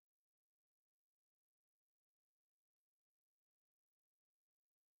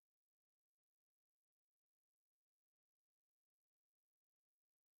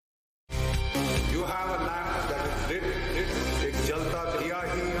You have a lamp that is lit. एक जलता दिया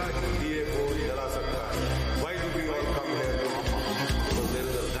ही दिए को जला सकता है. Why do we all come here to Amma? Because there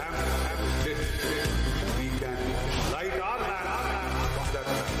is a lamp lit. We can light our lamp from that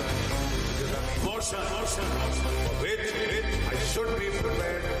lamp. It is an emotion for which I should be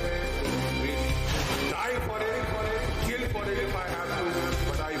prepared. We die for it, kill for it if I have to,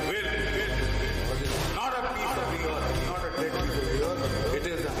 but I will. But it's not a piece of the earth, not a dead piece of the earth. It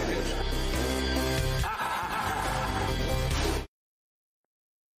is an emotion.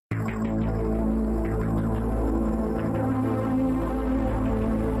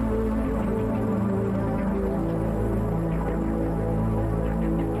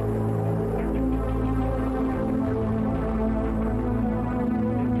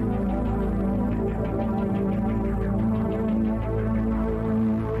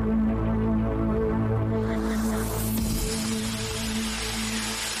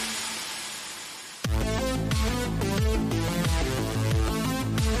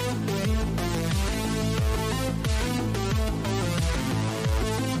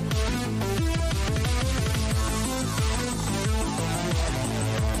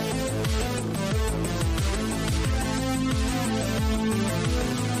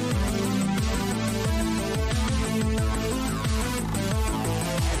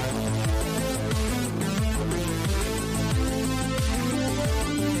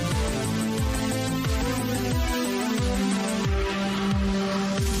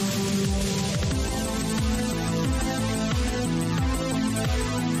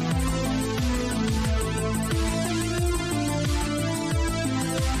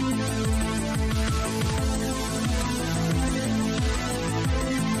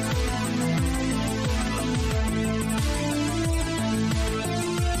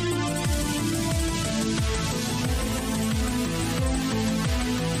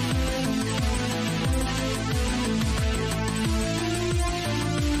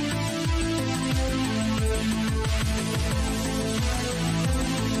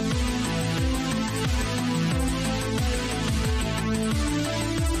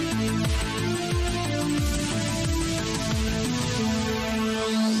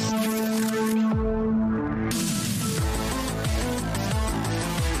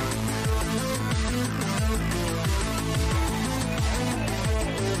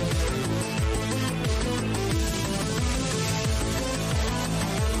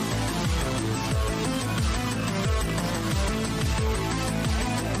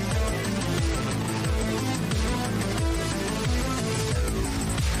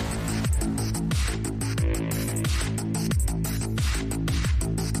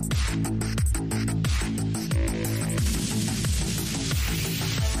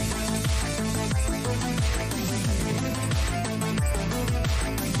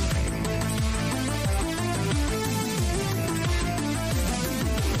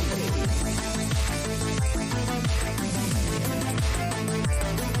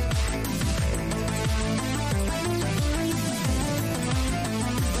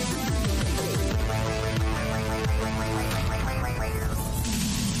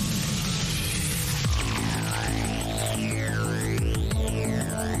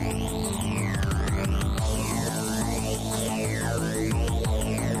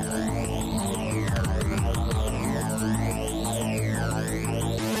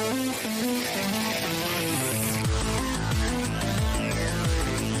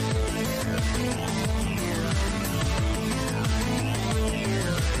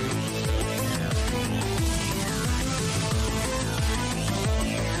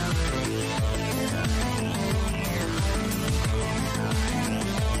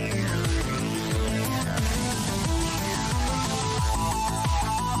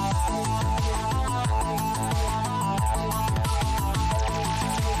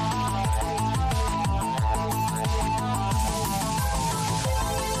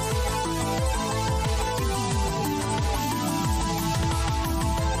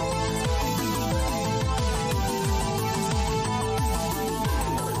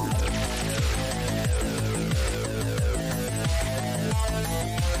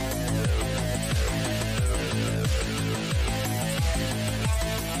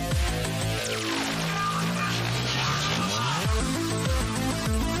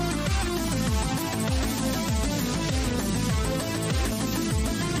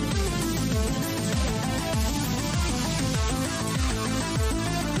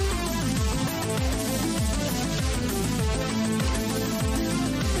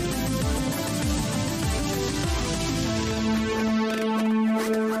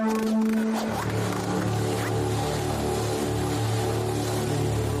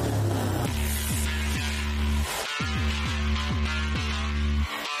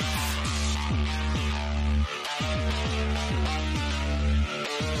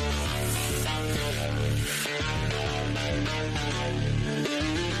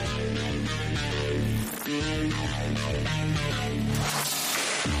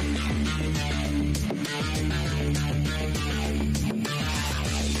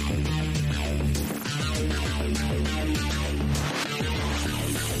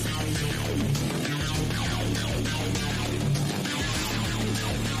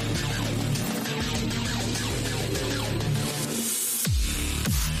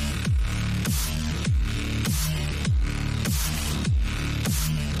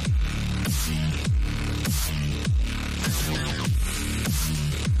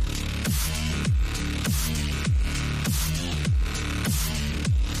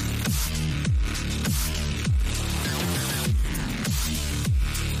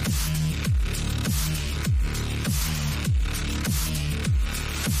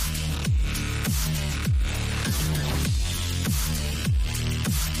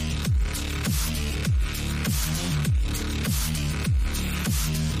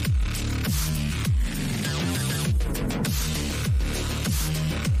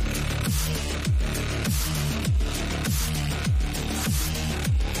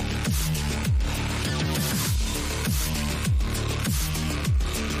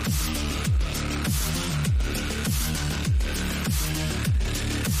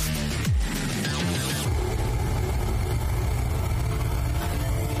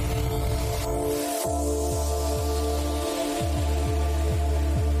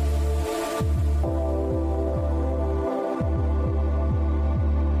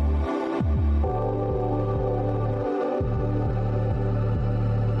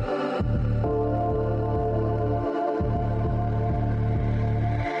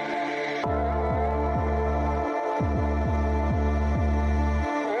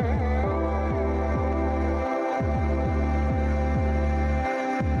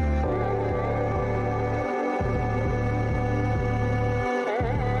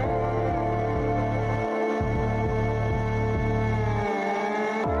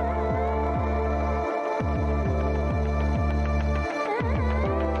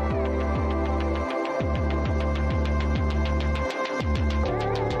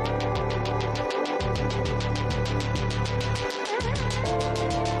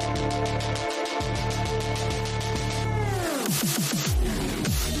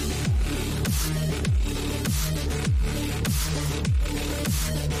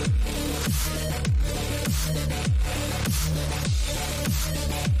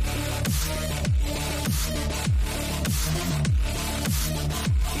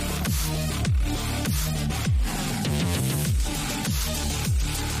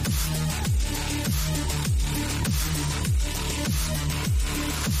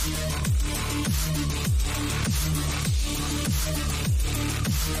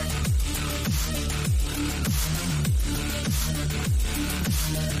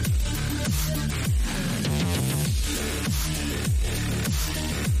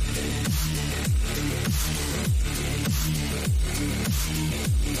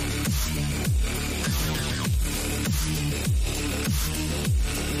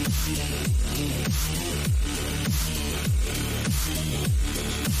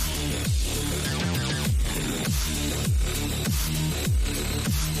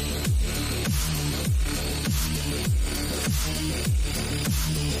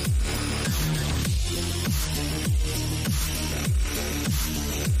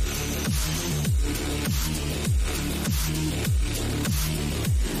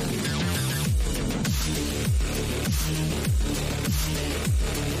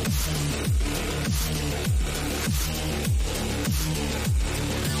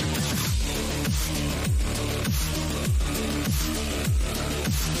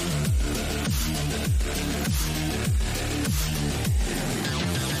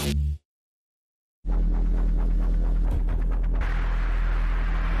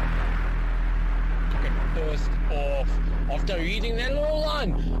 After reading that little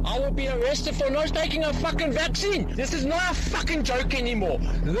line, I will be arrested for not taking a fucking vaccine. This is not a fucking joke anymore.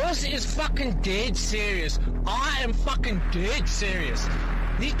 This is fucking dead serious. I am fucking dead serious.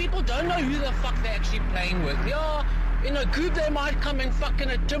 These people don't know who the fuck they're actually playing with. Yeah, in a group they might come and fucking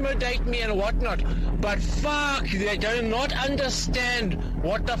intimidate me and whatnot, but fuck, they do not understand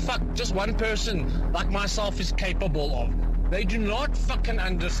what the fuck just one person like myself is capable of. They do not fucking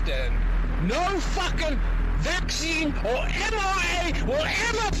understand. No fucking vaccine or mRNA will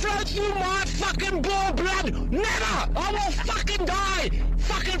ever flow through my fucking blood. Never! I will fucking die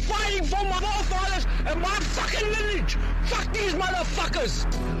fucking fighting for my forefathers and my fucking lineage. Fuck these motherfuckers!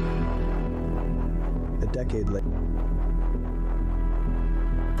 A decade later.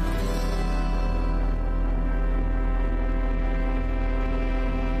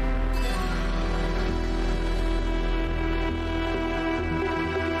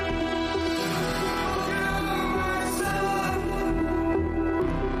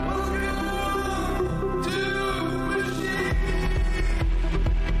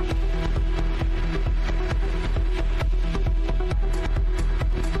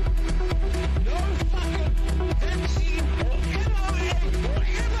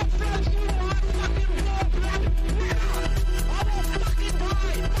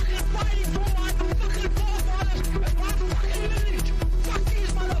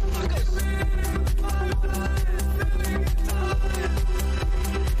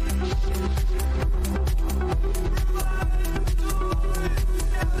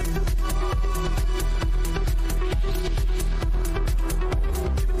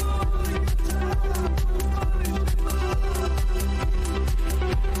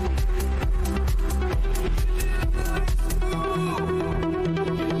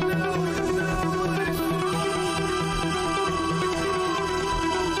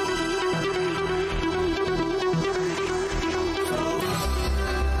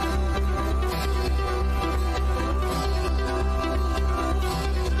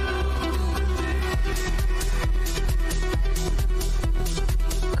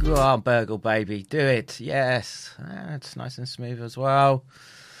 Go on, Burgle baby, do it. Yes, it's nice and smooth as well.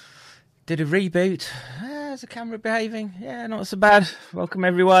 Did a reboot. Is the camera behaving? Yeah, not so bad. Welcome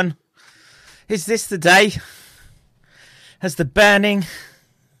everyone. Is this the day? Has the burning,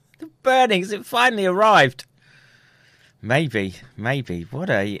 has it finally arrived? Maybe. What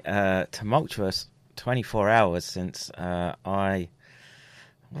a tumultuous 24 hours since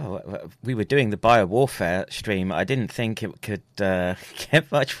we were doing the biowarfare stream. I didn't think it could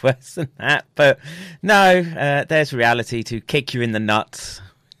get much worse than that, but no, there's reality to kick you in the nuts.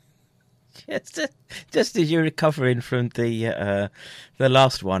 Just as you're recovering from the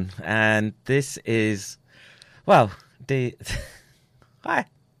last one, and this is, well, I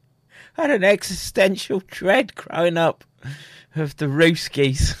had an existential dread growing up of the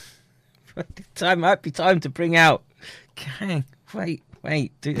Rooskies. It might be time to bring out. Gang, wait,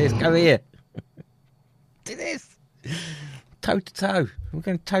 do this, go here. Do this. Toe to toe. We're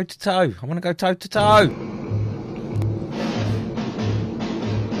going toe to toe. I want to go toe to toe.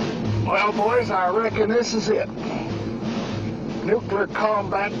 Well, boys, I reckon this is it. Nuclear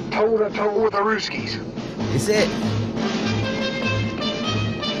combat toe to toe with the Rooskies. Is it?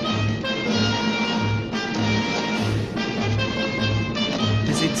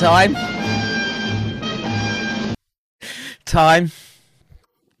 Is it time? Time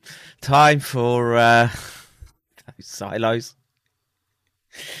for those silos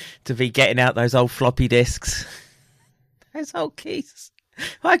to be getting out those old floppy disks, those old keys,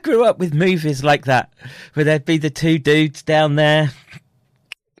 I grew up with movies like that, where there'd be the two dudes down there.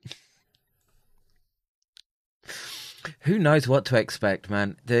 Who knows what to expect,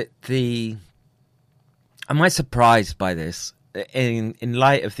 man? Am I surprised by this? In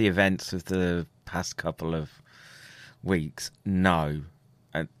light of the events of the past couple of weeks, no.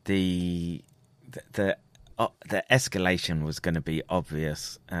 The escalation was going to be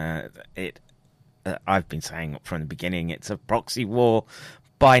obvious. I've been saying from the beginning, it's a proxy war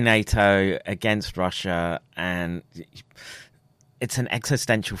by NATO against Russia, and it's an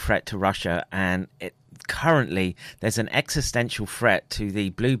existential threat to Russia. And currently, there's an existential threat to the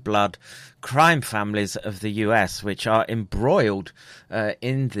blue blood crime families of the US, which are embroiled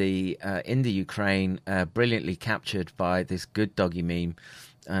in the Ukraine, brilliantly captured by this good doggy meme.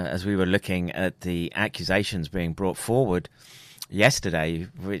 As we were looking at the accusations being brought forward yesterday,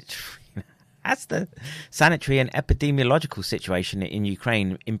 which has the sanitary and epidemiological situation in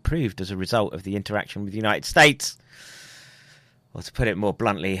Ukraine improved as a result of the interaction with the United States. Or to put it more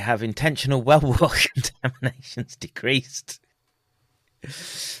bluntly, have intentional wellwater contaminations decreased?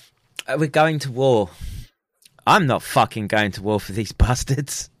 We're going to war. I'm not fucking going to war for these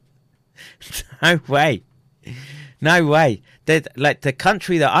bastards. No way. No way. Like the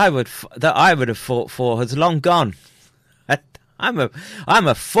country that I would have fought for has long gone. I'm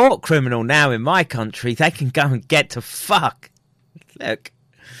a fought criminal now in my country. They can go and get to fuck. Look,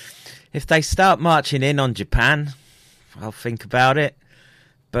 if they start marching in on Japan, I'll think about it.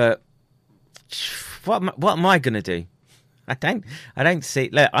 But what am I going to do? I don't see.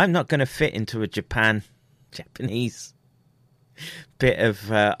 Look, I'm not going to fit into a Japanese bit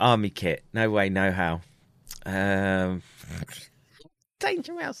of army kit. No way, no how.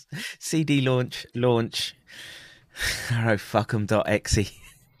 Danger Mouse CD launch. Oh, fuck'em.exe.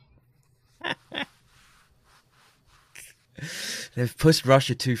 They've pushed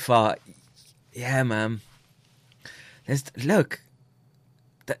Russia too far. Yeah, man.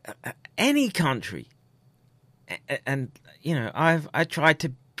 Any country, and you know, I tried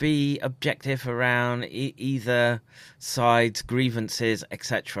to be objective around either side's grievances,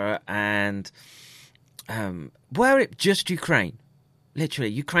 etc. And were it just Ukraine, literally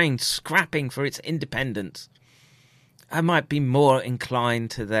Ukraine scrapping for its independence, I might be more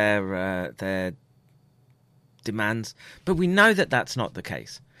inclined to their demands. But we know that that's not the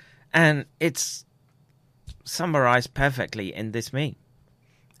case, and it's summarized perfectly in this meme.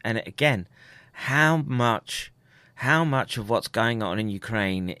 And again, how much of what's going on in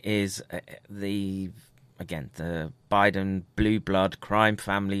Ukraine is the Biden blue blood crime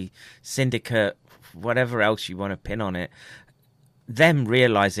family syndicate, whatever else you want to pin on it, them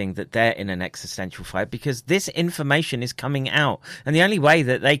realizing that they're in an existential fight because this information is coming out, and the only way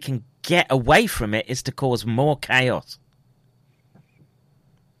that they can get away from it is to cause more chaos.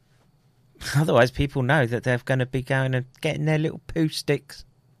 Otherwise, people know that they're going to be going and getting their little poo sticks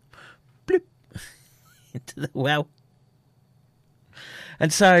bloop, into the well.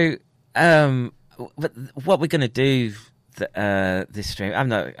 And so, what we're going to do this stream, I'm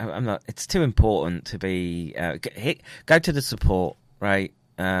not. It's too important to be. Go to the support, right?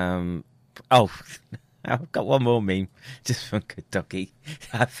 I've got one more meme just from Good Doggy.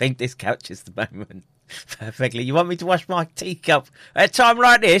 I think this captures the moment perfectly. You want me to wash my teacup at a time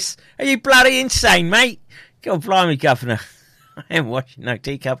like this? Are you bloody insane, mate? God blimey, Governor. I am washing no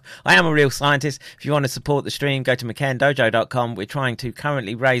teacup. I am a real scientist. If you want to support the stream, go to mccairndojo.com. We're trying to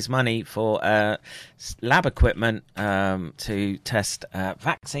currently raise money for lab equipment to test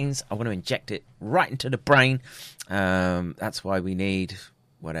vaccines. I want to inject it right into the brain. That's why we need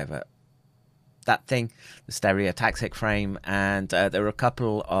whatever. That thing, the stereotaxic frame, and there were a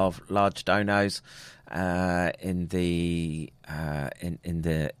couple of large donos in the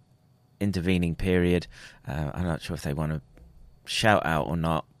intervening period. I'm not sure if they want to shout out or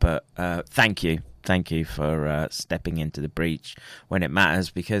not, but thank you for stepping into the breach when it matters,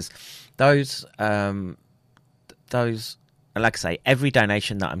 because those, like I say, every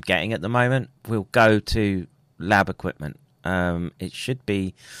donation that I'm getting at the moment will go to lab equipment. It should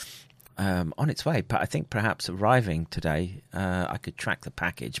be on its way, but I think perhaps arriving today. I could track the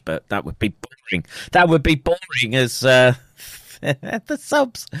package, but that would be boring. That would be boring as the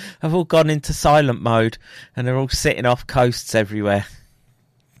subs have all gone into silent mode and they're all sitting off coasts everywhere.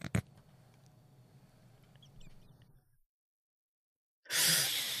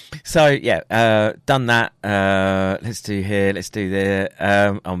 So yeah, done that. Let's do there.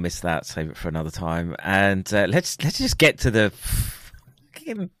 I'll miss that. Save it for another time. And let's just get to the.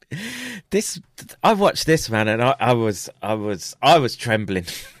 This I watched this, man, and I was trembling.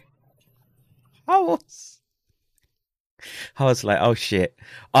 I was. I was like, oh shit.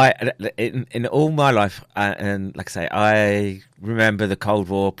 In all my life, and like I say, I remember the Cold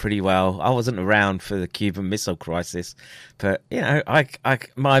War pretty well. I wasn't around for the Cuban Missile Crisis, but you know,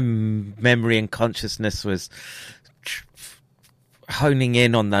 my memory and consciousness was honing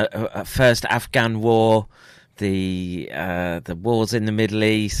in on the first Afghan War, the wars in the Middle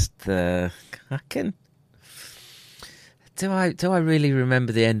East. Do I really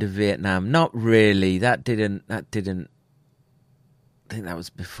remember the end of Vietnam? Not really. That didn't. I think that was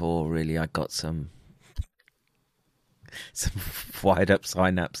before really I got some wired up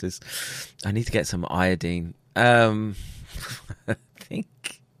synapses. I need to get some iodine. I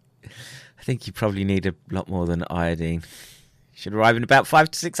think you probably need a lot more than iodine. Should arrive in about 5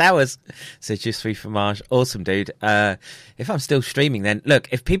 to 6 hours. So just free fromage. Awesome, dude. If I'm still streaming, then look,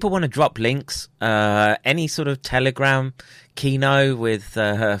 if people want to drop links, any sort of Telegram keynote with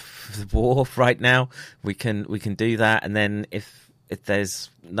the war right now, we can do that. And then if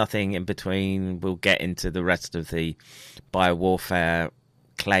there's nothing in between, we'll get into the rest of the biowarfare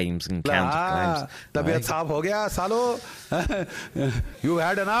claims and counterclaims. You've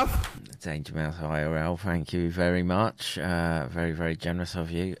had enough? Danger Mouse IRL, thank you very much. Very, very generous of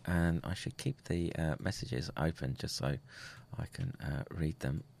you. And I should keep the messages open just so I can read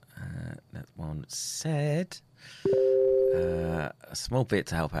them. That one said, a small bit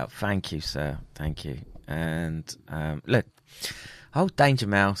to help out. Thank you, sir. Thank you. And look, old Danger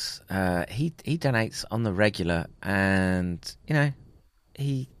Mouse, he donates on the regular. And, you know,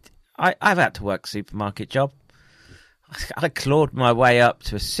 I've had to work a supermarket job. I clawed my way up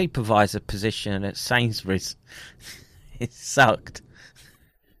to a supervisor position at Sainsbury's. It sucked.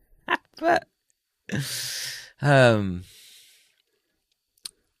 But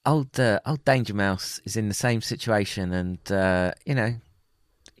old Danger Mouse is in the same situation, and you know,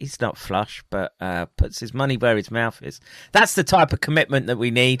 he's not flush, but puts his money where his mouth is. That's the type of commitment that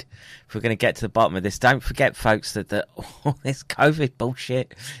we need if we're going to get to the bottom of this. Don't forget, folks, that all this COVID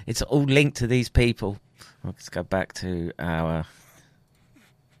bullshit, it's all linked to these people. Let's go back to our...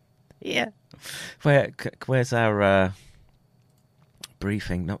 Yeah. Where's our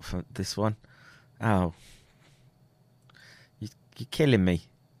briefing? Not for this one. Oh. You're killing me.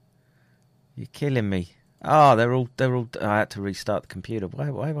 You're killing me. Oh, they're all... I had to restart the computer. Why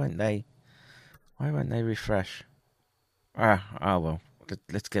won't they refresh? Oh, well.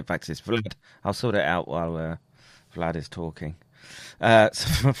 Let's get back to this. Vlad, I'll sort it out while Vlad is talking.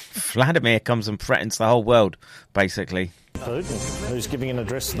 So Vladimir comes and threatens the whole world, basically. Putin, who's giving an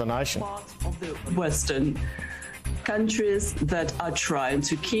address to the nation. Of the Western countries that are trying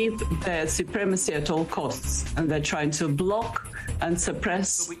to keep their supremacy at all costs, and they're trying to block and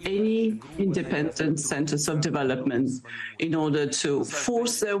suppress any independent centers of development in order to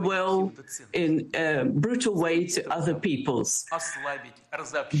force their will in a brutal way to other peoples.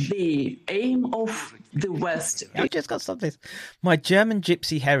 The aim of the West... I just got something. My German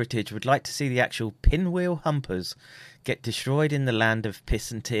gypsy heritage would like to see the actual pinwheel humpers get destroyed in the land of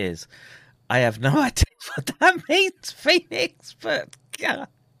piss and tears. I have no idea what that means, Phoenix, but God,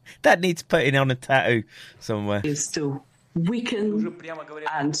 that needs putting on a tattoo somewhere. Is to weaken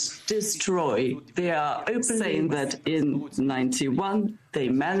and destroy. They are openly saying that in 91 they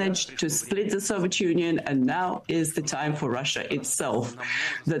managed to split the Soviet Union, and now is the time for Russia itself,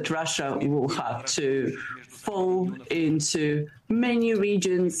 that Russia will have to fall into many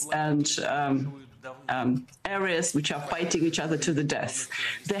regions and areas which are fighting each other to the death.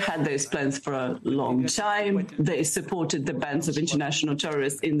 They had those plans for a long time. They supported the bands of international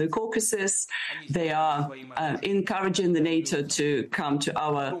terrorists in the Caucasus. They are encouraging the NATO to come to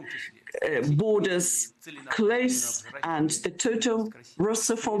our borders close, and the total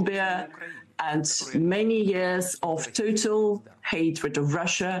Russophobia and many years of total hatred of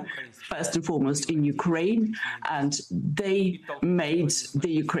Russia, first and foremost in Ukraine, and they made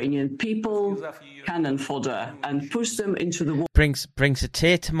the Ukrainian people cannon fodder and pushed them into the war. Brings a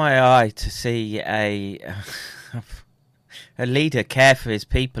tear to my eye to see a leader care for his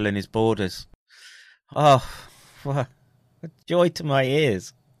people and his borders. Oh, what joy to my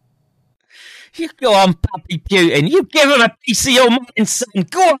ears. You go on, Pappy Putin. You give him a piece of your mind, son.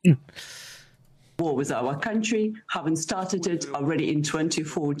 Go on. War with our country, having started it already in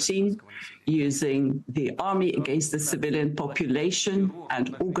 2014, using the army against the civilian population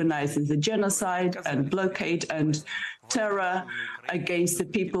and organizing the genocide and blockade and terror against the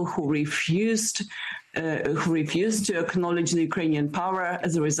people who refused to acknowledge the Ukrainian power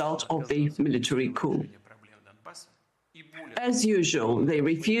as a result of the military coup. As usual, they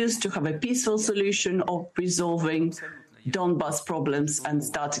refused to have a peaceful solution of resolving Donbas problems and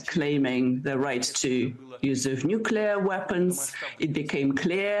started claiming the right to use of nuclear weapons. It became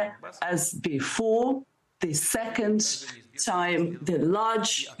clear as before the second time the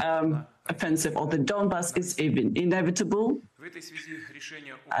large offensive of the Donbas is even inevitable.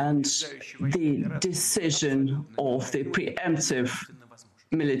 And the decision of the preemptive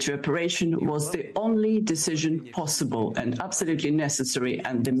military operation was the only decision possible and absolutely necessary.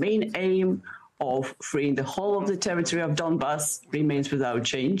 And the main aim of freeing the whole of the territory of Donbas remains without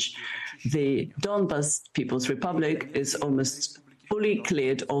change. The Donbas People's Republic is almost fully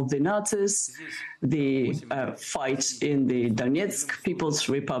cleared of the Nazis. The fight in the Donetsk People's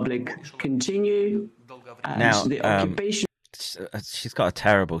Republic continue. And now, the occupation... She's got a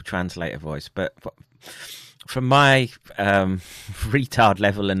terrible translator voice, but from my retard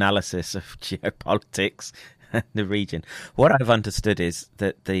level analysis of geopolitics and the region, what I've understood is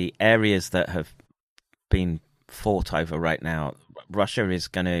that the areas that have been fought over right now, Russia is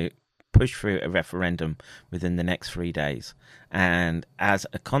going to push through a referendum within the next 3 days. And as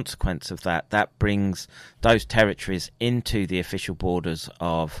a consequence of that, that brings those territories into the official borders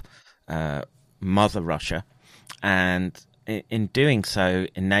of Mother Russia. And in doing so,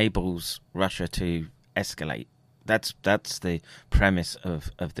 enables Russia to escalate. That's the premise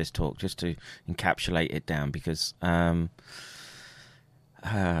of this talk, just to encapsulate it down, because yeah,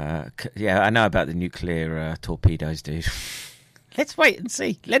 I know about the nuclear torpedoes, dude. Let's wait and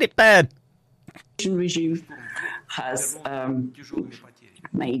see. Let it burn. Regime has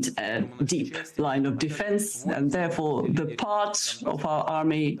made a deep line of defense, and therefore the part of our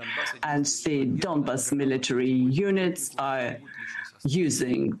army and the Donbas military units are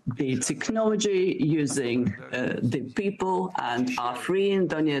using the technology, using the people, and are freeing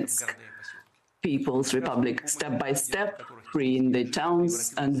Donetsk People's Republic step by step, freeing the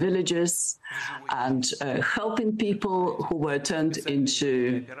towns and villages, and helping people who were turned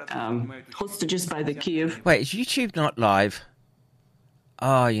into hostages by the Kiev. Wait, is YouTube not live?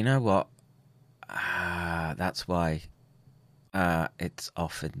 Oh, you know what? That's why it's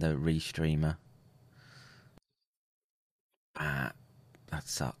off in the restreamer. That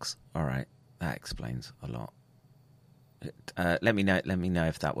sucks. All right, that explains a lot. Let me know. Let me know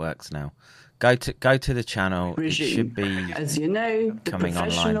if that works now. Go to the channel. Regime. It should be, as you know, the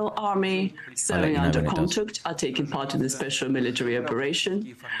professional online. Army serving under contract are taking part in the special military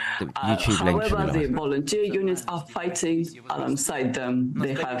operation. The YouTube link should However, be the live. volunteer units are fighting alongside them.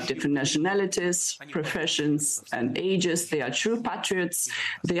 They have different nationalities, professions, and ages. They are true patriots.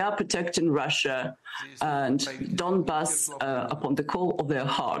 They are protecting Russia and Donbas upon the call of their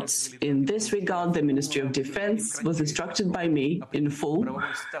hearts. In this regard, the Ministry of Defense was instructed by me in full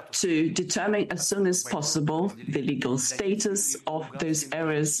to determine as soon as possible the legal status of those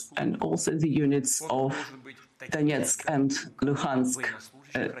areas and also the units of Donetsk and Luhansk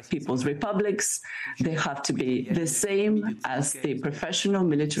People's Republics. They have to be the same as the professional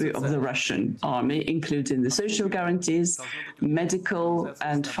military of the Russian army, including the social guarantees, medical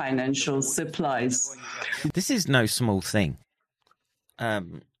and financial supplies. This is no small thing. Now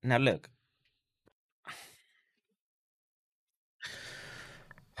look.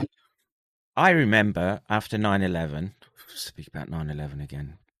 I remember after 9/11, speak about 9/11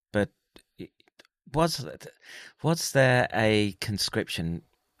 again, but was there a conscription?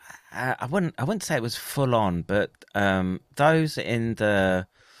 I wouldn't say it was full on, but those in the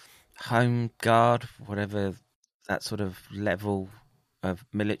Home Guard, whatever that sort of level of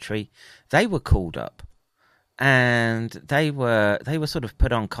military, they were called up, and they were sort of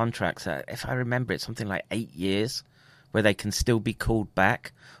put on contracts. If I remember, it's something like 8 years, where they can still be called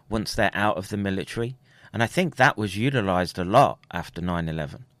back once they're out of the military. And I think that was utilised a lot after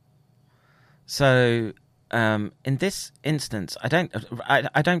 9/11. So in this instance, I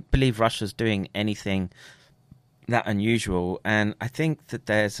don't believe Russia's doing anything that unusual. And I think that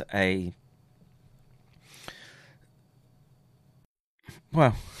there's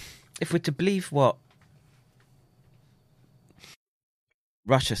well, if we're to believe what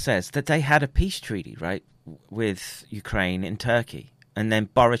Russia says, that they had a peace treaty, right, with Ukraine in Turkey, and then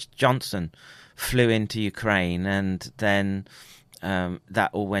Boris Johnson flew into Ukraine, and then that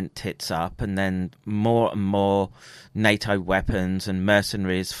all went tits up, and then more and more NATO weapons and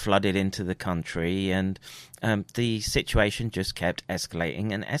mercenaries flooded into the country, and the situation just kept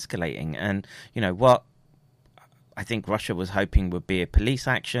escalating and escalating. And you know what I think Russia was hoping would be a police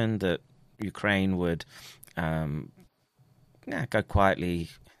action, that Ukraine would go quietly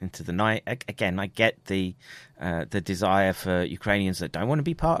into the night. Again, I get the desire for Ukrainians that don't want to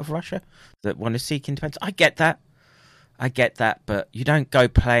be part of Russia, that want to seek independence. I get that, but you don't go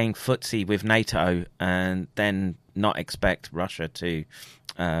playing footsie with NATO and then not expect Russia to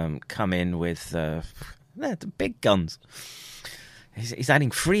come in with the big guns. He's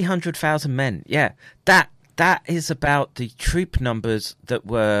adding 300,000 men. Yeah, that is about the troop numbers that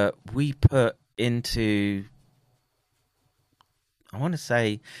we put into. I want to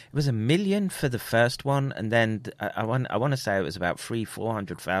say it was 1 million for the first one, and then I want to say it was about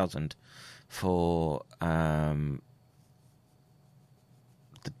 400,000 for the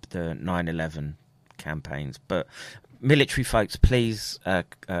 9/11 campaigns. But military folks, please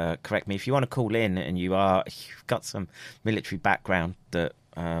correct me if you want to call in and you've got some military background that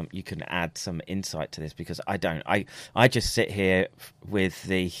you can add some insight to this, because I don't. I just sit here with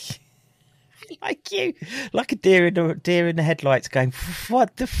the. Like you, like a deer in the headlights, going,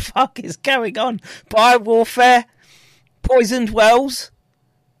 "What the fuck is going on? Biowarfare, poisoned wells,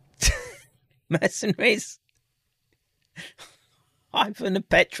 mercenaries, Ivan and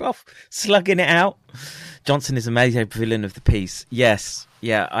Petrov slugging it out." Johnson is a major villain of the piece. Yes,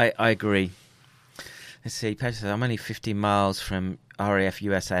 yeah, I agree. Let's see. Petrov says, "I'm only 15 miles from RAF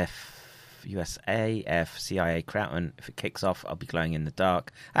USAF CIA Croughton. If it kicks off, I'll be glowing in the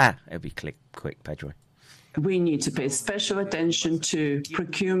dark." It'll be quick, Pedro. We need to pay special attention to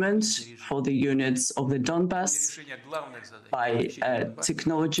procurement for the units of the Donbass by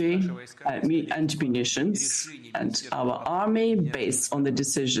technology and munitions. And our army, based on the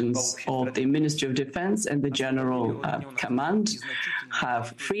decisions of the Ministry of Defense and the General Command,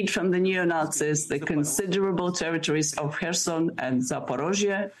 have freed from the neo-Nazis the considerable territories of Kherson and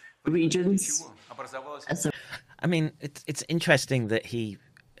Zaporozhye regions. I mean, it's interesting that he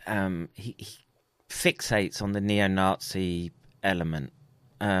fixates on the neo-Nazi element.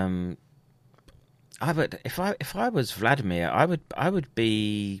 I would, if I was Vladimir, I would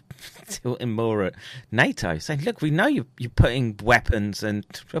be tilting more at NATO, saying, "Look, we know you're putting weapons, and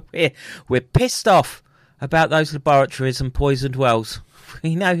we're pissed off about those laboratories and poisoned wells.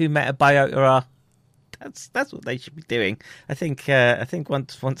 We know who Metabiota are." That's what they should be doing. I think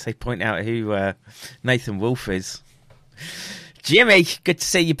once they point out who Nathan Wolfe is. Jimmy, good to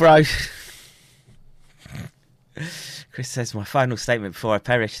see you, bro. Chris says, "My final statement before I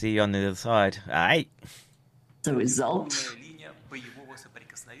perish. See you on the other side." All right. As a result,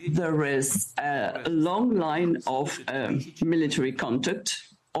 there is a long line of military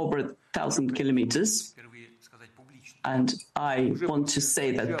contact over 1,000 kilometers. And I want to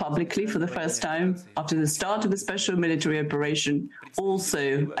say that publicly for the first time, after the start of the special military operation,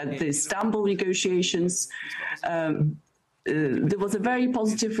 also at the Istanbul negotiations, there was a very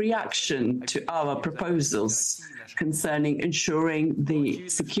positive reaction to our proposals concerning ensuring the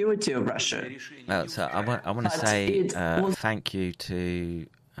security of Russia. Well, so I want to say thank you to,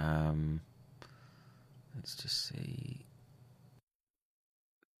 let's just see,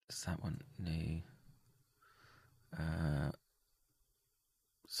 is that one new?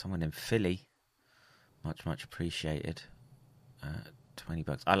 Someone in Philly, much appreciated.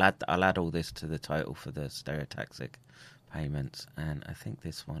 $20. I'll add all this to the total for the stereotaxic payments, and I think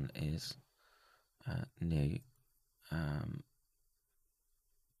this one is new.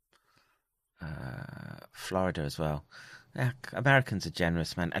 Florida as well. Yeah, Americans are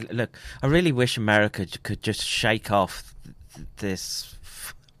generous, man. Look, I really wish America could just shake off this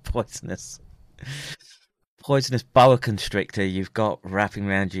poisonous boa constrictor you've got wrapping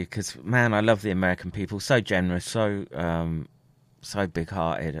around you, because, man, I love the American people. So generous, so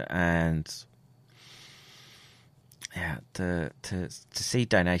big-hearted, and yeah, to see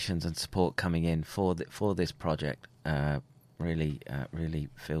donations and support coming in for this project really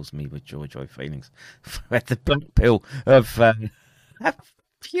fills me with joy feelings. The black pill of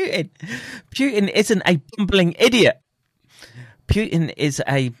Putin. Putin isn't a bumbling idiot. Putin is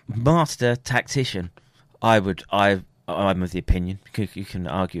a master tactician. I'm of the opinion. You can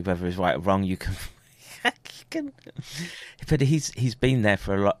argue whether it's right or wrong. You can, but he's been there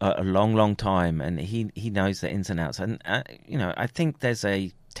for a long time, and he knows the ins and outs. And I think there's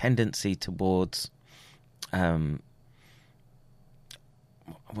a tendency towards, he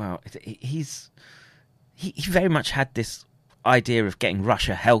very much had this idea of getting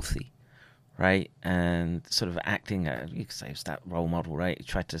Russia healthy. Right, and sort of acting, you could say it's that role model, right? He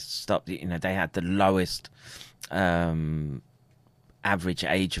tried to stop, they had the lowest average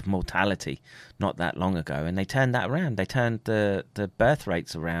age of mortality not that long ago, and they turned that around. They turned the birth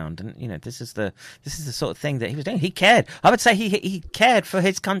rates around, and this is the sort of thing that he was doing. He cared. I would say he cared for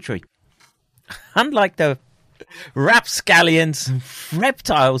his country, unlike the rapscallions and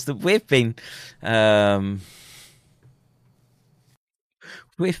reptiles that we've been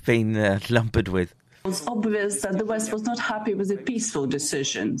lumbered with. It was obvious that the West was not happy with the peaceful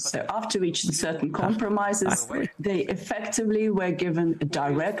decision. So after reaching certain compromises, they effectively were given a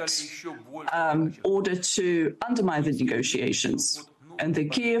direct order to undermine the negotiations. And the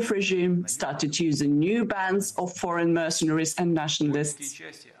Kiev regime started using new bands of foreign mercenaries and nationalists.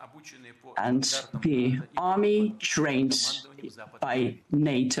 And the army, trained by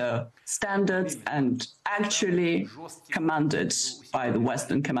NATO standards and actually commanded by the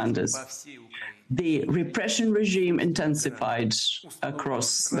Western commanders. The repression regime intensified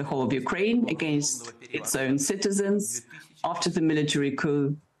across the whole of Ukraine against its own citizens after the military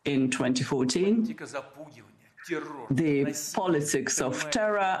coup in 2014. The politics of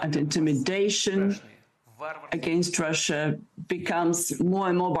terror and intimidation against Russia becomes more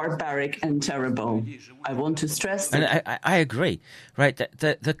and more barbaric and terrible. I want to stress that. And I agree, right?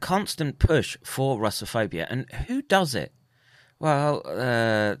 The constant push for Russophobia, and who does it? Well,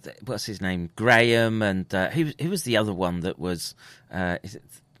 what's his name? Graham, and who was the other one that was? Is it?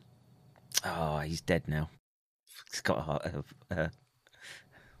 Oh, he's dead now. He's got a heart.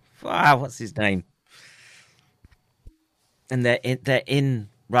 Wow, what's his name? And they're in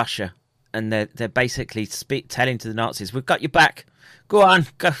Russia, and they're basically telling to the Nazis, "We've got your back. Go on,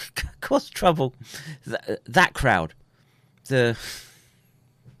 go cause trouble." That crowd, the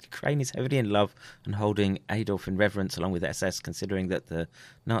Ukraine is heavily in love and holding Adolf in reverence along with SS, considering that the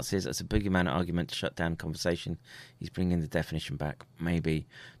Nazis, as a boogeyman argument to shut down conversation, he's bringing the definition back. Maybe.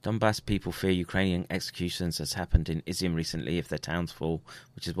 Donbass people fear Ukrainian executions, as happened in Izium recently, if their towns fall,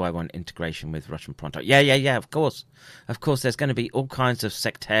 which is why I want integration with Russian Pronto. Yeah, of course. Of course, there's going to be all kinds of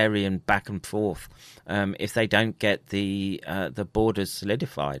sectarian back and forth if they don't get the borders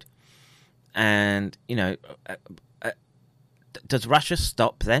solidified. And, does Russia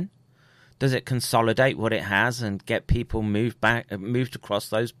stop then? Does it consolidate what it has and get people moved across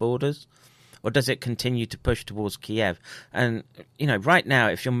those borders? Or does it continue to push towards Kiev? And, right now,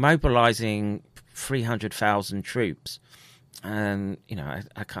 if you're mobilizing 300,000 troops, and,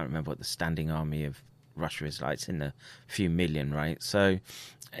 I can't remember what the standing army of Russia is like. It's in the few million, right? So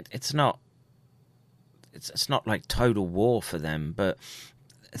it's not like total war for them, but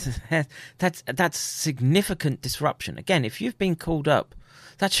that's significant disruption. Again, if you've been called up,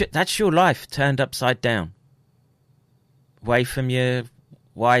 that's your life turned upside down. Away from your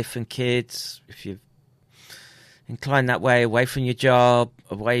wife and kids, if you're inclined that way, away from your job,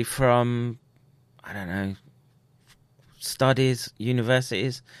 away from, I don't know, studies,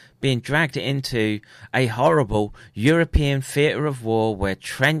 universities, being dragged into a horrible European theatre of war where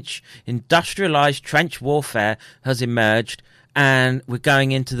industrialised trench warfare has emerged, and we're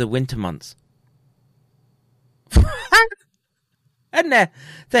going into the winter months. And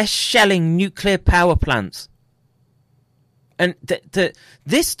they're shelling nuclear power plants. And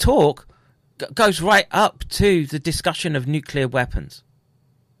this talk goes right up to the discussion of nuclear weapons.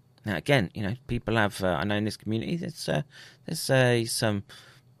 Now, again, people have, I know in this community, there's some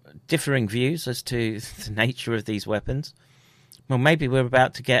differing views as to the nature of these weapons. Well, maybe we're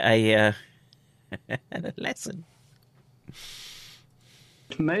about to get a lesson.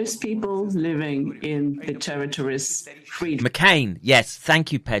 Most people living in the territories freed McCain, yes,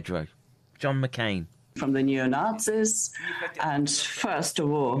 thank you, Pedro. John McCain. From the neo-Nazis, and first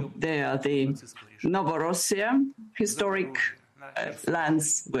of all, they are the Novorossiya historic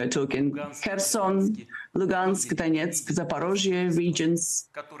lands. We're talking Kherson, Lugansk, Donetsk, Zaporozhye regions.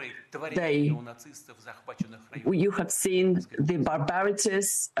 You have seen the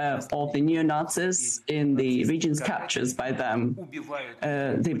barbarities of the neo-Nazis in the regions captured by them.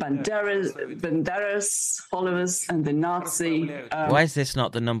 The Banderas followers and the Nazi. Why is this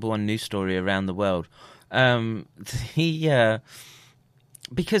not the number one news story around the world?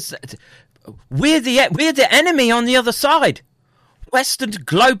 Because we're the enemy on the other side. Western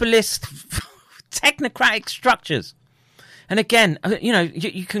globalist technocratic structures. And again,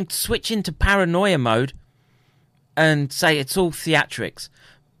 you can switch into paranoia mode and say it's all theatrics.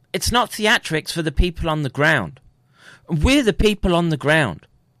 It's not theatrics for the people on the ground. We're the people on the ground.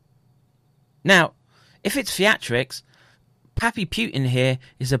 Now, if it's theatrics, Pappy Putin here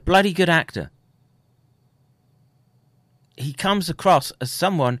is a bloody good actor. He comes across as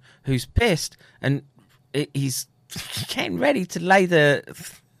someone who's pissed, and he's getting ready to lay the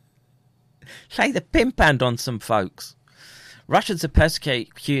pimp hand on some folks. Russians are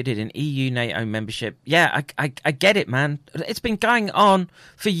persecuted in EU, NATO membership. Yeah, I get it, man. It's been going on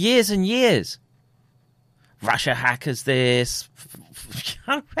for years and years. Russia hackers this.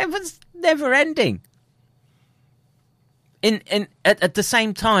 It was never ending. At the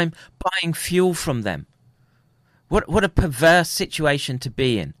same time, buying fuel from them. What a perverse situation to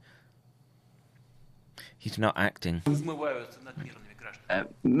be in. He's not acting.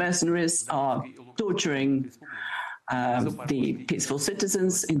 Mercenaries are torturing the peaceful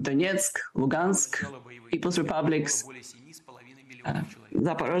citizens in Donetsk, Lugansk, People's Republics,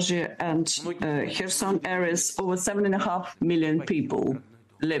 Zaporozhye and Kherson areas. Over 7.5 million people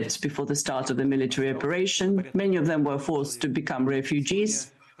lived before the start of the military operation. Many of them were forced to become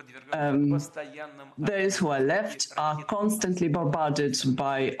refugees. Those who are left are constantly bombarded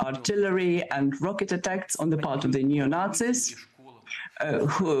by artillery and rocket attacks on the part of the neo-Nazis,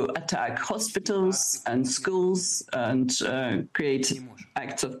 who attack hospitals and schools and create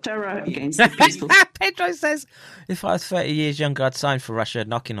acts of terror against the peaceful. Pedro says, if I was 30 years younger, I'd sign for Russia.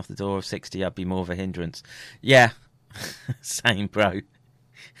 Knocking off the door of 60, I'd be more of a hindrance. Yeah, same, bro.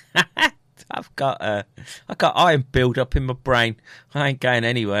 I've got iron build up in my brain. I ain't going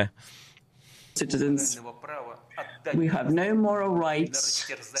anywhere. Citizens, we have no moral right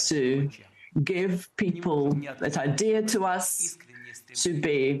to give people that are dear to us to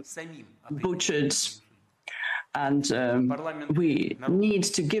be butchered, and we need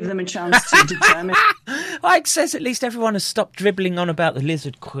to give them a chance to determine. Like says, at least everyone has stopped dribbling on about the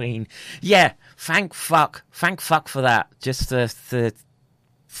Lizard Queen. Yeah, thank fuck for that. Just the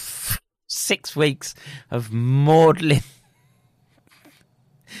 6 weeks of maudlin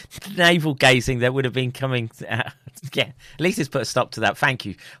navel gazing that would have been coming. Yeah, at least it's put a stop to that. Thank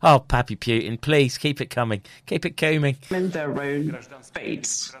you. Oh, Pappy Putin, please keep it coming. Keep it coming. Their own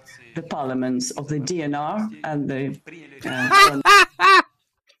fates. The parliaments of the DNR and the.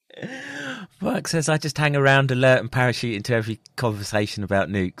 Mark says, I just hang around, alert, and parachute into every conversation about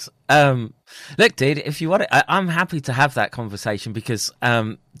nukes. Look, dude, if you want it, I'm happy to have that conversation because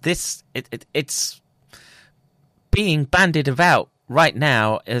it's being bandied about right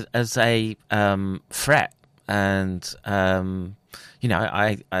now as a threat, and you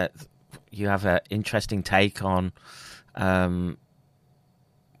know, you have an interesting take on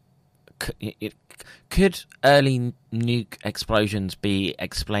could early nuke explosions be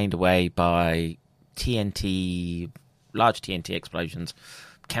explained away by TNT, large TNT explosions,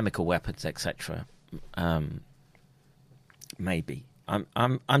 chemical weapons, etc. Maybe.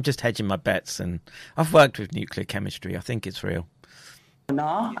 I'm just hedging my bets, and I've worked with nuclear chemistry. I think it's real. And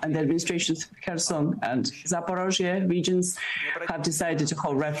the administrations of Kherson and Zaporozhye regions have decided to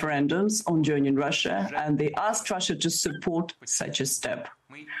hold referendums on joining Russia, and they asked Russia to support such a step.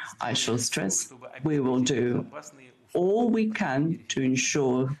 I shall stress, we will do all we can to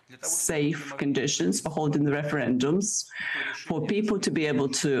ensure safe conditions for holding the referendums, for people to be able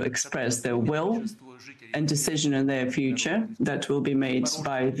to express their will and decision on their future that will be made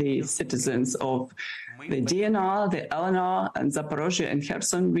by the citizens of the DNR, the LNR, and Zaporozhye and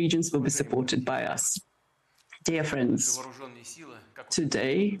Kherson regions will be supported by us. Dear friends,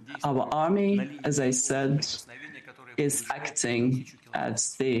 today our army, as I said, is acting at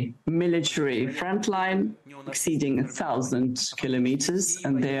the military front line, exceeding 1,000 kilometers,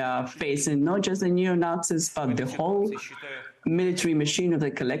 and they are facing not just the neo-Nazis, but the whole military machine of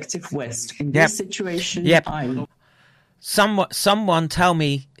the collective West. In this situation, Someone tell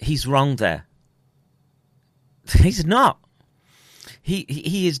me he's wrong there. He's not.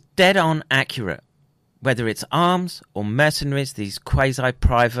 He is dead on accurate. Whether it's arms or mercenaries, these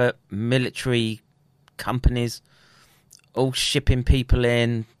quasi-private military companies, all shipping people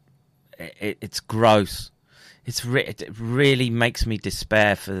in, it's gross. It really makes me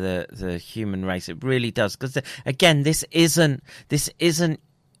despair for the human race. It really does, because again, this isn't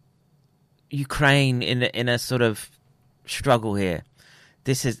Ukraine in a sort of struggle here.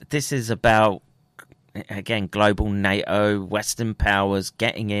 This is about, again, global NATO, Western powers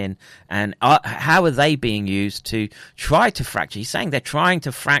getting in, and how are they being used to try to fracture? He's saying they're trying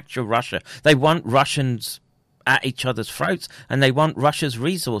to fracture Russia. They want Russians at each other's throats, and they want Russia's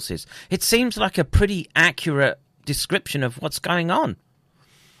resources. It seems like a pretty accurate description of what's going on.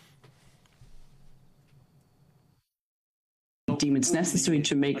 Deem it's necessary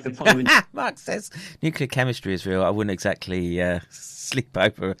to make the following. Mark says nuclear chemistry is real. I wouldn't exactly sleep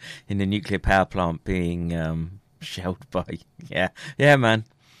over in the nuclear power plant being shelled by. Yeah, man.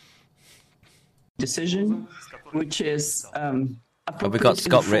 Decision, which is we've got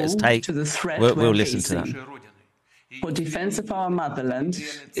Scott Ritter's take. To the threat we'll listen to that. For defense of our motherland,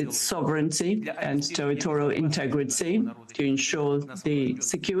 its sovereignty and territorial integrity, to ensure the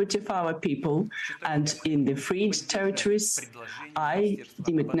security of our people, and in the freed territories, I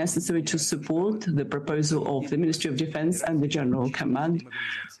deem it necessary to support the proposal of the Ministry of Defense and the General Command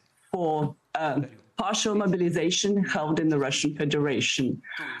for partial mobilization held in the Russian Federation.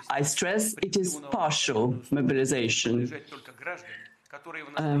 I stress it is partial mobilization.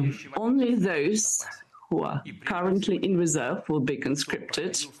 Only those who are currently in reserve will be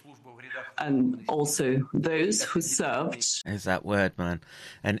conscripted, and also those who served. There's that word, man.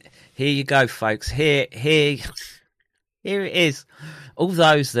 And here you go, folks. Here it is. All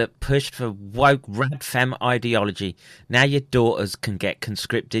those that pushed for woke rad femme ideology. Now your daughters can get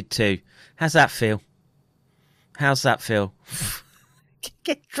conscripted too. How's that feel? How's that feel?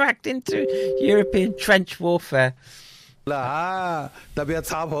 Get dragged into European trench warfare. तबीयत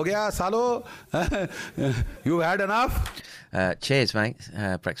साफ हो गया सालो. You had enough. Cheers, mate.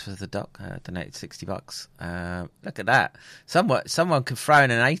 Breakfast with the Doc donated $60. Look at that. Someone could throw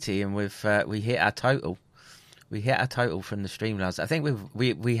in an 80, and we hit our total. We hit our total from the Streamlabs. I think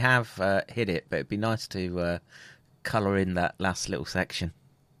we have hit it, but it'd be nice to colour in that last little section.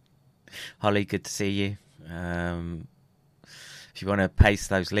 Holly, good to see you. If you want to paste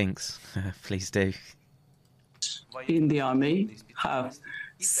those links, please do. In the army have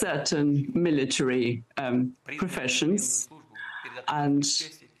certain military professions and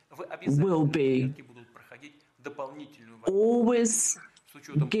will be always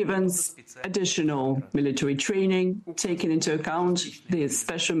given additional military training, taking into account the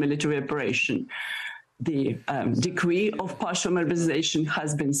special military operation. The decree of partial mobilization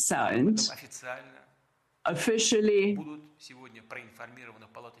has been signed. Officially,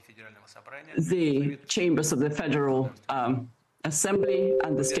 the chambers of the Federal Assembly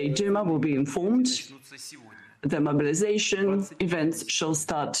and the State Duma will be informed. The mobilization events shall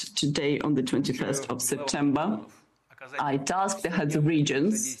start today on the 21st of September. I tasked the heads of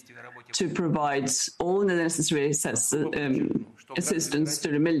regions to provide all the necessary assistance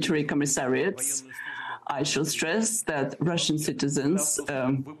to the military commissariats. I shall stress that Russian citizens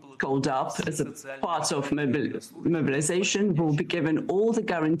called up as a part of mobilization will be given all the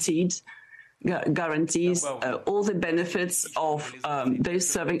guarantees, all the benefits of those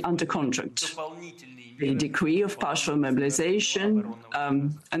serving under contract. The decree of partial mobilization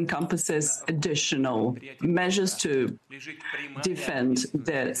encompasses additional measures to defend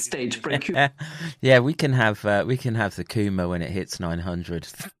the state procurement. Yeah, we can have the Kuma when it hits 900.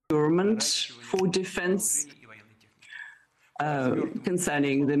 Procurement for defense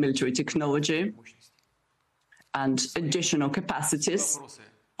concerning the military technology and additional capacities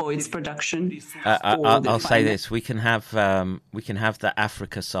for its production. I'll say this: we can have the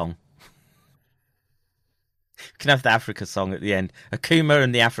Africa song. We can have the Africa song at the end. Akuma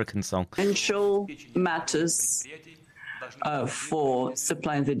and the African song. Financial matters for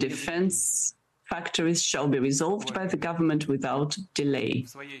supplying the defense factories shall be resolved by the government without delay.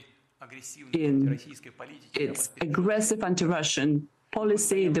 In its aggressive anti-Russian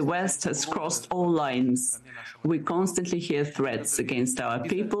policy, the West has crossed all lines. We constantly hear threats against our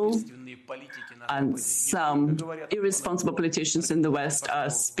people, and some irresponsible politicians in the West are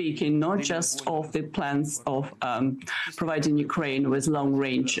speaking not just of the plans of providing Ukraine with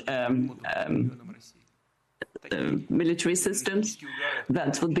long-range military systems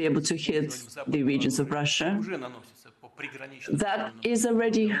that would be able to hit the regions of Russia. That is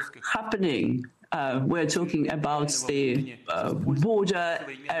already happening. We're talking about the border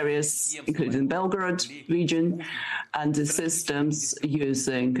areas, including Belgorod region, and the systems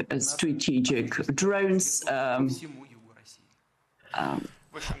using strategic drones.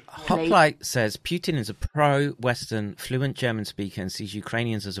 Hoplite says Putin is a pro-Western, fluent German speaker and sees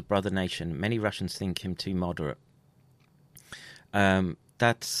Ukrainians as a brother nation. Many Russians think him too moderate.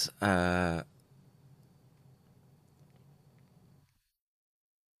 That's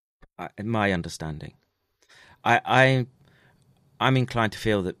my understanding. I'm inclined to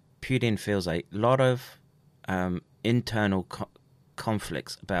feel that Putin feels a lot of internal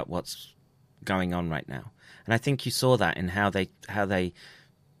conflicts about what's going on right now, and I think you saw that in how they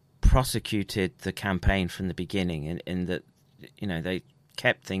prosecuted the campaign from the beginning, in that they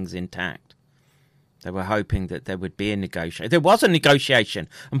kept things intact. They were hoping that there would be a negotiation. There was a negotiation,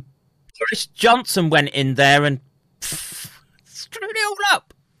 and Boris Johnson went in there and screwed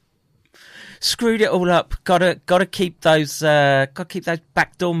it all up. Gotta keep those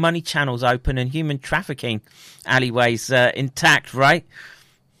backdoor money channels open and human trafficking alleyways intact, right?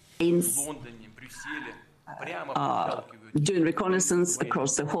 Doing reconnaissance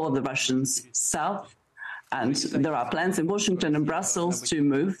across the whole of the Russian south, and there are plans in Washington and Brussels to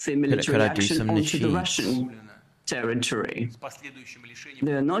move the military action onto the Russian territory.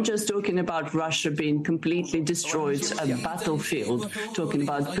 They're not just talking about Russia being completely destroyed at the battlefield, talking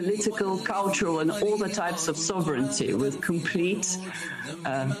about political, cultural, and all the types of sovereignty with complete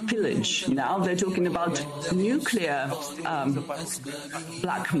pillage. Now they're talking about nuclear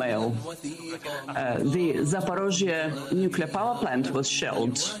blackmail. The Zaporozhye nuclear power plant was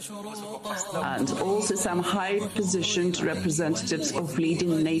shelled, and also some high-positioned representatives of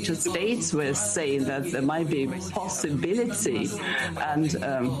leading NATO states were saying that there might be possibility and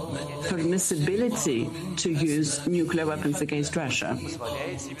permissibility to use nuclear weapons against Russia.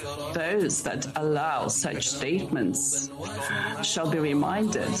 Those that allow such statements shall be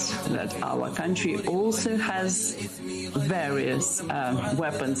reminded that our country also has various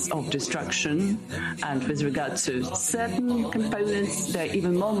weapons of destruction, and with regard to certain components, they're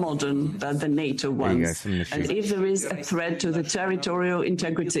even more modern than the NATO ones. And if there is a threat to the territorial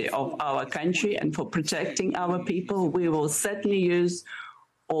integrity of our country and for protecting our people, we will certainly use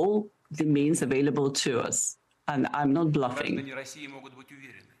all the means available to us. And I'm not bluffing.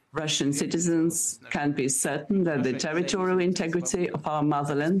 Russian citizens can be certain that the territorial integrity of our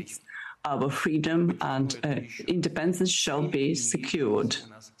motherland, our freedom and independence shall be secured.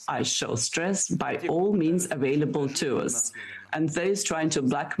 I shall stress, by all means available to us. And those trying to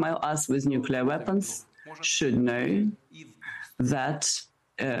blackmail us with nuclear weapons should know that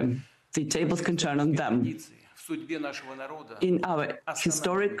the tables can turn on them. In our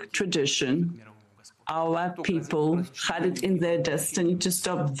historic tradition, our people had it in their destiny to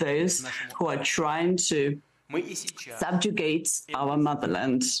stop those who are trying to subjugate our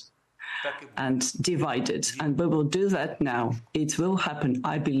motherland and divide it. And we will do that now. It will happen.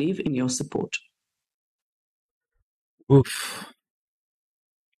 I believe in your support. Oof.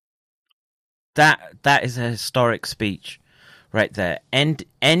 That is a historic speech right there.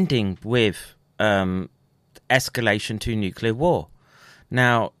 Ending with escalation to nuclear war.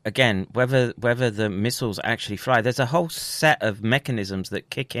 Now, again, whether the missiles actually fly, there's a whole set of mechanisms that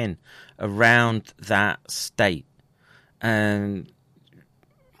kick in around that state. And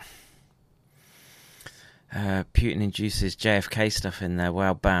Putin induces JFK stuff in there.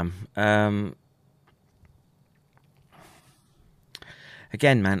 Well, bam.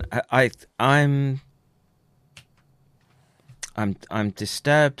 Again, man, I'm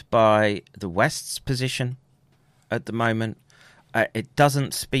disturbed by the West's position at the moment. It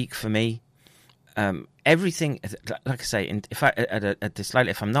doesn't speak for me. Everything, like I say, if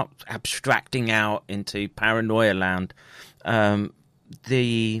if I'm not abstracting out into paranoia land,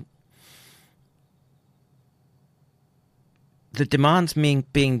 the demands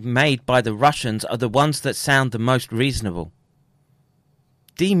being made by the Russians are the ones that sound the most reasonable.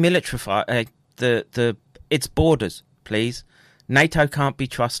 Demilitarize its borders, please. NATO can't be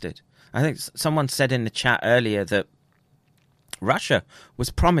trusted. I think someone said in the chat earlier that Russia was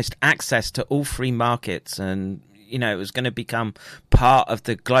promised access to all free markets, and it was going to become part of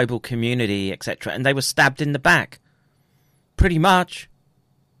the global community, etc. And they were stabbed in the back, pretty much.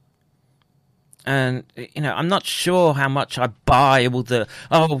 And I'm not sure how much I buy all the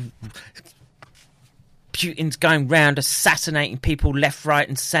Putin's going round assassinating people left, right,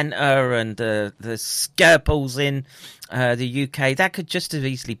 and centre, and the Skripals in the UK. That could just have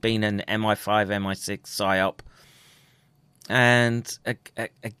easily been an MI5, MI6 psyop. And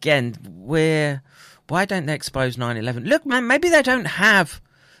again, why don't they expose 9/11? Look, man, maybe they don't have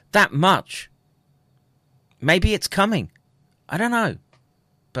that much. Maybe it's coming. I don't know.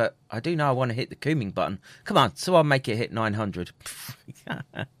 But I do know I want to hit the Cooming button. Come on, so I'll make it hit 900.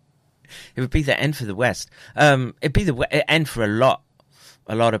 It would be the end for the West. It'd be the end for a lot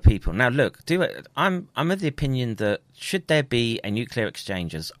of people. Now, look, I'm of the opinion that should there be a nuclear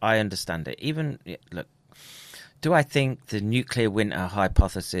exchanges, I understand it. Look, do I think the nuclear winter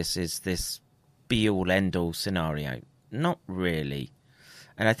hypothesis is this be-all, end-all scenario? Not really.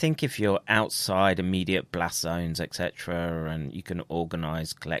 And I think if you're outside immediate blast zones, etc., and you can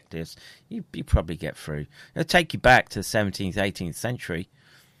organise collectives, you probably get through. It'll take you back to the 17th, 18th century.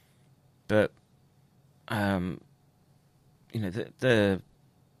 But, the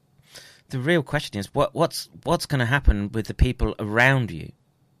real question is what's going to happen with the people around you?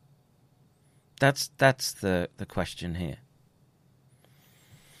 That's the question here.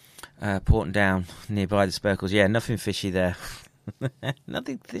 Porton Down, nearby the Sperkles. Yeah, nothing fishy there.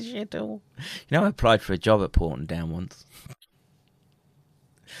 Nothing fishy at all. I applied for a job at Porton Down once.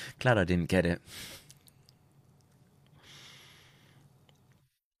 Glad I didn't get it.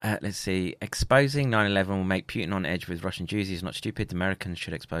 Let's see. Exposing 9/11 will make Putin on edge with Russian Jews. He's not stupid. The Americans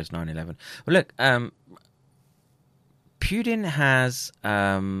should expose 9/11. Well, look, Putin has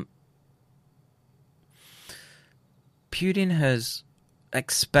Putin has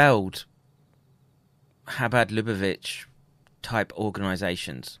expelled Chabad Lubavitch type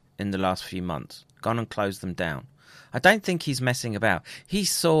organizations in the last few months, gone and closed them down. I don't think he's messing about. He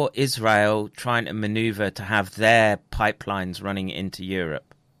saw Israel trying to maneuver to have their pipelines running into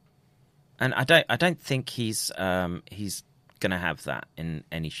Europe, and I don't think he's going to have that in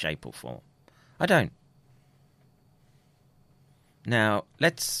any shape or form. I don't. Now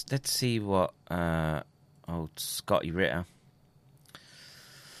let's see what old Scotty Ritter.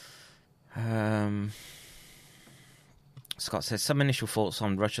 Scott says, some initial thoughts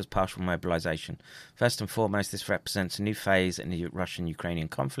on Russia's partial mobilization. First and foremost, this represents a new phase in the Russian-Ukrainian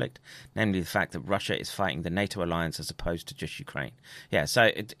conflict, namely the fact that Russia is fighting the NATO alliance as opposed to just Ukraine. Yeah, so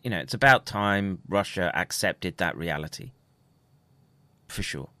it's about time Russia accepted that reality. For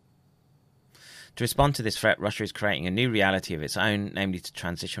sure. To respond to this threat, Russia is creating a new reality of its own, namely to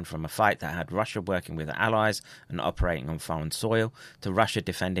transition from a fight that had Russia working with allies and operating on foreign soil to Russia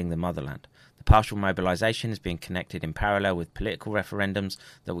defending the motherland. The partial mobilization is being connected in parallel with political referendums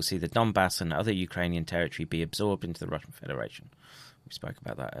that will see the Donbass and other Ukrainian territory be absorbed into the Russian Federation. We spoke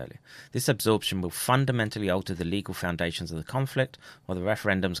about that earlier. This absorption will fundamentally alter the legal foundations of the conflict, while the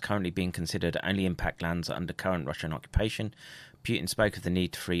referendums currently being considered only impact lands under current Russian occupation. Putin spoke of the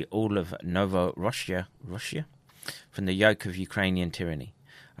need to free all of Novorossiya from the yoke of Ukrainian tyranny.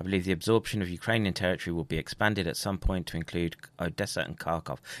 I believe the absorption of Ukrainian territory will be expanded at some point to include Odessa and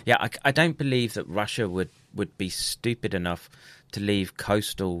Kharkov. Yeah, I don't believe that Russia would be stupid enough to leave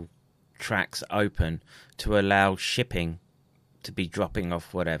coastal tracks open to allow shipping to be dropping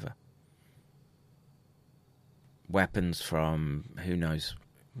off whatever. Weapons from, who knows,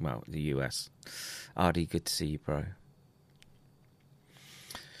 well, the US. Ardy, good to see you, bro.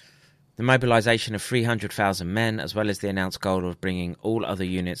 The mobilization of 300,000 men, as well as the announced goal of bringing all other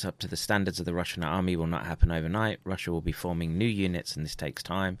units up to the standards of the Russian army, will not happen overnight. Russia will be forming new units, and this takes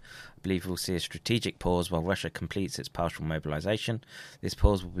time. I believe we'll see a strategic pause while Russia completes its partial mobilization. This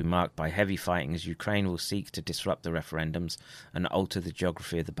pause will be marked by heavy fighting as Ukraine will seek to disrupt the referendums and alter the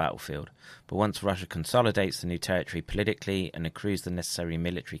geography of the battlefield. But once Russia consolidates the new territory politically and accrues the necessary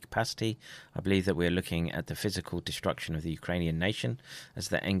military capacity, I believe that we're looking at the physical destruction of the Ukrainian nation as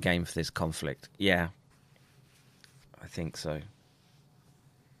the endgame for this conflict. Yeah, I think so.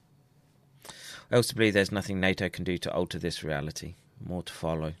 I also believe there's nothing NATO can do to alter this reality. More to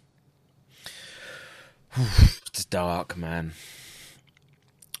follow. It's dark, man.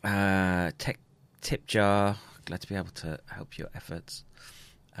 Tip jar. Glad to be able to help your efforts.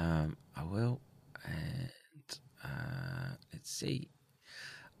 I will. And let's see.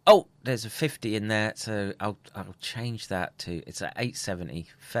 Oh, there's a 50 in there, so I'll change that to, it's at 870,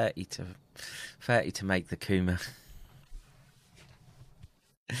 30 to make the Kuma.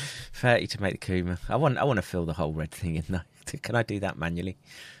 30 to make the Kuma. I want to fill the whole red thing in though. Can I do that manually?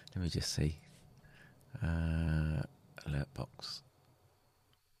 Let me just see. Alert box.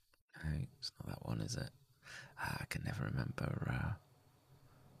 No, it's not that one, is it? I can never remember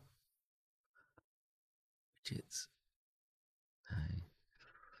widgets.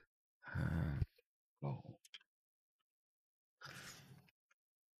 No.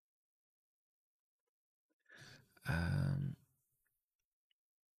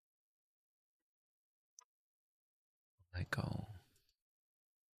 My goal.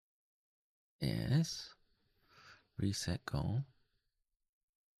 Yes. Reset goal.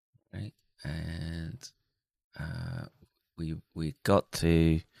 Right. And we got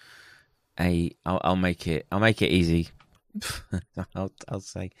to a. I'll make it easy. I'll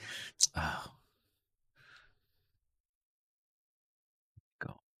say. Oh.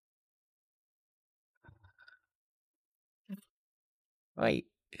 God. Wait.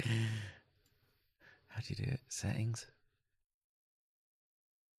 How do you do it? Settings.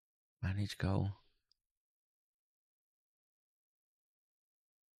 Manage goal.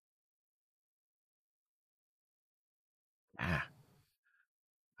 I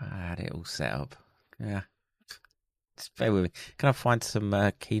had it all set up. Yeah. Just bear with me. Can I find some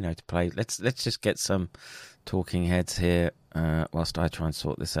Keynote to play? Let's just get some talking heads here whilst I try and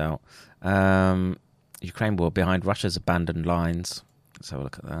sort this out. Ukraine war behind Russia's abandoned lines. Let's have a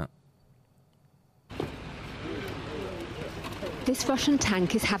look at that. This Russian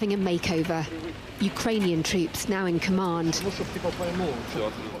tank is having a makeover. Ukrainian troops now in command.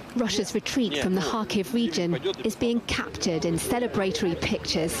 Russia's retreat from the Kharkiv region is being captured in celebratory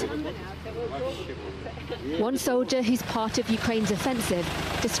pictures. One soldier who's part of Ukraine's offensive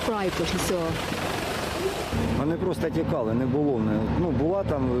described what he saw. Вони просто тікали, не було. Була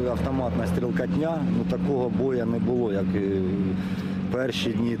там автоматна стрілкатня, такого бою не було, як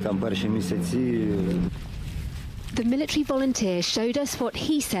перші дні, там перші місяці. The military volunteer showed us what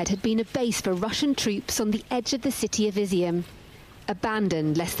he said had been a base for Russian troops on the edge of the city of Izium,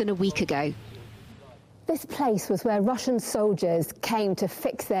 abandoned less than a week ago. This place was where Russian soldiers came to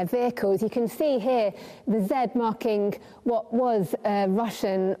fix their vehicles. You can see here the Z marking what was a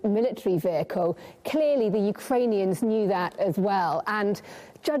Russian military vehicle. Clearly the Ukrainians knew that as well. And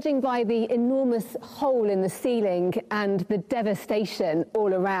judging by the enormous hole in the ceiling and the devastation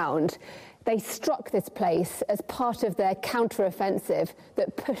all around, they struck this place as part of their counter-offensive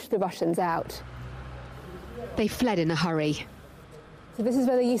that pushed the Russians out. They fled in a hurry. So this is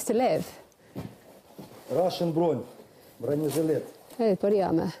where they used to live? Russian бронежилет. Oh, body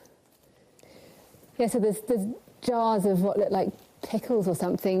armour. Yeah, so there's jars of what look like pickles or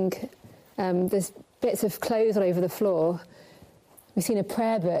something. There's bits of clothes all over the floor. We've seen a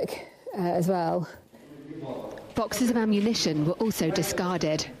prayer book as well. Boxes of ammunition were also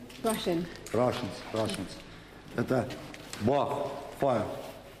discarded. Russians. Это бах, фаер.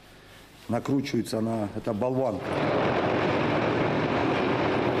 Накручивается на... Это болванка.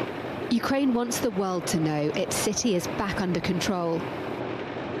 Ukraine wants the world to know its city is back under control.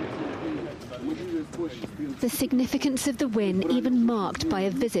 The significance of the win even marked by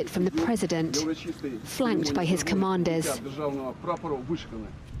a visit from the president, flanked by his commanders.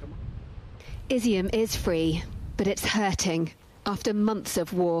 Izium is free, but it's hurting after months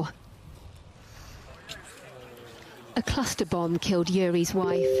of war. A cluster bomb killed Yuri's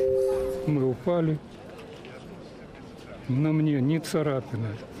wife. Мы упали. На мне ни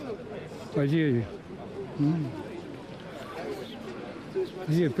царапины. А ей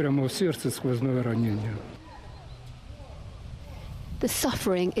прямо в сердце сквозное ранение. The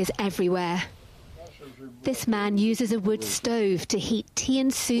suffering is everywhere. This man uses a wood stove to heat tea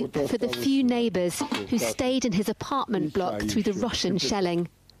and soup for the few neighbours who stayed in his apartment block through the Russian shelling.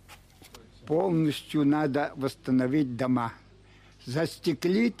 Полностью надо восстановить дома.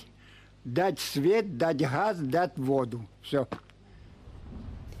 Застеклить, дать свет, дать газ, дать воду. Все.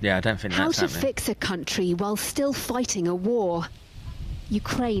 Yeah, I don't think How that's to happening. fix a country while still fighting a war?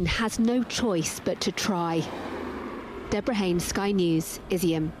 Ukraine has no choice but to try. Deborah Haynes, Sky News,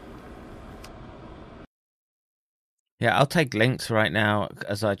 Izium. Yeah, I'll take links right now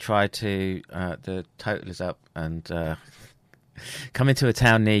as I try to... the total is up and come into a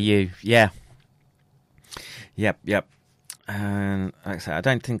town near you. Yeah. Yep. And like I say, I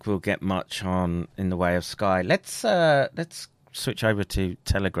don't think we'll get much on in the way of Sky. Let's switch over to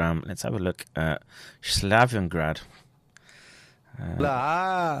Telegram. Let's have a look at Slaviangrad.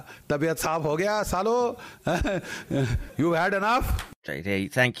 तबीयत साफ हो गया सालो. You had enough.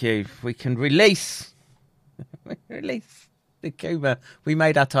 JD, thank you. We can release the Cuba. We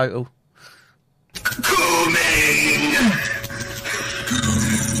made our total. Cooming!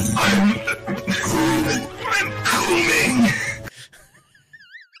 I'm cooming!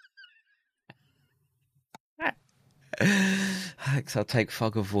 Alex, I'll take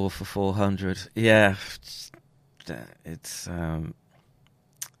Fog of War for 400. Yeah, it's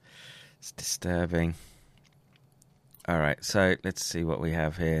disturbing. All right, so let's see what we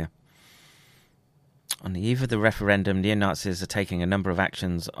have here. On the eve of the referendum, neo-Nazis are taking a number of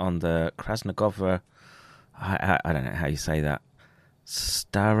actions on the Krasnogorva, I don't know how you say that,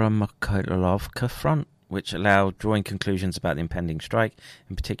 Staromokolovka front, which allow drawing conclusions about the impending strike.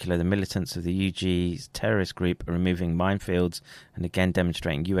 In particular, the militants of the UG's terrorist group are removing minefields and again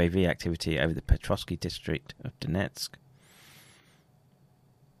demonstrating UAV activity over the Petrovsky district of Donetsk.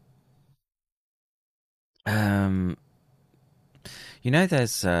 You know,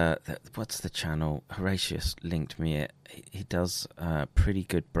 there's what's the channel? Horatius linked me it. He does pretty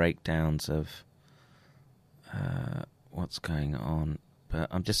good breakdowns of what's going on. But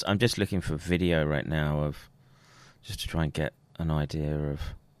I'm just looking for video right now of just to try and get an idea of.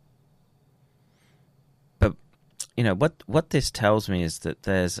 But you know what this tells me is that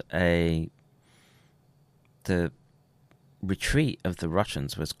there's the retreat of the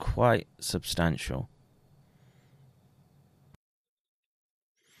Russians was quite substantial.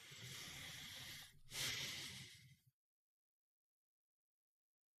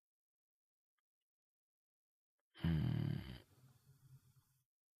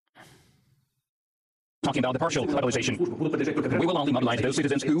 Talking about the partial mobilization, we will only mobilize those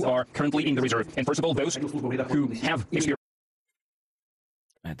citizens who are currently in the reserve. And first of all, those who have experience.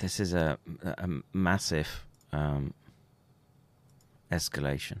 This is a massive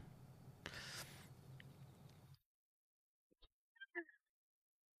escalation.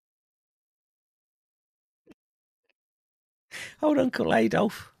 Old Uncle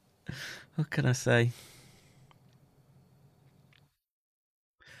Adolf. What can I say?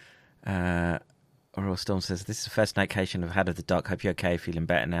 Aurora Storm says, this is the first notification I've had of the doc. Hope you're okay, feeling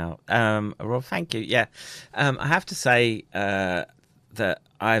better now. Aurora, thank you. Yeah. I have to say that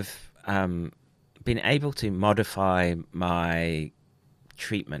I've been able to modify my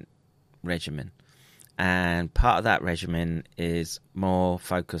treatment regimen. And part of that regimen is more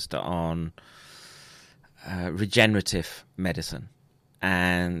focused on regenerative medicine.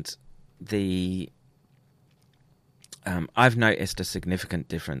 And I've noticed a significant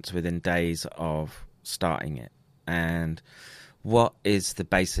difference within days of starting it. And what is the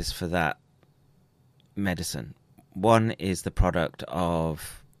basis for that medicine? One is the product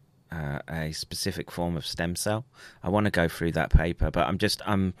of a specific form of stem cell. I want to go through that paper, but I'm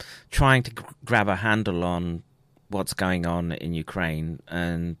trying to grab a handle on what's going on in Ukraine,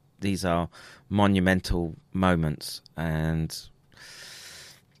 and these are monumental moments. And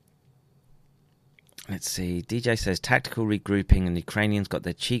let's see. DJ says tactical regrouping, and the Ukrainians got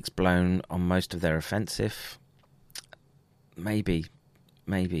their cheeks blown on most of their offensive. Maybe,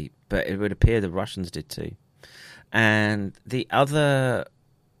 but it would appear the Russians did too. And the other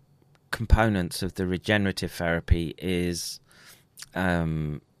components of the regenerative therapy is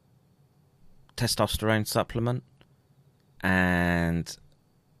testosterone supplement and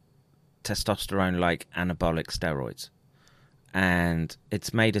testosterone-like anabolic steroids. And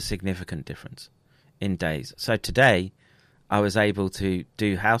it's made a significant difference in days. So today, I was able to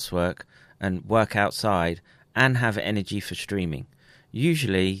do housework and work outside and have energy for streaming.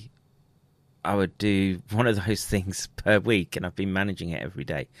 Usually, I would do one of those things per week, and I've been managing it every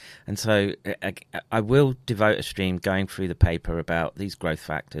day. And so I will devote a stream going through the paper about these growth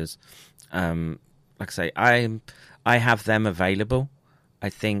factors. Like I say, I have them available. I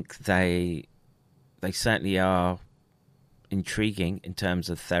think they certainly are intriguing in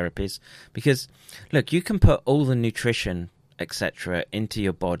terms of therapies, because look, you can put all the nutrition etc into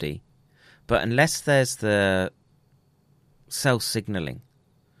your body, but unless there's the cell signaling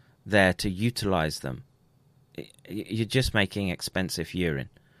there to utilize them, you're just making expensive urine.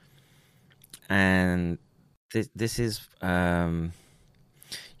 And this is you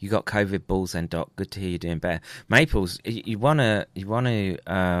got COVID balls then, Doc. Good to hear you're doing better. Maples, you wanna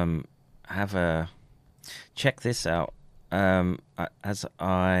have a check this out. As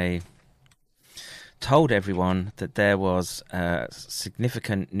I told everyone that there was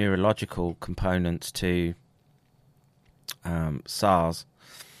significant neurological components to SARS.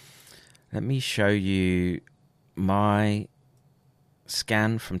 Let me show you my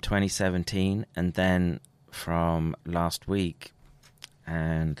scan from 2017 and then from last week.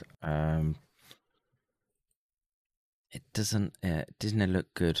 And it doesn't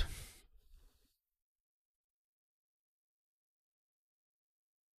look good.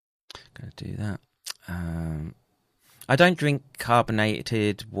 Gonna do that. I don't drink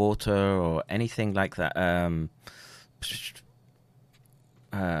carbonated water or anything like that.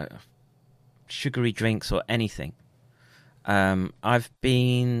 Sugary drinks or anything. I've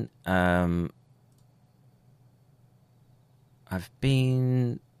been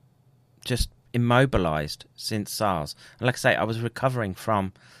just immobilized since SARS. And like I say, I was recovering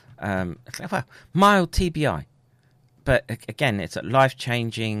from mild TBI. But again, it's a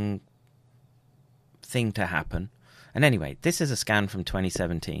life-changing thing to happen. And anyway, this is a scan from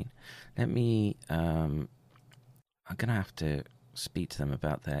 2017. Let me... I'm going to have to speak to them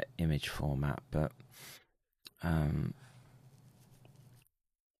about their image format, but... oh,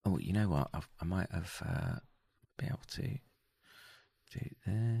 you know what? I might have be able to do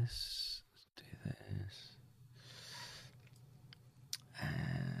this,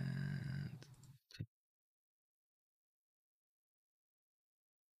 and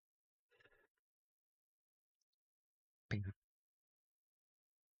bing.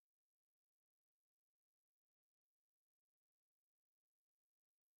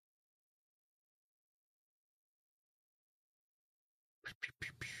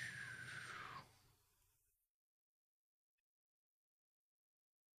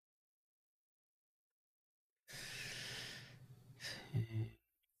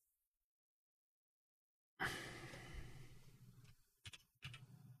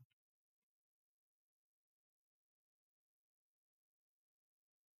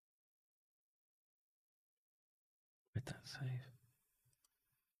 With that save.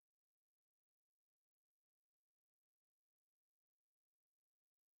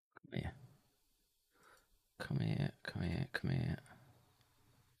 Come here.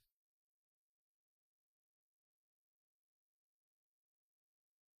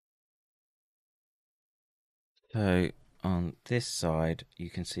 So on this side, you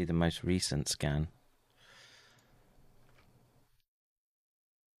can see the most recent scan.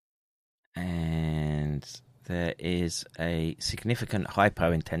 And and there is a significant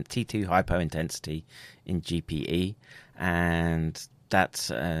T2 hypointensity in GPE, and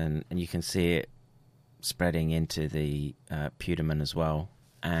that's and you can see it spreading into the putamen as well,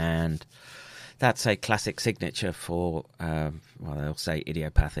 and that's a classic signature for well, they'll say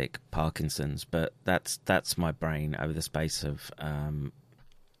idiopathic Parkinson's, but that's my brain over the space of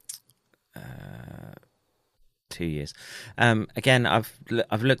 2 years. Again,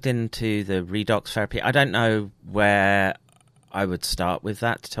 I've looked into the redox therapy. I don't know where I would start with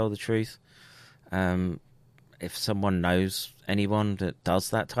that, to tell the truth. If someone knows anyone that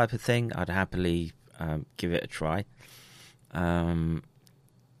does that type of thing, I'd happily give it a try. And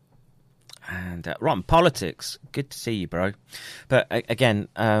Ron, politics, good to see you, bro. But again,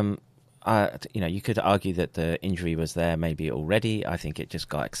 you could argue that the injury was there maybe already. I think it just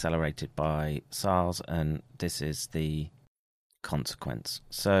got accelerated by SARS, and this is the consequence.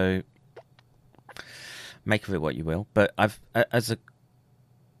 So make of it what you will. But I've as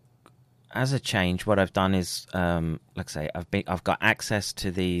a change, what I've done is, like I say, I've got access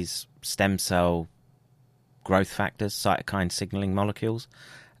to these stem cell growth factors, cytokine signaling molecules,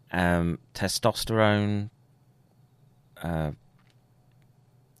 testosterone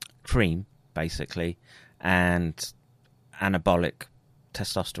cream, basically, and anabolic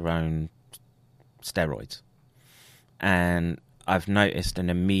testosterone steroids. And I've noticed an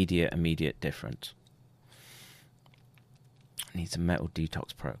immediate difference. Needs a metal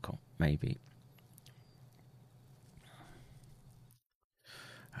detox protocol, maybe.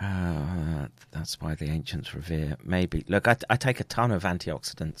 That's why the ancients revere. Maybe. Look, I take a ton of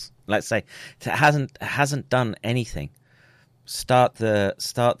antioxidants. Let's say it hasn't done anything. Start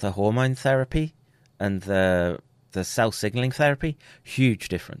the hormone therapy and the cell signaling therapy. Huge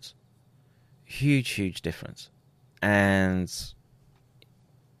difference. Huge difference. And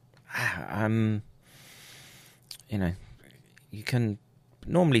you can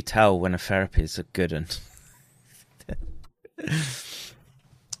normally tell when a therapy is a good one.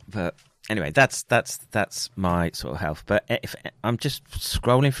 But anyway, that's my sort of health. But if I'm just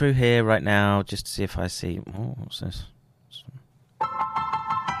scrolling through here right now just to see if I see. Oh, what's this?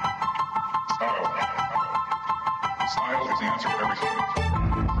 Style is the answer to everything.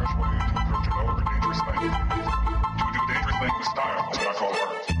 Fresh way to approach a low or dangerous thing. To do dangerous things with style, that's what I call art.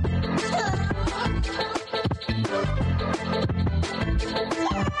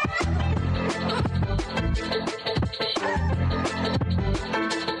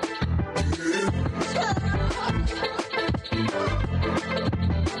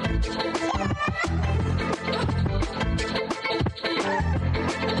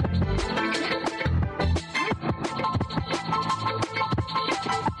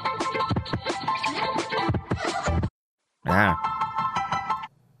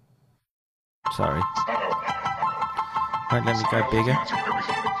 Sorry. Right, let me go bigger.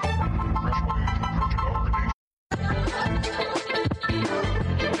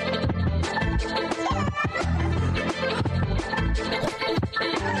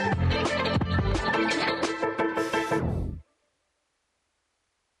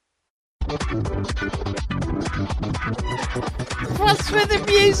 What's with the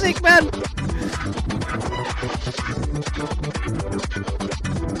music, man?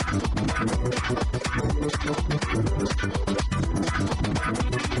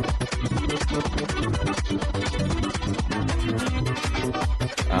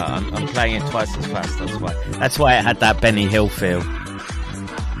 I'm playing it twice as fast. That's why it had that Benny Hill feel.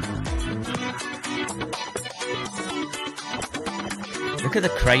 Look at the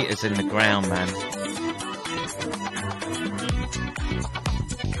craters in the ground, man.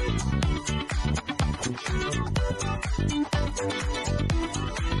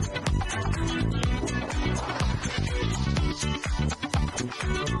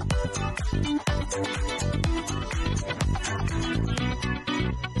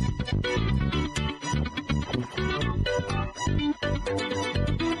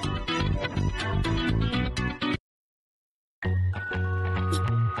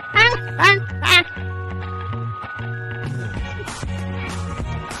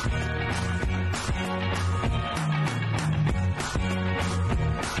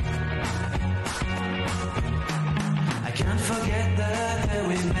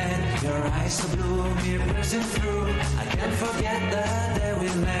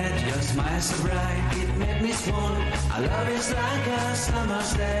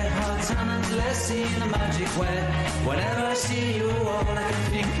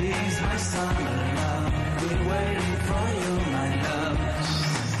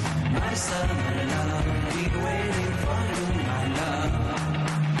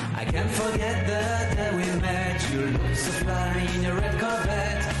 Can't forget the day we met. You look so fly in your red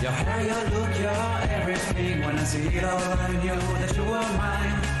Corvette. Your hair, your look, your everything. When I see it all, I knew that you were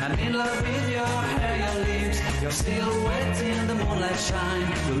mine. I'm in love with your hair, your lips, your silhouette in the moonlight shine.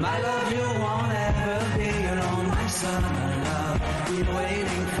 With my love, you won't ever be alone, my summer love. Been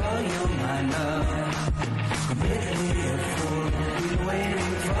waiting for you, my love. Completely a fool. Been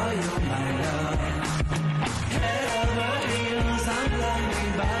waiting for you, my love. Head over heels, I'm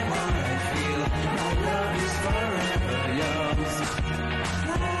blinded by what I feel. My love is forever yours.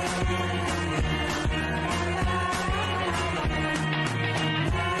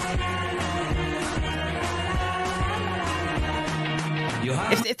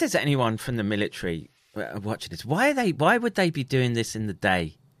 If there's anyone from the military watching this, why would they be doing this in the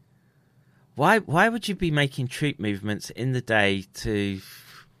day? Why would you be making troop movements in the day to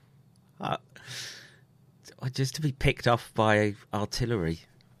just to be picked off by artillery?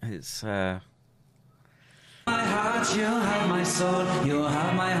 It's My heart, you have my soul, you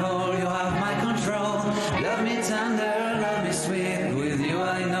have my whole, you have my control. Love me tender, love me sweet. With you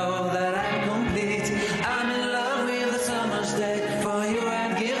I know that I'm complete. I'm in love with the summer's day. For you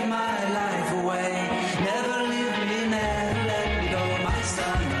I'd give my life away. Never leave me, never let me go. My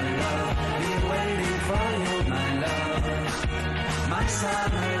summer love, be waiting for you, my love. My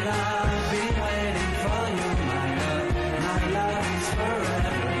summer love, be waiting for you, my love. My love is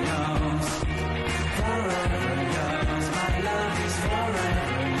forever yours. Forever yours. My love is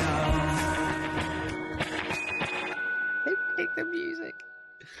forever yours. They pick the music.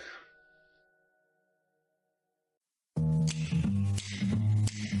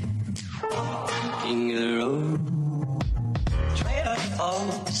 King of the road, trailer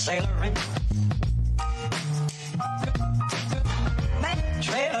for sailoring.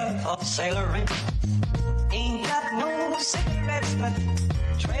 Trailer for sailoring. Ain't got no cigarettes, but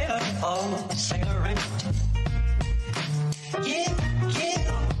trailer for sailoring. Yeah,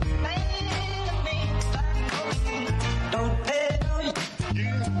 don't pay no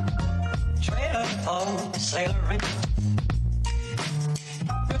trailer for sailoring.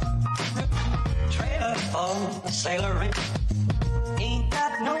 Trailer for sailoring. Ain't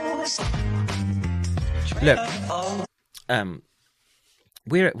got no Look,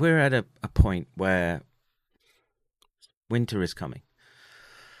 we're at a point where winter is coming.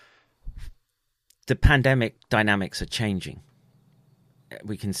 The pandemic dynamics are changing.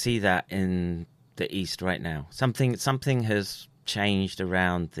 We can see that in the East right now. Something has changed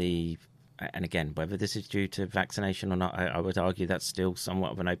around the, and again, whether this is due to vaccination or not, I would argue that's still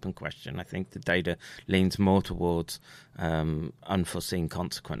somewhat of an open question. I think the data leans more towards unforeseen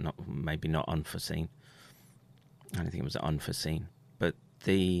consequence, maybe not unforeseen. I don't think it was unforeseen, but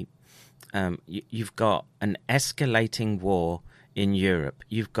you've got an escalating war in Europe.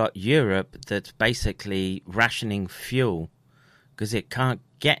 You've got Europe that's basically rationing fuel because it can't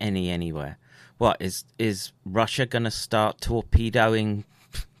get anywhere. What is Russia going to start torpedoing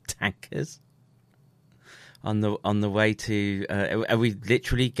tankers on the way to? Are we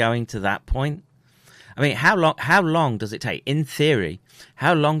literally going to that point? I mean, how long does it take? In theory,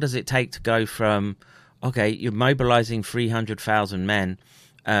 how long does it take to go from, okay, you're mobilizing 300,000 men,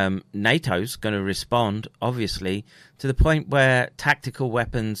 NATO's going to respond, obviously, to the point where tactical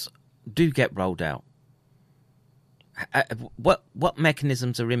weapons do get rolled out? What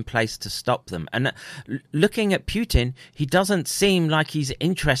mechanisms are in place to stop them? And looking at Putin, he doesn't seem like he's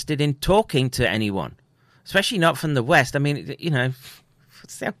interested in talking to anyone, especially not from the West. I mean, you know,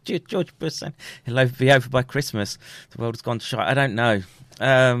 George Bush saying it'll be over by Christmas. The world has gone to shit. I don't know.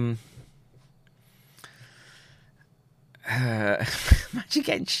 Imagine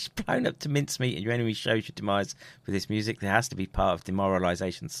getting blown up to mincemeat and your enemy shows your demise with this music. There has to be part of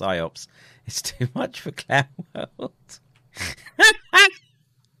demoralisation psyops. It's too much for Clown World.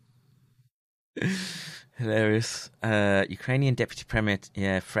 Hilarious. Ukrainian deputy premier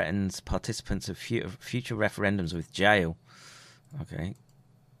threatens participants of future referendums with jail. Okay.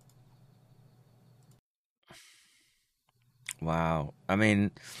 Wow. I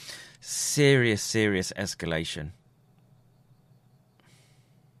mean, serious escalation.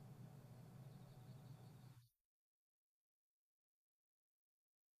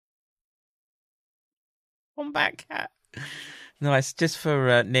 One back cat. Nice. Just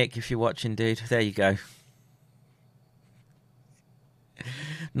for Nick, if you're watching, dude. There you go.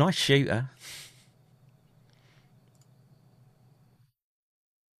 Nice shooter.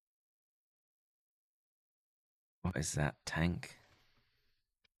 What is that? Tank?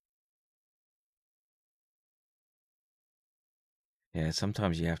 Yeah,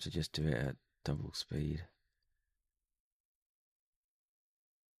 sometimes you have to just do it at double speed.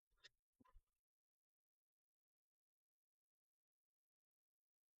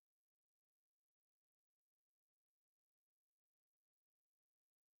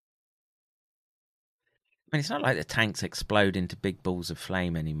 I mean, it's not like the tanks explode into big balls of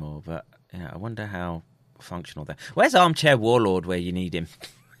flame anymore, but I wonder how functional they're. Where's Armchair Warlord where you need him?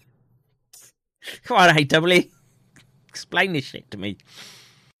 Come on, AWE. Explain this shit to me.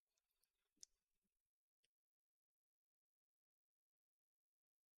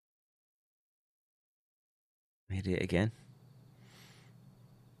 Hit it again.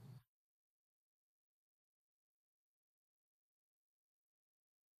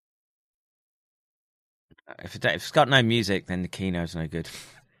 If it's got no music, then the keynote's no good.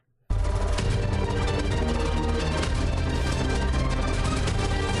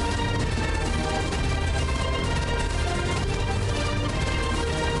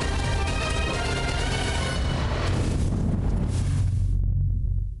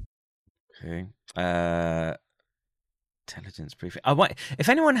 Okay. Intelligence briefing. If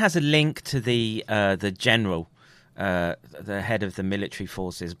anyone has a link to the general, the head of the military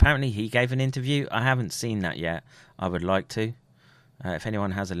forces. Apparently, he gave an interview. I haven't seen that yet. I would like to. If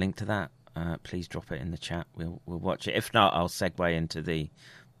anyone has a link to that, please drop it in the chat. We'll watch it. If not, I'll segue into the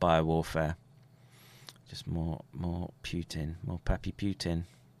biowarfare. Just more Putin, more Pappy Putin.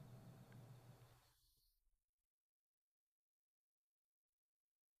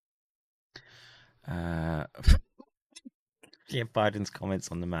 Yeah, Biden's comments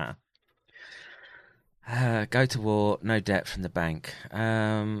on the matter. Go to war, no debt from the bank.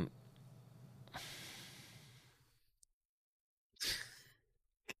 Perhaps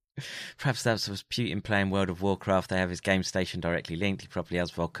that was Putin playing World of Warcraft. They have his game station directly linked. He probably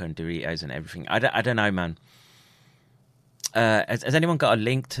has vodka and Doritos and everything. I don't know, man. Has anyone got a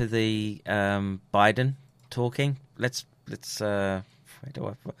link to the Biden talking? Let's. Where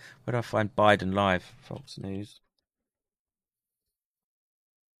do I find Biden live? Fox News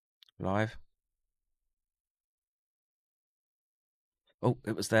live. Oh,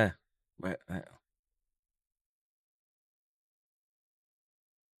 it was there. Where?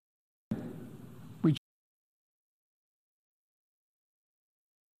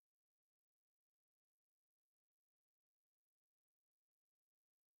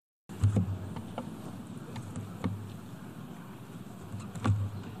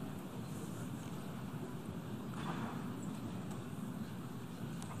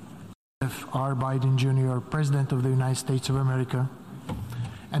 R. Biden Jr., President of the United States of America,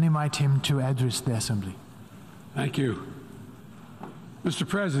 and invite him to address the Assembly. Thank you. Mr.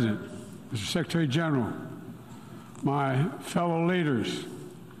 President, Mr. Secretary General, my fellow leaders,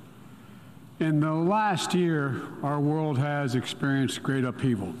 in the last year, our world has experienced great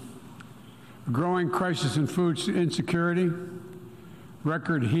upheaval. A growing crisis in food insecurity,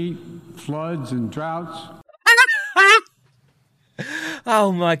 record heat, floods, and droughts.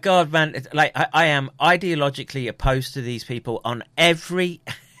 Oh my God, man! Like I am ideologically opposed to these people on every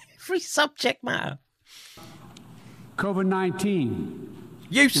subject matter. COVID-19.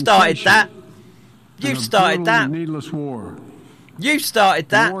 You started that. You started that. Needless war. You started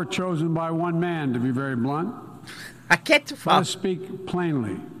that. A war chosen by one man, to be very blunt. I get to Let us speak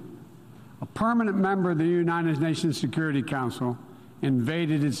plainly. A permanent member of the United Nations Security Council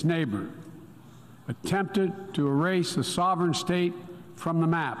invaded its neighbor, attempted to erase a sovereign state from the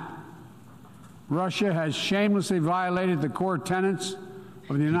map. Russia has shamelessly violated the core tenets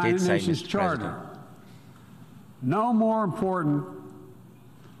of the United Nations Charter. No more important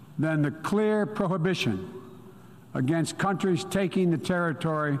than the clear prohibition against countries taking the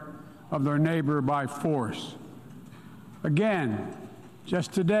territory of their neighbor by force. Again,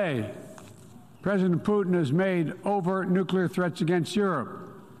 just today, President Putin has made overt nuclear threats against Europe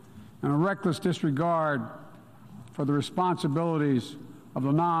and a reckless disregard for the responsibilities of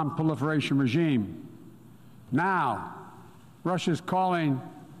the non-proliferation regime. Now, Russia's calling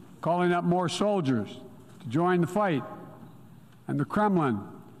up more soldiers to join the fight, and the Kremlin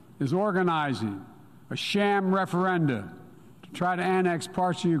is organizing a sham referenda to try to annex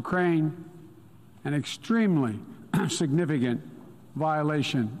parts of Ukraine, an extremely significant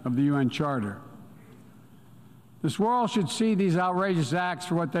violation of the UN Charter. This world should see these outrageous acts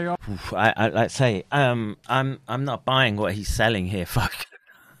for what they are. I like say, I'm not buying what he's selling here. Fuck,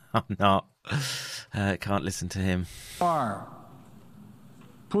 I'm not. Can't listen to him. Putin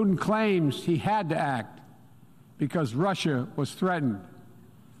claims he had to act because Russia was threatened,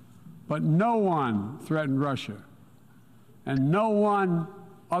 but no one threatened Russia, and no one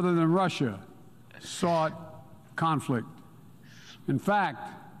other than Russia sought conflict. In fact,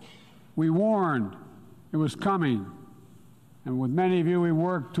 we warned it was coming, and with many of you, we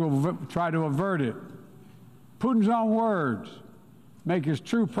worked to try to avert it. Putin's own words make his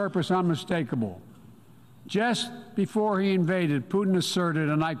true purpose unmistakable. Just before he invaded, Putin asserted,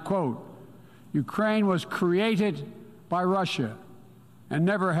 and I quote, Ukraine was created by Russia and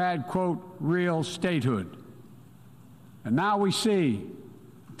never had, quote, real statehood. And now we see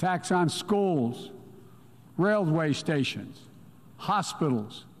attacks on schools, railway stations,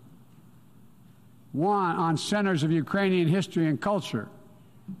 hospitals, on centers of Ukrainian history and culture.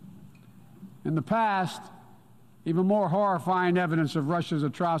 In the past, even more horrifying evidence of Russia's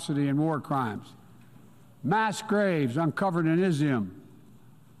atrocity and war crimes. Mass graves uncovered in Izium,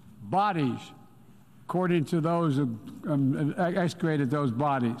 bodies, according to those who excavated those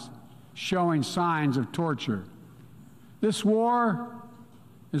bodies, showing signs of torture. This war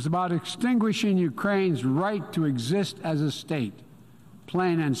is about extinguishing Ukraine's right to exist as a state,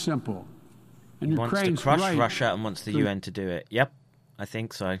 plain and simple. And wants Ukraine's to crush right Russia and wants the UN to do it. Yep, I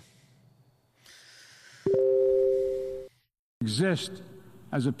think so. Exist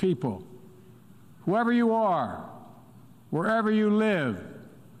as a people. Whoever you are, wherever you live,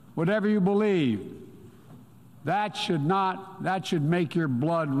 whatever you believe, that should make your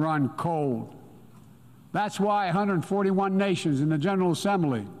blood run cold. That's why 141 nations in the General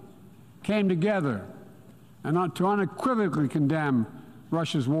Assembly came together and to unequivocally condemn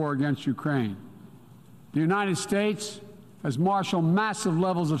Russia's war against Ukraine. The United States has marshaled massive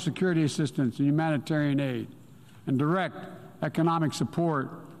levels of security assistance and humanitarian aid and direct economic support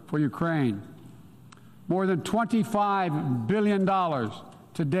for Ukraine. More than $25 billion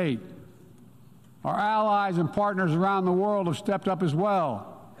to date. Our allies and partners around the world have stepped up as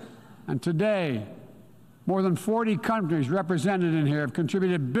well. And today, more than 40 countries represented in here have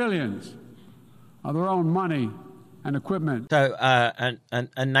contributed billions of their own money and equipment. So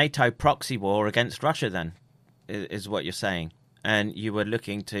a NATO proxy war against Russia then is what you're saying. And you were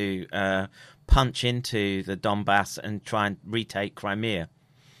looking to punch into the Donbass and try and retake Crimea.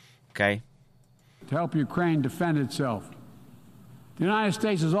 Okay. To help Ukraine defend itself. The United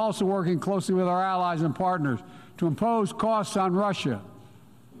States is also working closely with our allies and partners to impose costs on Russia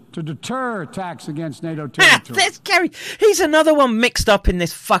to deter attacks against NATO territory. There's Kerry. He's another one mixed up in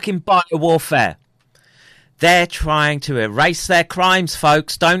this fucking biowarfare. They're trying to erase their crimes,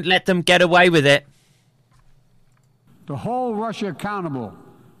 folks. Don't let them get away with it. To hold Russia accountable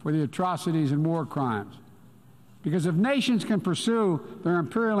for the atrocities and war crimes. Because if nations can pursue their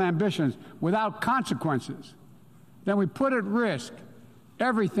imperial ambitions without consequences, then we put at risk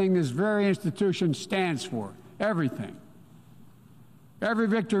everything this very institution stands for. Everything. Every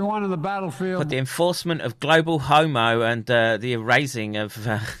victory won on the battlefield. But the enforcement of global homo and the erasing of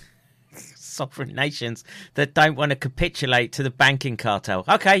sovereign nations that don't want to capitulate to the banking cartel.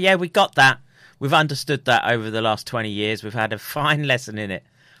 Okay, yeah, we got that. We've understood that over the last 20 years. We've had a fine lesson in it.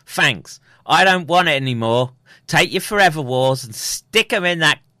 Thanks. I don't want it anymore. Take your forever wars and stick them in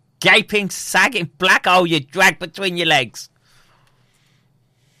that gaping, sagging black hole you drag between your legs.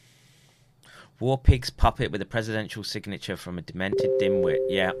 War Pig's puppet with a presidential signature from a demented dimwit.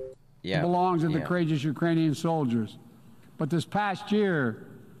 Yeah. It belongs to the courageous Ukrainian soldiers. But this past year,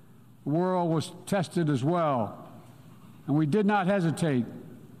 the world was tested as well. And we did not hesitate.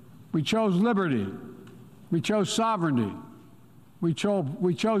 We chose liberty. We chose sovereignty. We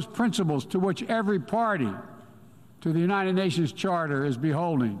chose principles to which every party to the United Nations Charter is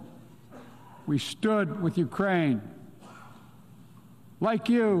beholding. We stood with Ukraine. Like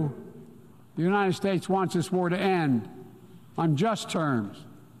you, the United States wants this war to end on just terms,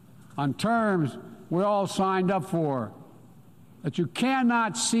 on terms we all signed up for, that you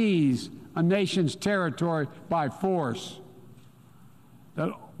cannot seize a nation's territory by force. That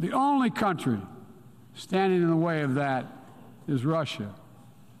the only country standing in the way of that is Russia.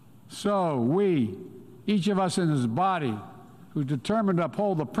 So we, each of us in this body, who's determined to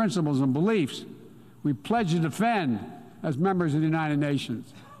uphold the principles and beliefs we pledge to defend as members of the United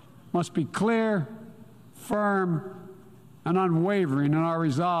Nations, must be clear, firm, and unwavering in our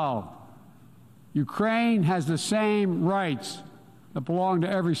resolve. Ukraine has the same rights that belong to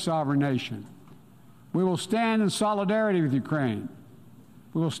every sovereign nation. We will stand in solidarity with Ukraine.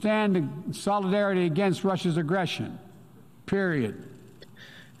 We will stand in solidarity against Russia's aggression. Period.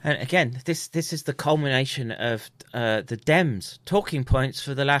 And again, this is the culmination of the Dems' talking points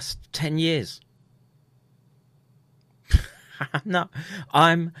for the last 10 years. I'm not.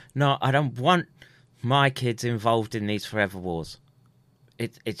 I don't want my kids involved in these forever wars.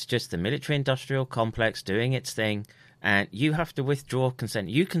 It's just the military-industrial complex doing its thing, and you have to withdraw consent.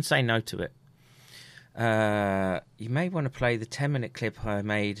 You can say no to it. You may want to play the 10-minute clip I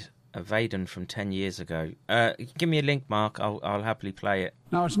made of Aiden from 10 years ago. Give me a link, Mark. I'll happily play it.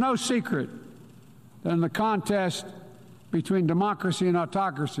 Now, it's no secret that in the contest between democracy and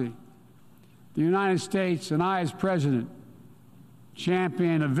autocracy, the United States and I as president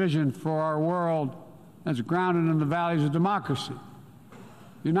champion a vision for our world that's grounded in the values of democracy.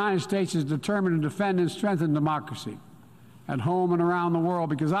 The United States is determined to defend and strengthen democracy at home and around the world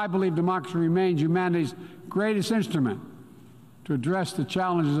because I believe democracy remains humanity's greatest instrument to address the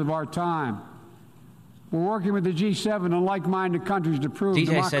challenges of our time. We're working with the G7 and like-minded countries to prove DJ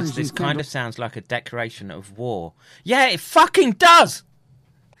democracy says this kind of sounds like a declaration of war. Yeah, it fucking does!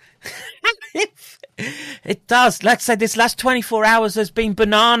 It does. Let's say this last 24 hours has been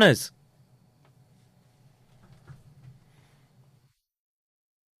bananas.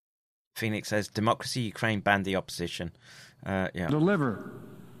 Phoenix says, democracy, Ukraine banned the opposition. Yeah. Deliver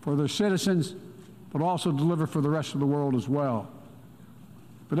for their citizens, but also deliver for the rest of the world as well.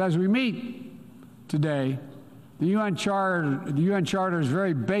 But as we meet today, the UN Charter's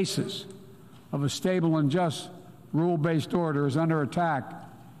very basis of a stable and just rule-based order is under attack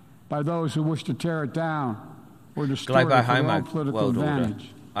by those who wish to tear it down or destroy it for their own political advantage.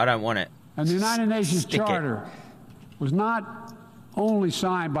 I don't want it. And the United Nations Charter was not only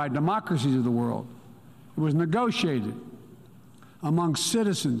signed by democracies of the world, it was negotiated among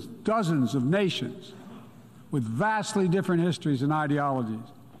citizens, dozens of nations with vastly different histories and ideologies,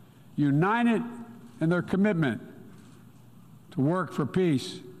 united in their commitment to work for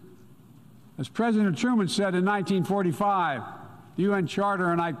peace. As President Truman said in 1945, the UN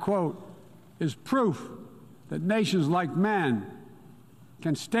Charter, and I quote, is proof that nations like men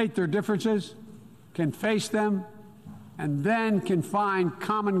can state their differences, can face them, and then can find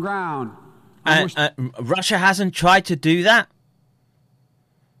common ground. Russia hasn't tried to do that?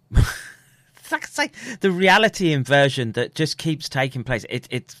 It's like the reality inversion that just keeps taking place.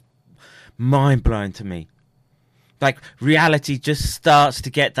 It's mind-blowing to me. Like, reality just starts to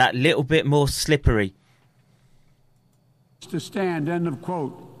get that little bit more slippery. To stand, end of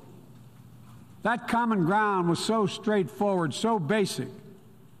quote. That common ground was so straightforward, so basic,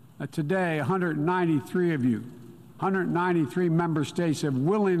 that today 193 of you, 193 member states have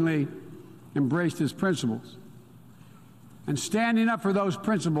willingly embraced its principles. And standing up for those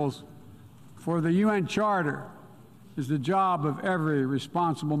principles for the UN Charter is the job of every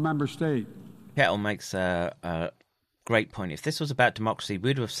responsible member state. Kettle makes a great point. If this was about democracy,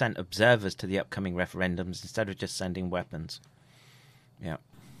 we'd have sent observers to the upcoming referendums instead of just sending weapons. Yeah.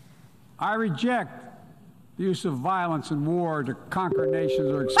 I reject the use of violence and war to conquer nations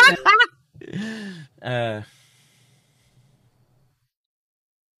or expand.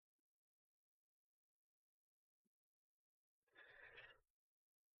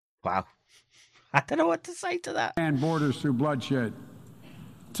 Wow. I don't know what to say to that. And borders through bloodshed.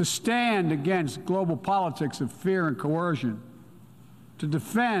 To stand against global politics of fear and coercion. To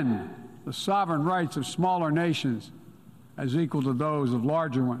defend the sovereign rights of smaller nations as equal to those of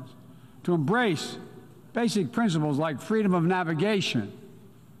larger ones. To embrace basic principles like freedom of navigation,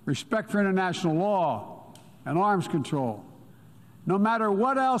 respect for international law, and arms control. No matter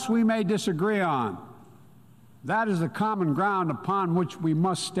what else we may disagree on, that is the common ground upon which we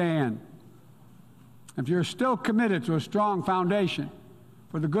must stand. If you're still committed to a strong foundation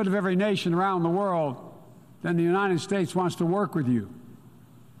for the good of every nation around the world, then the United States wants to work with you.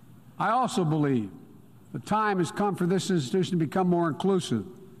 I also believe the time has come for this institution to become more inclusive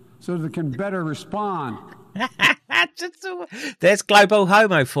so that it can better respond. There's global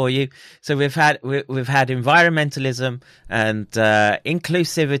homo for you. So we've had environmentalism and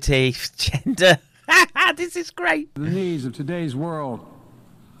inclusivity, gender. This is great. The needs of today's world.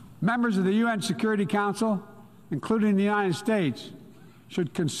 Members of the UN Security Council, including the United States,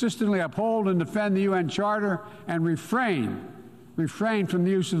 should consistently uphold and defend the UN Charter and refrain from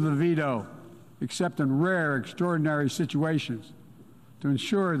the use of the veto, except in rare, extraordinary situations, to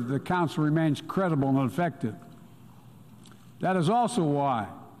ensure that the Council remains credible and effective. That is also why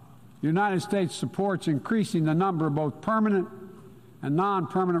the United States supports increasing the number of both permanent and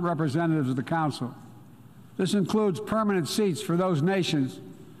non-permanent representatives of the Council. This includes permanent seats for those nations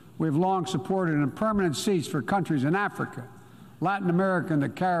we have long supported and permanent seats for countries in Africa, Latin America, and the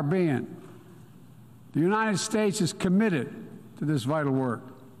Caribbean. The United States is committed to this vital work.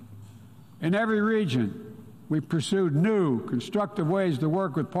 In every region, we've pursued new, constructive ways to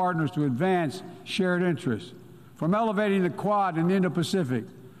work with partners to advance shared interests, from elevating the Quad in the Indo-Pacific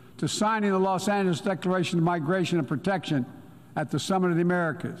to signing the Los Angeles Declaration of Migration and Protection at the Summit of the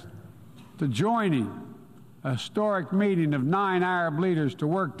Americas, to joining a historic meeting of 9 Arab leaders to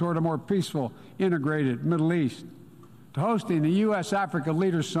work toward a more peaceful, integrated Middle East, to hosting the U.S.-Africa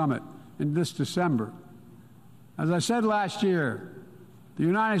Leaders Summit in this December. As I said last year, the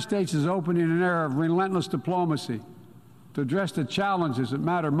United States is opening an era of relentless diplomacy to address the challenges that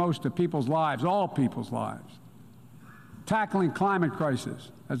matter most to people's lives, all people's lives. tackling climate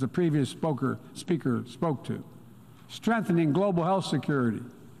crisis, as the previous speaker spoke to, strengthening global health security,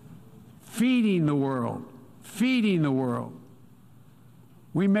 feeding the world.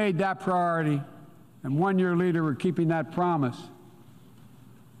 We made that priority, and 1 year later, we're keeping that promise.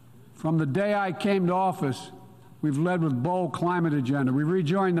 From the day I came to office, we've led with bold climate agenda. We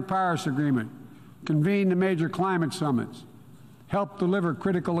rejoined the Paris Agreement, convened the major climate summits, helped deliver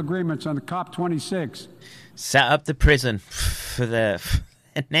critical agreements on the COP26. Set up the prison for the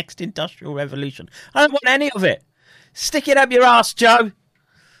next industrial revolution. I don't want any of it. Stick it up your ass, Joe.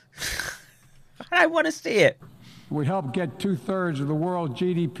 I don't want to see it. We helped get 2/3 of the world's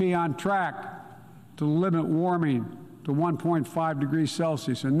GDP on track to limit warming to 1.5 degrees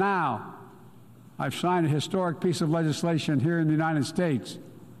Celsius. And now I've signed a historic piece of legislation here in the United States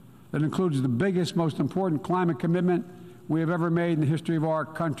that includes the biggest, most important climate commitment we have ever made in the history of our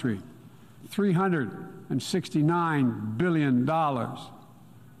country, $369 billion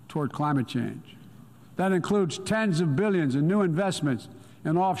toward climate change. That includes tens of billions in new investments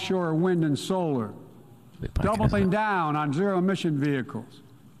in offshore wind and solar, doubling down on zero-emission vehicles,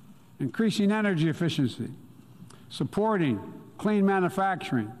 increasing energy efficiency, supporting clean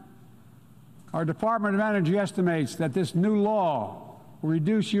manufacturing. Our Department of Energy estimates that this new law will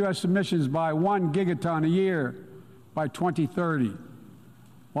reduce U.S. emissions by 1 gigaton a year by 2030,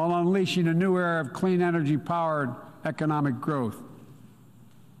 while unleashing a new era of clean energy-powered economic growth.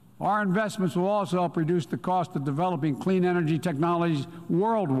 Our investments will also help reduce the cost of developing clean energy technologies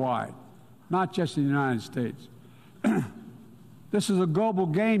worldwide, not just in the United States. This is a global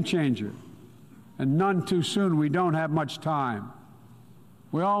game changer, and none too soon. We don't have much time.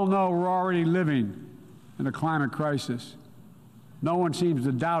 We all know we're already living in a climate crisis. No one seems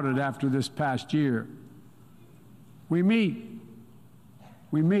to doubt it after this past year. We meet.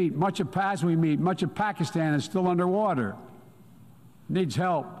 Much of Pakistan is still underwater, needs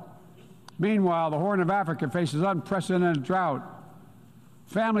help. Meanwhile, the Horn of Africa faces unprecedented drought.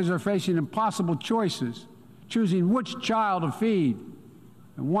 Families are facing impossible choices, choosing which child to feed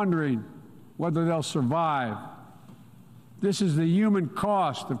and wondering whether they'll survive. This is the human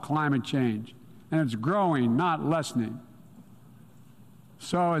cost of climate change, and it's growing, not lessening.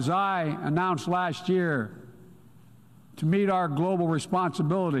 So as I announced last year, to meet our global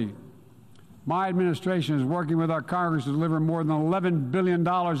responsibility, my administration is working with our Congress to deliver more than $11 billion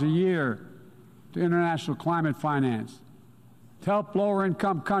a year to international climate finance, to help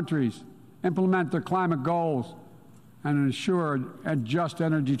lower-income countries implement their climate goals and ensure a just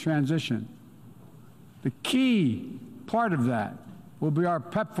energy transition. The key part of that will be our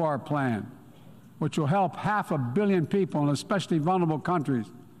PEPFAR plan, which will help 500 million people in especially vulnerable countries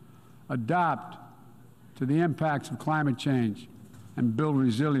adapt to the impacts of climate change and build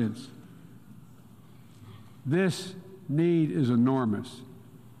resilience. This need is enormous.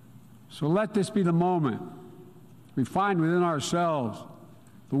 So let this be the moment we find within ourselves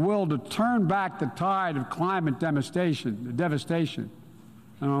the will to turn back the tide of climate devastation,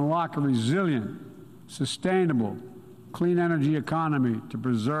 and unlock a resilient, sustainable, clean energy economy to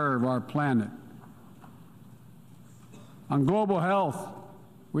preserve our planet. On global health,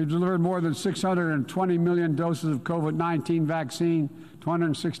 we've delivered more than 620 million doses of COVID-19 vaccine to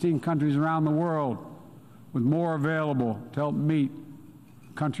 116 countries around the world, with more available to help meet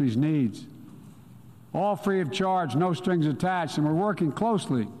countries' needs. All free of charge, no strings attached, and we're working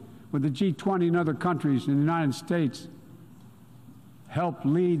closely with the G20 and other countries in the United States help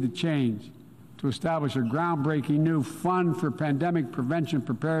lead the change to establish a groundbreaking new fund for pandemic prevention,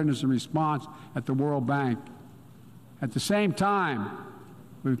 preparedness, and response at the World Bank. At the same time,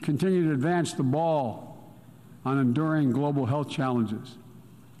 we've continued to advance the ball on enduring global health challenges.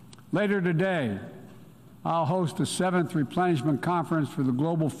 Later today, I'll host the 7th replenishment conference for the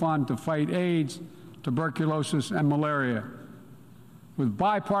Global Fund to fight AIDS, tuberculosis, and malaria. With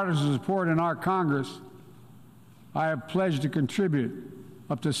bipartisan support in our Congress, I have pledged to contribute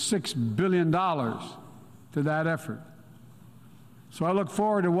up to $6 billion to that effort. So I look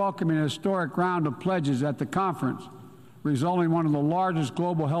forward to welcoming a historic round of pledges at the conference, resulting in one of the largest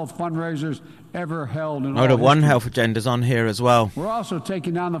global health fundraisers ever held in all the One history. Health agenda's on here as well. We're also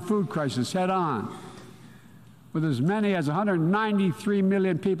taking down the food crisis head on, with as many as 193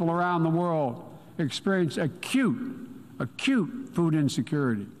 million people around the world experience acute food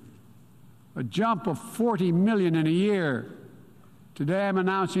insecurity, a jump of 40 million in a year. Today I'm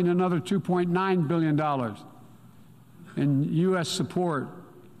announcing another $2.9 billion in U.S. support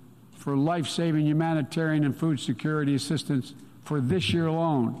for life-saving humanitarian and food security assistance for this year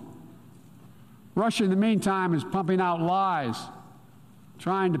alone. Russia, in the meantime, is pumping out lies,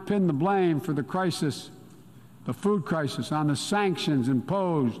 trying to pin the blame for the crisis the food crisis, on the sanctions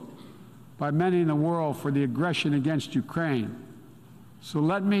imposed by many in the world for the aggression against Ukraine. So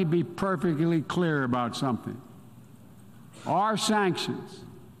let me be perfectly clear about something. Our sanctions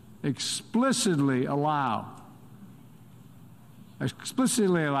explicitly allow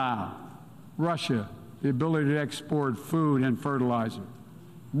Russia the ability to export food and fertilizer.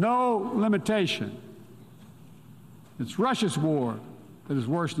 No limitation. It's Russia's war that is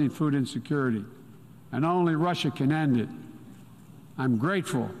worsening food insecurity, and only Russia can end it. I'm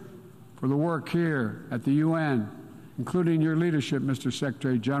grateful for the work here at the UN, including your leadership, Mr.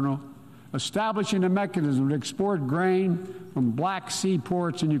 Secretary General, establishing a mechanism to export grain from Black Sea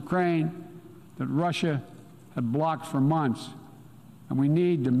ports in Ukraine that Russia had blocked for months, and we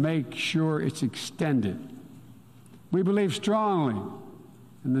need to make sure it's extended. We believe strongly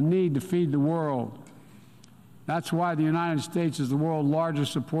in the need to feed the world. That's why the United States is the world's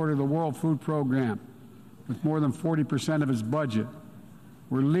largest supporter of the World Food Program, with more than 40% of its budget.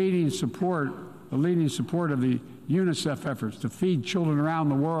 We're the leading support of the UNICEF efforts to feed children around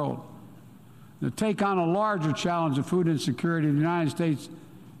the world. To take on a larger challenge of food insecurity, the United States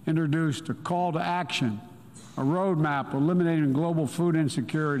introduced a call to action, a roadmap eliminating global food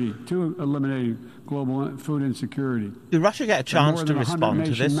insecurity, Did Russia get a chance to respond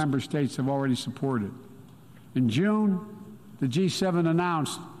to this? Member states have already supported. In June, the G7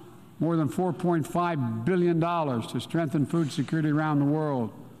 announced more than $4.5 billion to strengthen food security around the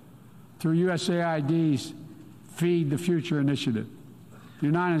world through USAID's Feed the Future initiative. The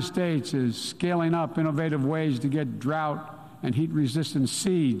United States is scaling up innovative ways to get drought and heat-resistant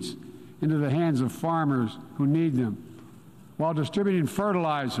seeds into the hands of farmers who need them, while distributing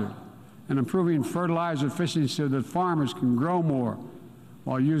fertilizer and improving fertilizer efficiency so that farmers can grow more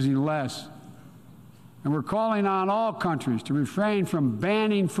while using less. And we're calling on all countries to refrain from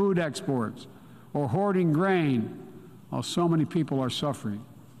banning food exports or hoarding grain while so many people are suffering.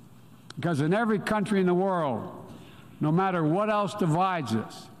 Because in every country in the world, no matter what else divides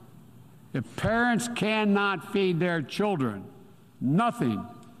us, if parents cannot feed their children, nothing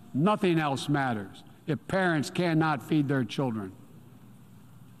else matters. If parents cannot feed their children.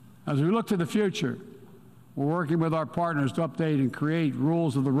 As we look to the future, we're working with our partners to update and create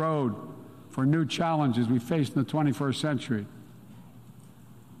rules of the road for new challenges we face in the 21st century.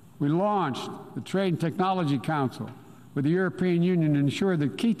 We launched the Trade and Technology Council with the European Union to ensure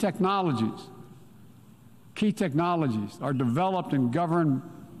that key technologies are developed and governed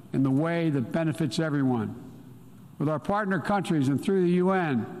in the way that benefits everyone. With our partner countries and through the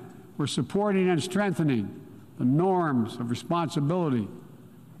UN, we're supporting and strengthening the norms of responsible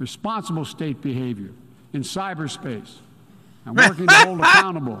state behavior in cyberspace, and working to hold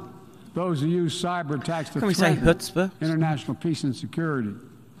accountable those who use cyber attacks to threaten international peace and security.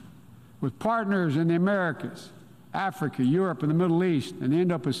 With partners in the Americas, Africa, Europe, and the Middle East, and the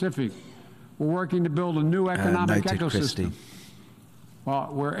Indo-Pacific, we're working to build a new economic ecosystem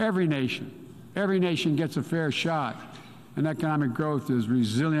where every nation gets a fair shot, and economic growth is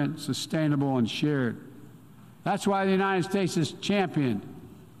resilient, sustainable, and shared. That's why the United States has championed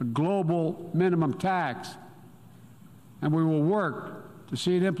a global minimum tax, and we will work to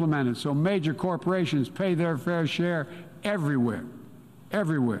see it implemented so major corporations pay their fair share everywhere.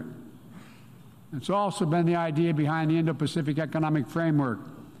 It's also been the idea behind the Indo-Pacific Economic Framework,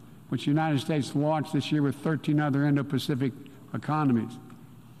 which the United States launched this year with 13 other Indo-Pacific economies.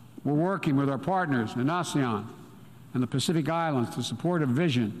 We're working with our partners in ASEAN and the Pacific Islands to support a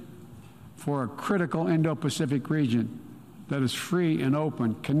vision for a critical Indo-Pacific region that is free and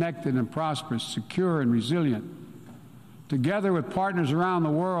open, connected and prosperous, secure and resilient. Together with partners around the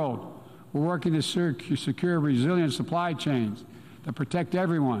world, we're working to secure resilient supply chains that protect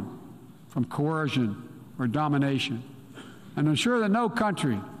everyone from coercion or domination, and ensure that no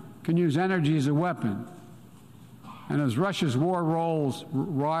country can use energy as a weapon. And as Russia's war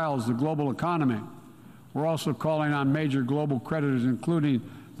riles the global economy, we're also calling on major global creditors, including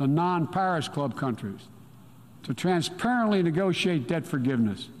the non-Paris Club countries, to transparently negotiate debt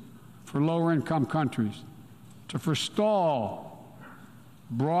forgiveness for lower-income countries, to forestall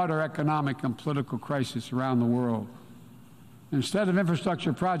broader economic and political crisis around the world. Instead of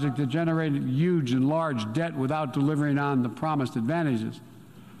infrastructure projects that generated huge and large debt without delivering on the promised advantages,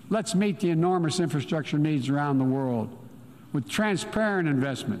 let's meet the enormous infrastructure needs around the world with transparent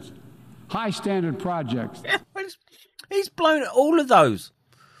investments, high-standard projects. Yeah, he's blown all of those.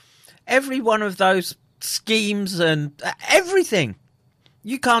 Every one of those schemes and everything.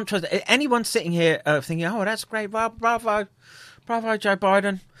 You can't trust anyone sitting here thinking, oh, that's great, bravo, Joe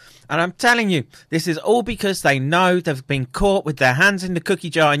Biden. And I'm telling you, this is all because they know they've been caught with their hands in the cookie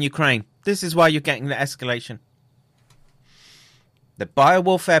jar in Ukraine. This is why you're getting the escalation. The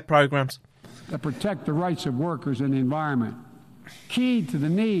biowarfare programs that protect the rights of workers and the environment, keyed to the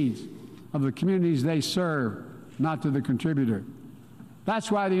needs of the communities they serve, not to the contributor. That's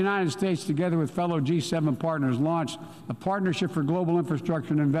why the United States, together with fellow G7 partners, launched a Partnership for Global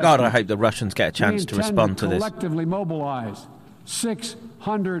Infrastructure and Investment. God, I hope the Russians get a chance to respond to this. We intend to collectively mobilize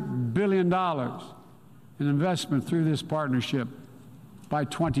 $600 billion in investment through this partnership by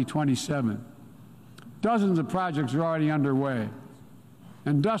 2027. Dozens of projects are already underway.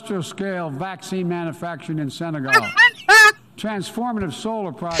 Industrial-scale vaccine manufacturing in Senegal. Transformative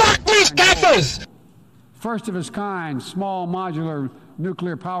solar projects. Fuck these gaffers! First of its kind, small modular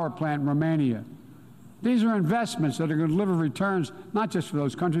nuclear power plant in Romania. These are investments that are going to deliver returns not just for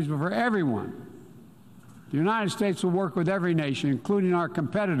those countries, but for everyone. The United States will work with every nation, including our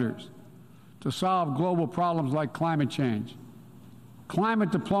competitors, to solve global problems like climate change.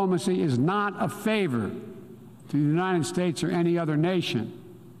 Climate diplomacy is not a favor to the United States or any other nation,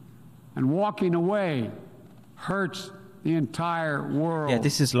 and walking away hurts the entire world. Yeah,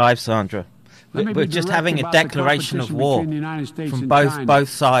 this is live, Sandra. We're just having a declaration of war from both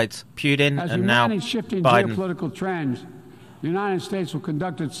sides, Putin and now As shifting Biden. Geopolitical trends, the United States will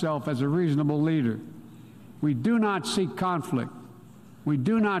conduct itself as a reasonable leader. We do not seek conflict. We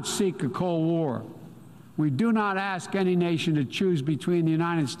do not seek a Cold War. We do not ask any nation to choose between the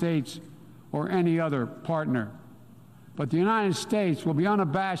United States or any other partner. But the United States will be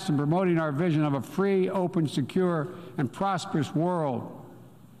unabashed in promoting our vision of a free, open, secure, and prosperous world,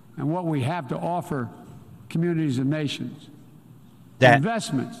 and what we have to offer communities and nations.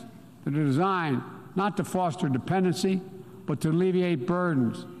 Investments that are designed not to foster dependency, but to alleviate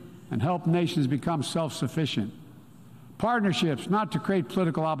burdens and help nations become self-sufficient. Partnerships not to create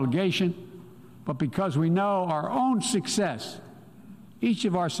political obligation, but because we know our own success. Each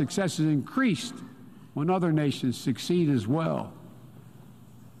of our successes increased when other nations succeed as well.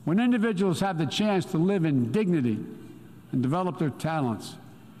 When individuals have the chance to live in dignity and develop their talents,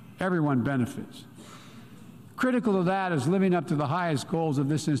 everyone benefits. Critical to that is living up to the highest goals of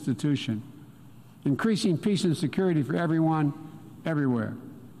this institution, increasing peace and security for everyone, everywhere.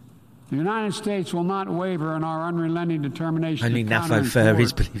 The United States will not waver in our unrelenting determination Only to counter NAFO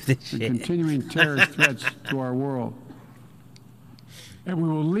furries the believe this shit. continuing terrorist threats to our world. And we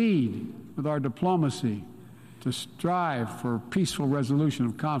will lead with our diplomacy to strive for peaceful resolution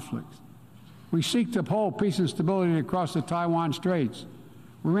of conflicts. We seek to uphold peace and stability across the Taiwan Straits.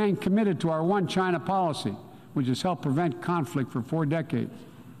 We remain committed to our One China policy, which has helped prevent conflict for 4 decades.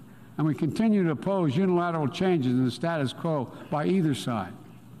 And we continue to oppose unilateral changes in the status quo by either side.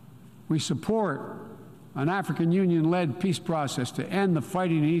 We support an African Union-led peace process to end the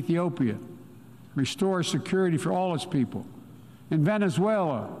fighting in Ethiopia, restore security for all its people. In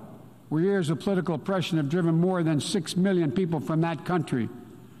Venezuela, where years of political oppression have driven more than 6 million people from that country,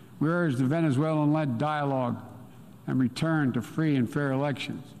 we urge the Venezuelan-led dialogue and return to free and fair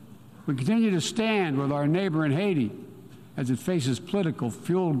elections. We continue to stand with our neighbor in Haiti as it faces political,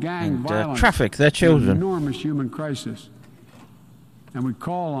 fueled gang violence, traffic their children. an enormous human crisis. And we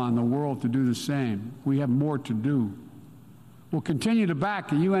call on the world to do the same. We have more to do. We'll continue to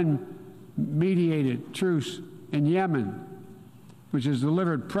back a UN-mediated truce in Yemen, which has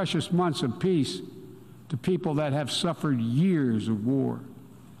delivered precious months of peace to people that have suffered years of war.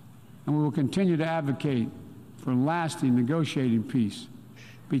 And we will continue to advocate for lasting negotiating peace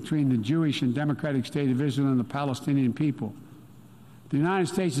between the Jewish and democratic state of Israel and the Palestinian people. The United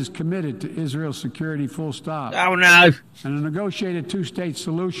States is committed to Israel's security, full stop. Oh, no. And a negotiated two-state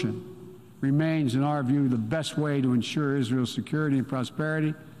solution remains, in our view, the best way to ensure Israel's security and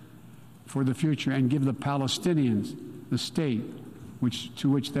prosperity for the future and give the Palestinians the state to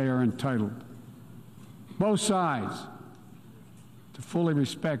which they are entitled. Both sides to fully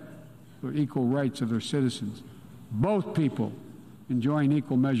respect the equal rights of their citizens. Both people enjoying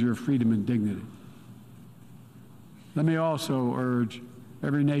equal measure of freedom and dignity. Let me also urge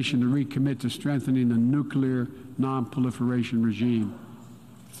every nation to recommit to strengthening the nuclear non-proliferation regime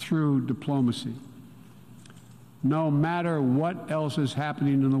through diplomacy. No matter what else is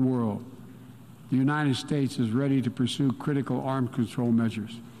happening in the world, the United States is ready to pursue critical arms control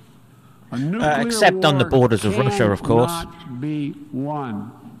measures. A nuclear except on the borders of Russia, of course. cannot be won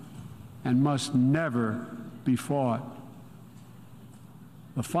and must never be fought.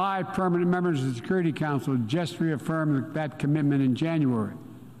 The 5 permanent members of the Security Council just reaffirmed that commitment in January.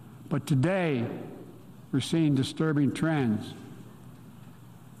 But today, we're seeing disturbing trends.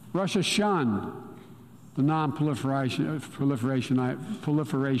 Russia shunned the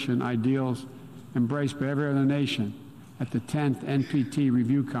non-proliferation ideals embraced by every other nation at the 10th NPT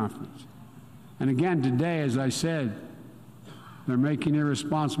Review Conference. And again today, as I said, They're making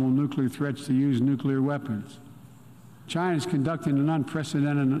irresponsible nuclear threats to use nuclear weapons. China is conducting an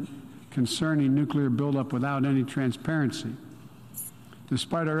unprecedented, concerning nuclear buildup without any transparency.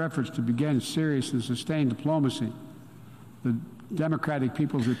 Despite our efforts to begin serious and sustained diplomacy, the Democratic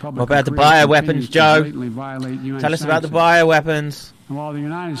People's Republic What about the bioweapons, Joe? Tell us about the bioweapons. And while the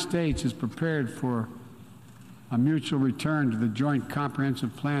United States is prepared for a mutual return to the Joint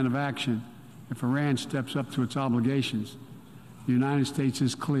Comprehensive Plan of Action if Iran steps up to its obligations, the United States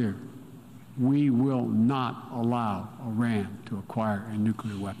is clear. We will not allow Iran to acquire a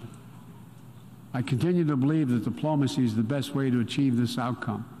nuclear weapon. I continue to believe that diplomacy is the best way to achieve this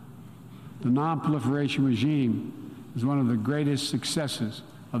outcome. The non-proliferation regime is one of the greatest successes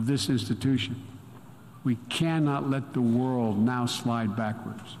of this institution. We cannot let the world now slide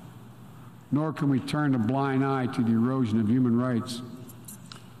backwards, nor can we turn a blind eye to the erosion of human rights.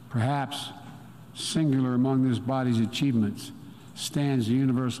 Perhaps singular among this body's achievements stands the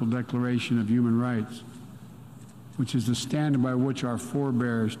Universal Declaration of Human Rights, which is the standard by which our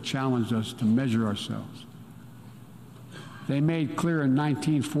forebears challenged us to measure ourselves. They made clear in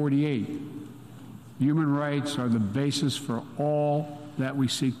 1948, human rights are the basis for all that we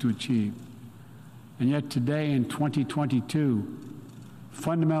seek to achieve. And yet today in 2022,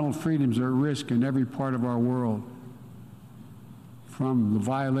 fundamental freedoms are at risk in every part of our world. From the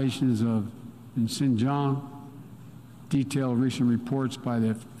violations in Xinjiang, detailed recent reports by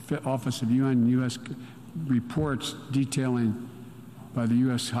the Office of UN and U.S. reports detailing by the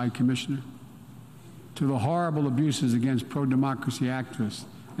U.S. High Commissioner, to the horrible abuses against pro-democracy activists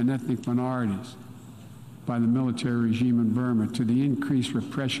and ethnic minorities by the military regime in Burma, to the increased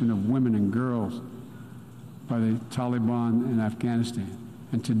repression of women and girls by the Taliban in Afghanistan.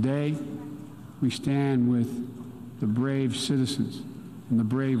 And today, we stand with the brave citizens and the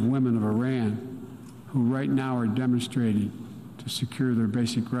brave women of Iran who right now are demonstrating to secure their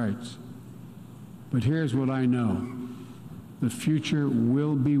basic rights. But here's what I know. The future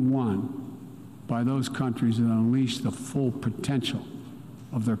will be won by those countries that unleash the full potential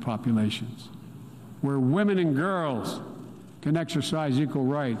of their populations, where women and girls can exercise equal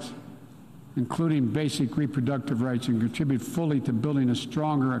rights, including basic reproductive rights, and contribute fully to building a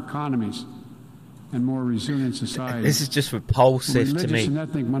stronger economies and more resilient society. This is just repulsive to me. Religious and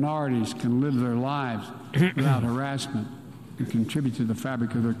ethnic minorities can live their lives without harassment and contribute to the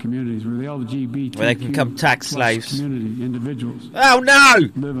fabric of their communities, where the LGBTQ where they can become tax slaves. Community individuals. Oh no!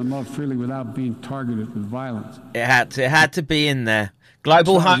 Live and love freely without being targeted with violence. It had to be in there.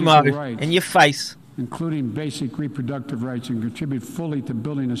 Global homo in your face. Including basic reproductive rights, and contribute fully to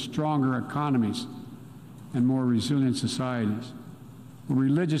building a stronger economies and more resilient societies, where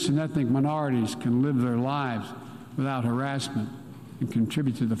religious and ethnic minorities can live their lives without harassment and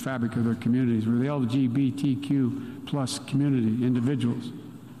contribute to the fabric of their communities, where the LGBTQ plus community individuals.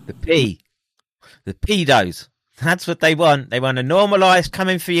 The pedos. That's what they want. They want to normalise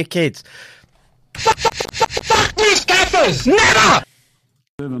coming for your kids. Fuck these gaffers! Never!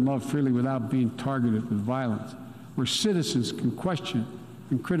 Live and love freely without being targeted with violence, where citizens can question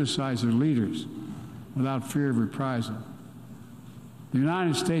and criticize their leaders without fear of reprisal. The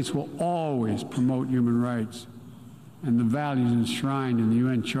United States will always promote human rights and the values enshrined in the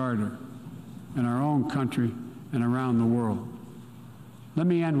UN Charter in our own country and around the world. Let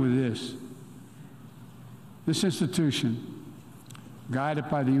me end with this. This institution, guided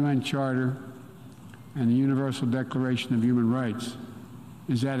by the UN Charter and the Universal Declaration of Human Rights,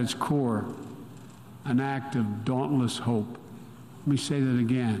 is at its core an act of dauntless hope. Let me say that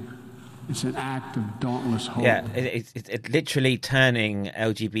again. It's an act of dauntless hope. Yeah, it's literally turning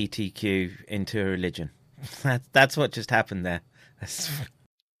LGBTQ into a religion. That's what just happened there. That's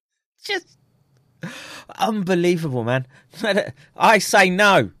just unbelievable, man. I say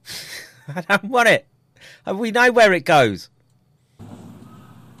no. I don't want it. We know where it goes.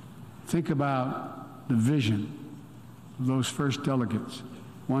 Think about the vision of those first delegates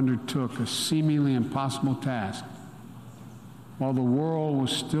who undertook a seemingly impossible task while the world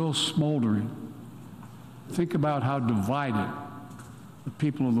was still smoldering. Think about how divided the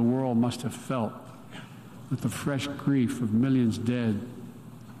people of the world must have felt with the fresh grief of millions dead,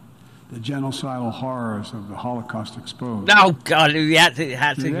 the genocidal horrors of the Holocaust exposed. Oh, God, it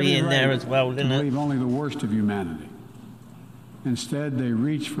had to be in there as well, didn't it? Believe only the worst of humanity. Instead, they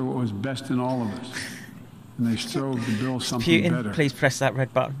reached for what was best in all of us, and they strove to build something Putin, better. please press that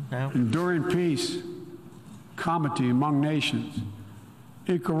red button now. Enduring peace, comity among nations,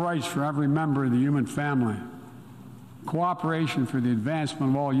 equal rights for every member of the human family, cooperation for the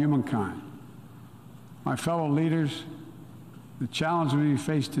advancement of all humankind. My fellow leaders, the challenges we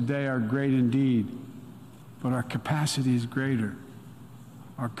face today are great indeed, but our capacity is greater.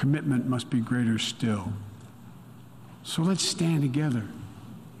 Our commitment must be greater still. So let's stand together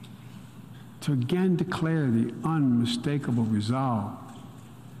to again declare the unmistakable resolve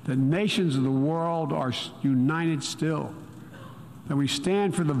that nations of the world are united still, that we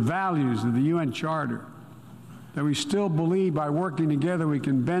stand for the values of the UN Charter, that we still believe by working together we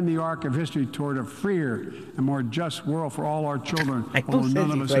can bend the arc of history toward a freer and more just world for all our children, although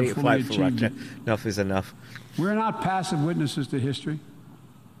none of us have fully achieved it. Enough is enough. We're not passive witnesses to history.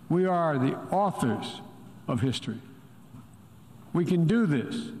 We are the authors of history. We can do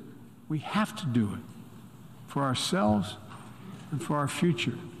this. We have to do it for ourselves and for our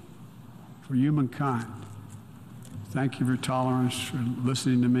future, for humankind. Thank you for your tolerance, for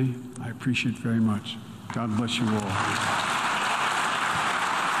listening to me. I appreciate it very much. God bless you all.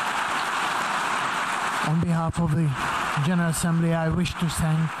 On behalf of the General Assembly, I wish to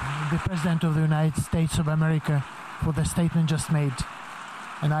thank the President of the United States of America for the statement just made,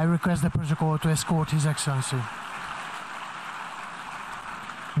 and I request the protocol to escort His Excellency.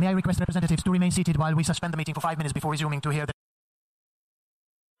 May I request representatives to remain seated while we suspend the meeting for 5 minutes before resuming to hear the...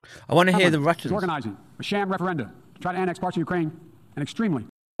 I want to hear the Russians. Organizing a sham referenda to try to annex parts of Ukraine and extremely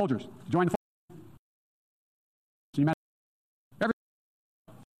soldiers to join the every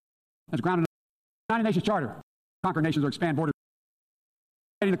as grounded in the United Nations Charter, conquer nations or expand borders,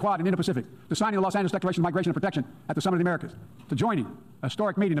 the Quad and Indo-Pacific, to signing the Los Angeles Declaration of Migration and Protection at the Summit of the Americas, to joining a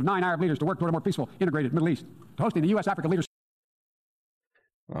historic meeting of 9 Arab leaders to work toward a more peaceful, integrated Middle East, to hosting the U.S.-Africa leaders.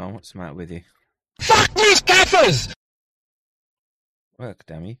 Well, what's the matter with you? Fuck these gaffers! Work,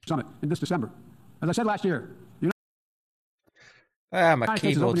 damn you. Summit in this December. As I said last year, my United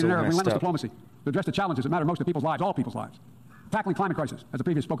States is keyboard's opening an all era of messed relentless up. diplomacy to address the challenges that matter most to people's lives, all people's lives. Tackling climate crisis, as the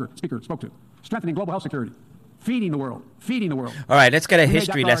previous speaker spoke to. Strengthening global health security. Feeding the world. All right, let's get a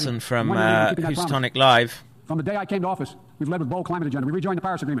history lesson from Houstonic Live. From the day I came to office, we've led with bold climate agenda. We rejoined the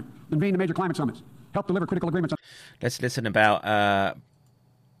Paris Agreement, convened the major climate summits, helped deliver critical agreements. Let's listen about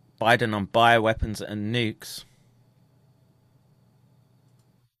Biden on bioweapons and nukes.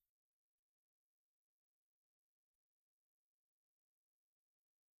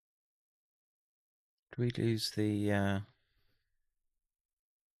 Do we lose the...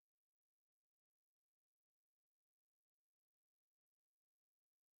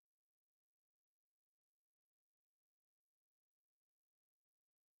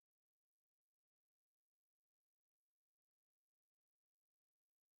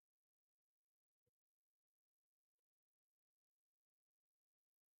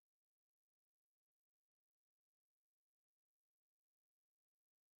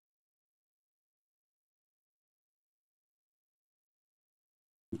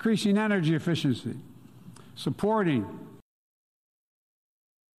 Increasing energy efficiency, supporting.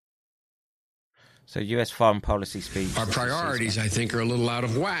 So U.S. foreign policy speech. Our priorities, I think, are a little out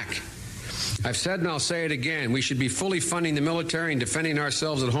of whack. I've said and I'll say it again, we should be fully funding the military and defending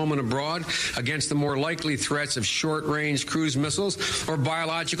ourselves at home and abroad against the more likely threats of short-range cruise missiles or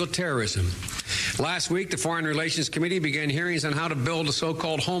biological terrorism. Last week, the Foreign Relations Committee began hearings on how to build a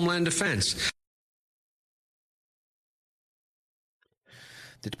so-called homeland defense.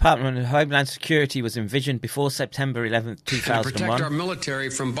 The Department of Homeland Security was envisioned before September 11th, 2001. To protect our military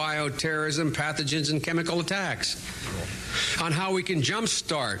from bioterrorism, pathogens, and chemical attacks. On how we can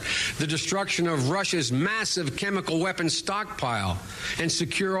jumpstart the destruction of Russia's massive chemical weapons stockpile and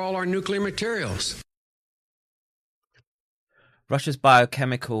secure all our nuclear materials. Russia's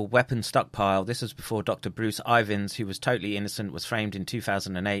biochemical weapons stockpile. This was before Dr. Bruce Ivins, who was totally innocent, was framed in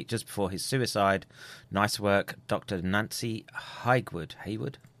 2008, just before his suicide. Nice work, Dr. Nancy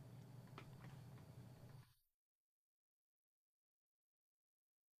Haywood.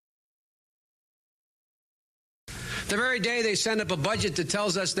 The very day they send up a budget that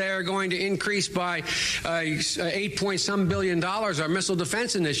tells us they are going to increase by $8 billion our missile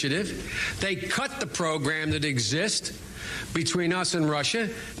defense initiative, they cut the program that exists between us and Russia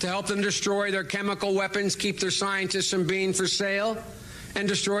to help them destroy their chemical weapons, keep their scientists from being for sale, and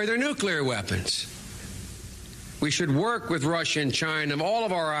destroy their nuclear weapons. We should work with Russia and China and all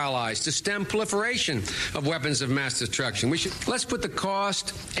of our allies to stem proliferation of weapons of mass destruction. Let's put the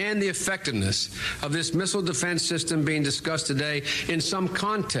cost and the effectiveness of this missile defense system being discussed today in some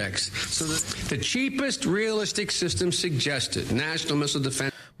context. So that the cheapest realistic system suggested, national missile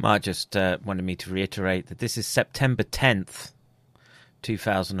defense. Mark just wanted me to reiterate that this is September 10th,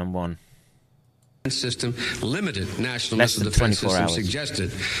 2001. system, limited national Less missile than defense 24 system hours.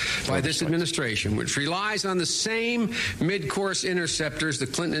 suggested by this administration, which relies on the same mid-course interceptors the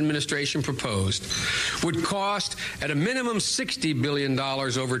Clinton administration proposed, would cost at a minimum $60 billion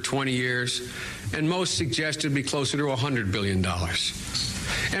over 20 years, and most suggest it would be closer to $100 billion.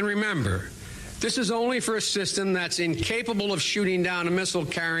 And remember, this is only for a system that's incapable of shooting down a missile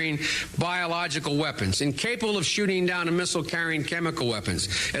carrying biological weapons, incapable of shooting down a missile carrying chemical weapons.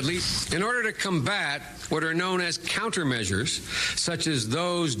 At least in order to combat what are known as countermeasures, such as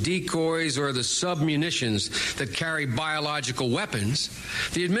those decoys or the submunitions that carry biological weapons,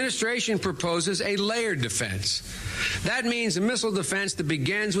 the administration proposes a layered defense. That means a missile defense that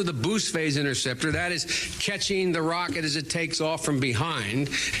begins with a boost phase interceptor, that is, catching the rocket as it takes off from behind,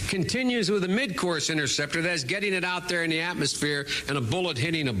 continues with a mid-course interceptor, that is, getting it out there in the atmosphere and a bullet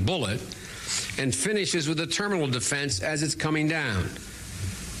hitting a bullet, and finishes with a terminal defense as it's coming down.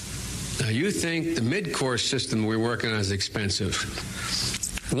 Now, you think the mid-course system we're working on is expensive.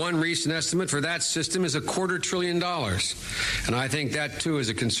 One recent estimate for that system is $250 billion. And I think that, too, is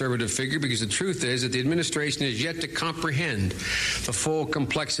a conservative figure, because the truth is that the administration is yet to comprehend the full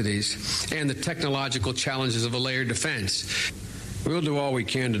complexities and the technological challenges of a layered defense. We'll do all we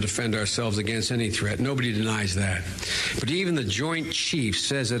can to defend ourselves against any threat. Nobody denies that. But even the Joint Chiefs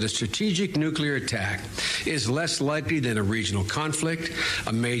says that a strategic nuclear attack is less likely than a regional conflict,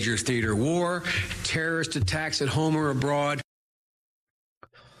 a major theater war, terrorist attacks at home or abroad.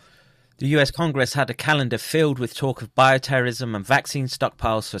 The US Congress had a calendar filled with talk of bioterrorism and vaccine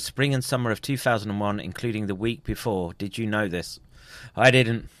stockpiles for spring and summer of 2001, including the week before. Did you know this? I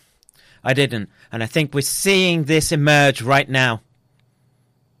didn't. And I think we're seeing this emerge right now.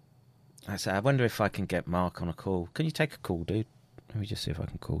 I wonder if I can get Mark on a call. Can you take a call, dude? Let me just see if I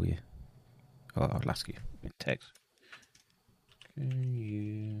can call you. Oh, I'll ask you in text. Can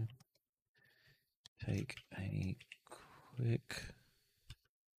you take a quick...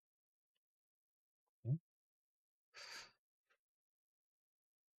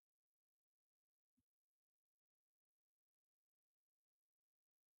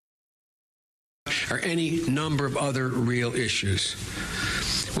 or any number of other real issues.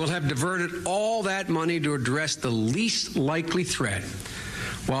 We'll have diverted all that money to address the least likely threat,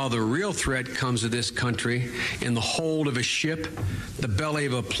 while the real threat comes to this country in the hold of a ship, the belly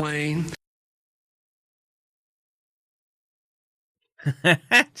of a plane.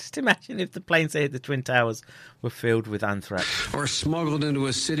 Just imagine if the planes that hit the Twin Towers were filled with anthrax. Or smuggled into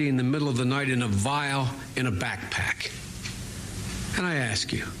a city in the middle of the night in a vial in a backpack. And I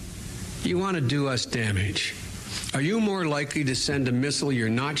ask you, you want to do us damage? Are you more likely to send a missile you're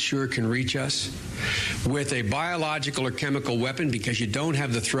not sure can reach us with a biological or chemical weapon because you don't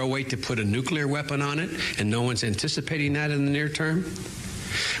have the throw weight to put a nuclear weapon on it and no one's anticipating that in the near term?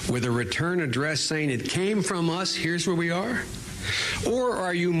 With a return address saying it came from us, here's where we are? Or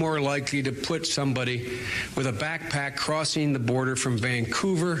are you more likely to put somebody with a backpack crossing the border from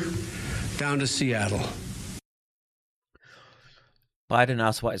Vancouver down to Seattle? Biden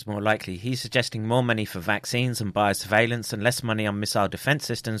asked what is more likely. He's suggesting more money for vaccines and biosurveillance and less money on missile defense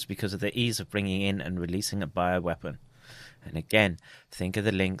systems because of the ease of bringing in and releasing a bioweapon. And again, think of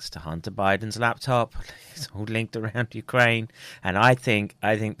the links to Hunter Biden's laptop. It's all linked around Ukraine. And I think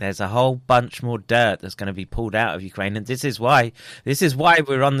there's a whole bunch more dirt that's going to be pulled out of Ukraine. And this is why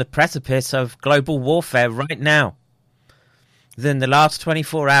we're on the precipice of global warfare right now. Then the last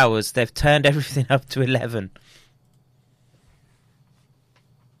 24 hours, they've turned everything up to 11.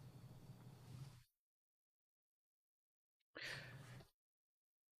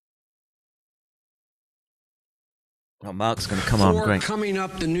 Oh, Mark's going to come on. Great. Coming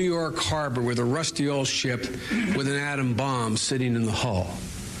up the New York harbor with a rusty old ship with an atom bomb sitting in the hull.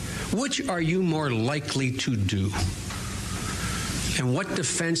 Which are you more likely to do? And what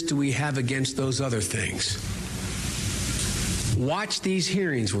defense do we have against those other things? Watch these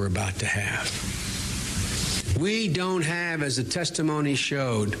hearings we're about to have. We don't have, as the testimony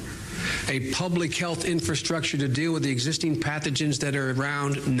showed, a public health infrastructure to deal with the existing pathogens that are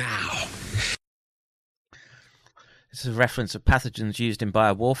around now. This is a reference of pathogens used in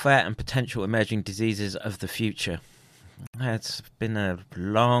biowarfare and potential emerging diseases of the future. It's been a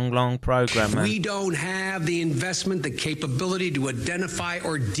long, long program. We don't have the investment, the capability to identify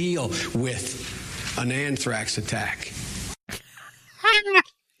or deal with an anthrax attack.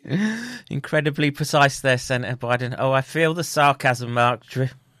 Incredibly precise there, Senator Biden. Oh, I feel the sarcasm, Mark,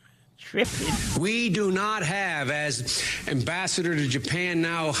 tripping. We do not have, as Ambassador to Japan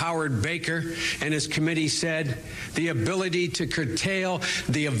now, Howard Baker, and his committee said, the ability to curtail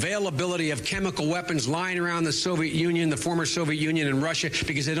the availability of chemical weapons lying around the Soviet Union, the former Soviet Union, and Russia,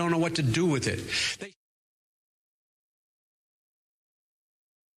 because they don't know what to do with it.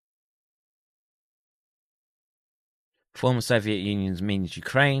 Former Soviet Union means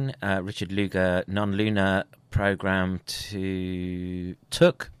Ukraine. Richard Lugar non-lunar program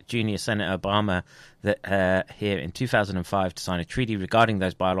took Junior Senator Obama here in 2005 to sign a treaty regarding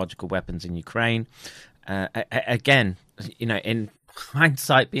those biological weapons in Ukraine. Again, you know, in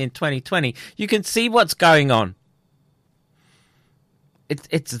hindsight being 2020, you can see what's going on.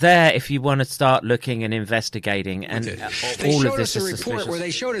 It's there if you want to start looking and investigating, and all of this is suspicious. They showed us a report where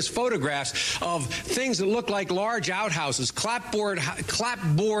they showed us photographs of things that look like large outhouses, clapboard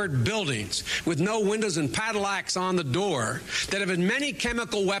buildings with no windows and padlocks on the door that have had many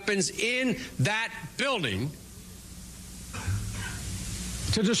chemical weapons in that building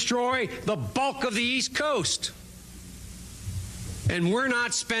to destroy the bulk of the East Coast. And we're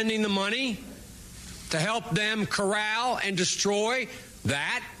not spending the money to help them corral and destroy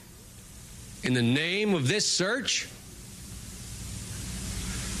that in the name of this search.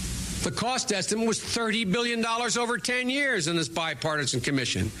 The cost estimate was $30 billion over 10 years in this bipartisan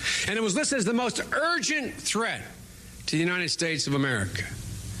commission. And it was listed as the most urgent threat to the United States of America.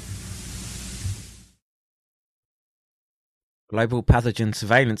 Global Pathogen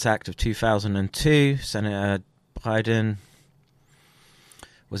Surveillance Act of 2002, Senator Biden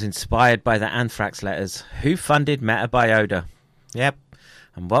was inspired by the anthrax letters. Who funded Metabiota? Yep.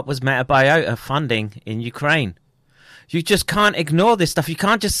 And what was Metabiota funding in Ukraine? You just can't ignore this stuff. You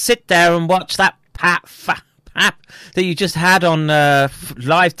can't just sit there and watch that pap that you just had on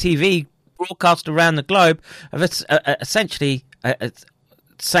live TV broadcast around the globe of essentially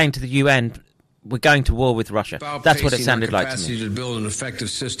saying to the UN, we're going to war with Russia. That's what it sounded like to me. Capacity to build an effective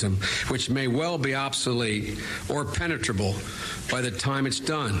system, which may well be obsolete or penetrable by the time it's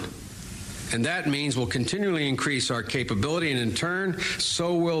done. And that means we'll continually increase our capability, and in turn,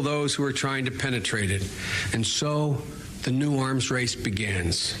 so will those who are trying to penetrate it. And so the new arms race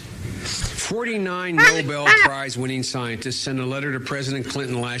begins. 49 Nobel Prize-winning scientists sent a letter to President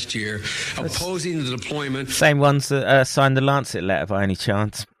Clinton last year opposing the deployment. Same ones that signed the Lancet letter by any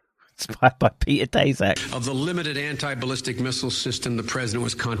chance. Inspired by Peter Daszak. Of the limited anti-ballistic missile system the president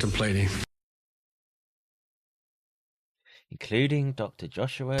was contemplating. Including Dr.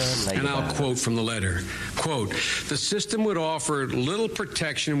 Joshua Leiber. And I'll quote from the letter. Quote, the system would offer little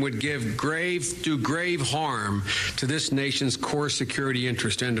protection, would do grave harm to this nation's core security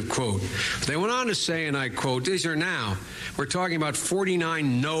interest, end of quote. They went on to say, and I quote, we're talking about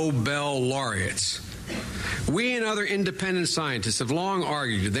 49 Nobel laureates. We and other independent scientists have long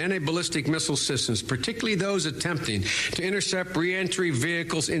argued that anti-ballistic missile systems, particularly those attempting to intercept re-entry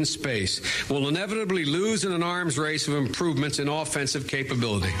vehicles in space, will inevitably lose in an arms race of improvements in offensive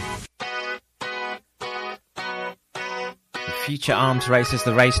capability. The future arms race is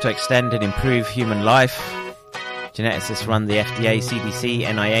the race to extend and improve human life. Geneticists run the FDA, CDC,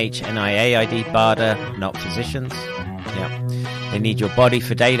 NIH, NIAID, BARDA, not physicians. Yep. They need your body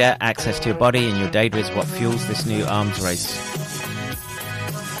for data, access to your body, and your data is what fuels this new arms race.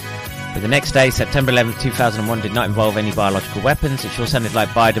 But the next day, September 11th, 2001, did not involve any biological weapons. It sure sounded like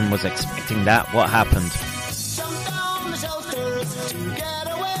Biden was expecting that. What happened?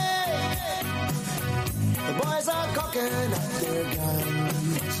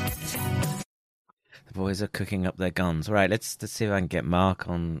 The boys are cooking up their guns. Right, let's see if I can get Mark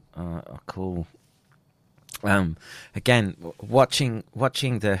on a call. Again, watching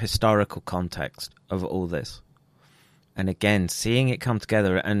the historical context of all this, and again seeing it come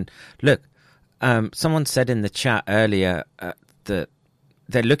together. And look, someone said in the chat earlier that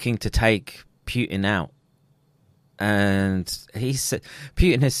they're looking to take Putin out, and he said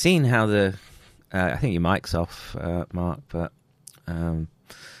Putin has seen how the I think your mic's off, Mark, but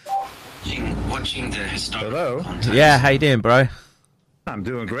watching the historical context. Yeah, how you doing, bro? I'm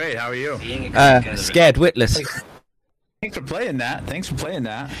doing great. How are you? Scared witless. Thanks for playing that.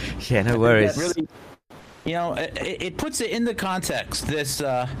 Yeah, no worries. Really, it puts it in the context. This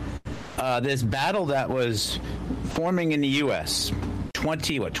battle that was forming in the U.S.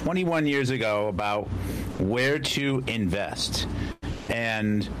 21 years ago about where to invest,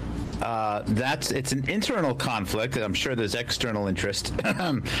 and it's an internal conflict. I'm sure there's external interest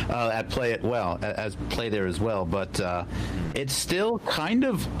at play there as well, but it's still kind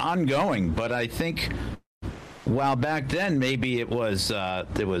of ongoing. But I think while back then maybe it was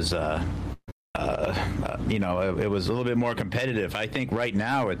it was a little bit more competitive. I think right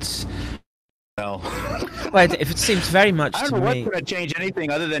now it's well. Well, if it seems very much I don't to know me. what's going to change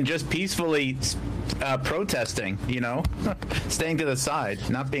anything other than just peacefully protesting. Staying to the side,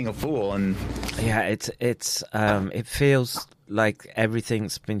 not being a fool, and Yeah, it feels like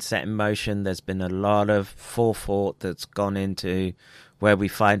everything's been set in motion. There's been a lot of forethought that's gone into where we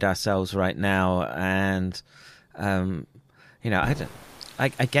find ourselves right now, and I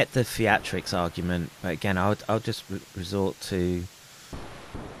get the theatrics argument, but again, I'll just resort to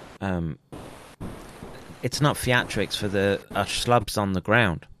it's not theatrics for the schlubs on the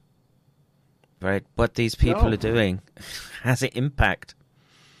ground, right? What these people are doing has an impact,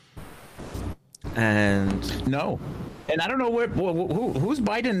 and no. And I don't know who's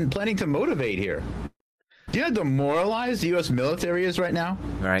Biden planning to motivate here. Do you know how demoralized the U.S. military is right now?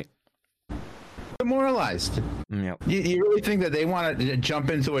 Right. Demoralized. Yep. You really think that they want to jump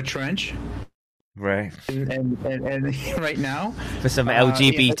into a trench? Right. And right now? For some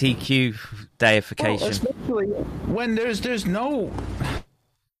LGBTQ deification. Well, especially when there's no...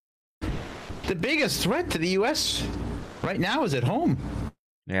 The biggest threat to the U.S. right now is at home.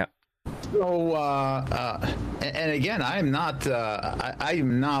 Yeah. So, and again, I am not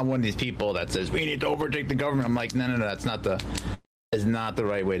one of these people that says we need to overtake the government. I'm like, no, that's not the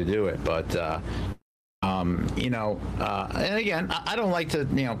right way to do it. But, and again, I don't like to,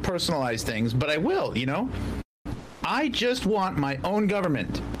 personalize things, but I will, I just want my own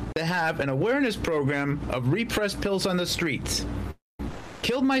government to have an awareness program of repressed pills on the streets.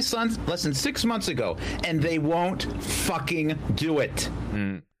 Killed my son less than 6 months ago, and they won't fucking do it.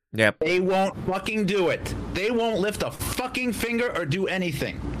 Yep. They won't fucking do it. They won't lift a fucking finger or do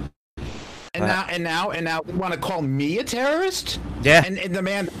anything. And now you want to call me a terrorist? Yeah. And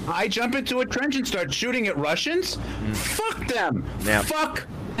demand I jump into a trench and start shooting at Russians? Fuck them. Yep. Fuck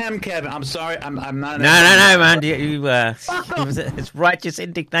them, Kevin. I'm sorry. I'm not. No, man. It's righteous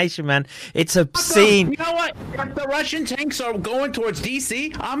indignation, man. It's obscene. You know what? If the Russian tanks are going towards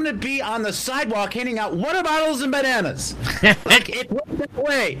D.C., I'm going to be on the sidewalk handing out water bottles and bananas. Like, it went that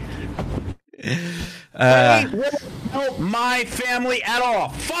way. They won't help my family at all.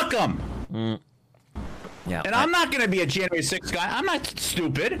 Fuck them. Yeah. And I'm not going to be a January 6th guy. I'm not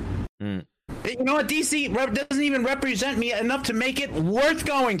stupid. You know what? D.C. doesn't even represent me enough to make it worth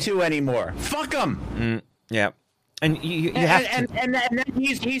going to anymore. Fuck them. Yeah. And you have to. And then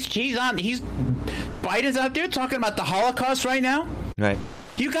he's Biden's out there talking about the Holocaust right now. Right.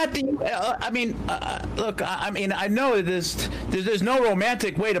 You got the. Look. I know there's no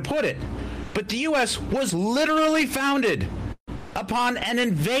romantic way to put it, but the U.S. was literally founded upon an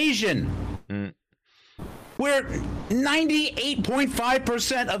invasion. Where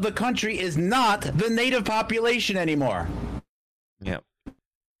 98.5% of the country is not the native population anymore. Yep.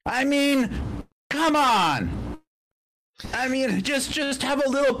 I mean, come on. I mean, just have a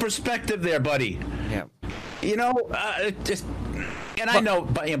little perspective there, buddy. Yeah. I know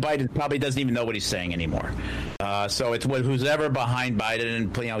Biden probably doesn't even know what he's saying anymore. So it's who's ever behind Biden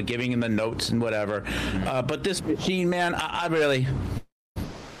and giving him the notes and whatever. But this machine, man, I really.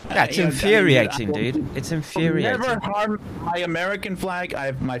 Yeah, it's infuriating, dude. It's infuriating. Never harm my American flag.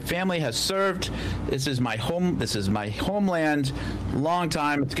 My family has served. This is my home. This is my homeland. Long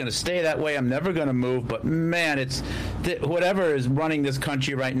time. It's going to stay that way. I'm never going to move. But man, whatever is running this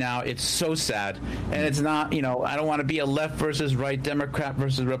country right now. It's so sad, and it's not. I don't want to be a left versus right, Democrat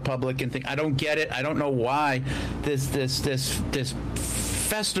versus Republican thing. I don't get it. I don't know why this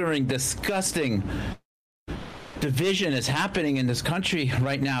festering, disgusting division is happening in this country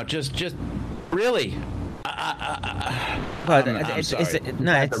right now. Just really.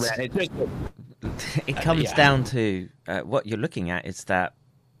 It comes down to what you're looking at is that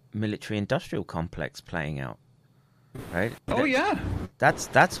military-industrial complex playing out, right? Oh yeah,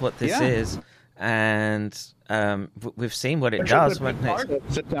 that's what this is, and we've seen what it does.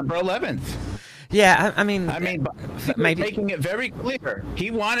 September 11th. Yeah, I mean, maybe making it very clear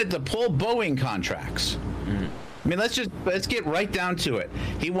he wanted to pull Boeing contracts. I mean, let's get right down to it.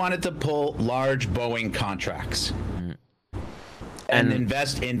 He wanted to pull large Boeing contracts and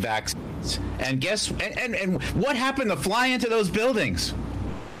invest in vaccines. And and what happened to fly into those buildings?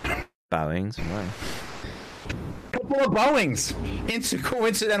 Boeings, right? Couple of Boeings,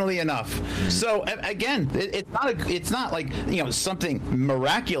 coincidentally enough. So again, it's not like something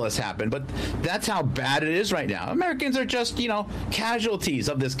miraculous happened, but that's how bad it is right now. Americans are just casualties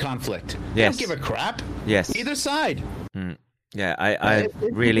of this conflict. Yes. They don't give a crap. Yes, either side. Yeah, I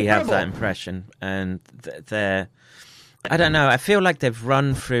really have that impression, and they're. I don't know. I feel like they've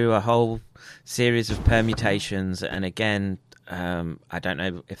run through a whole series of permutations, and again, I don't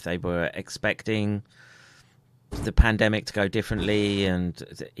know if they were expecting the pandemic to go differently and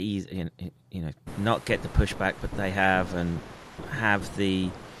to ease, not get the pushback, but they have, and have the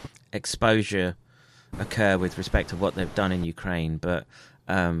exposure occur with respect to what they've done in Ukraine. But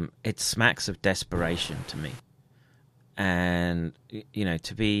it smacks of desperation to me. And,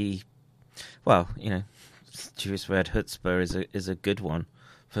 to be, Jewish word chutzpah is a good one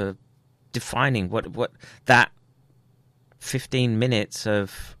for defining what that 15 minutes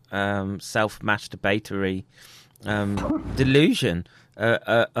of self-masturbatory delusion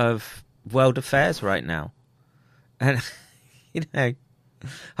of world affairs right now. And,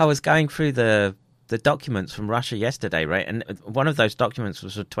 I was going through the documents from Russia yesterday, right? And one of those documents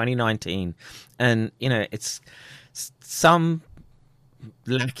was for 2019. And, it's some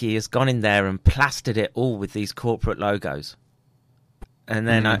lackey has gone in there and plastered it all with these corporate logos. And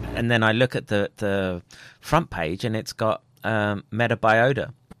then I look at the front page, and it's got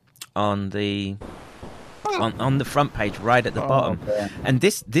metabiota on the front page right at the bottom. Okay. And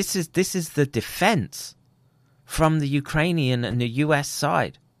this is the defense from the Ukrainian and the US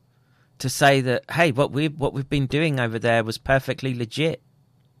side to say that, hey, what we've been doing over there was perfectly legit.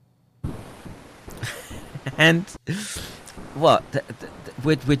 And what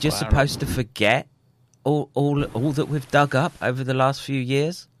we're just supposed to forget all that we've dug up over the last few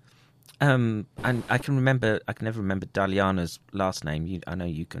years. And I can never remember Daliana's last name. I know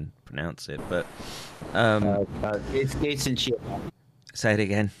you can pronounce it, but it's Getsencheva. Say it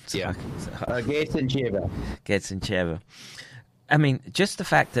again. Yeah, Getsencheva. Getsencheva. I mean, just the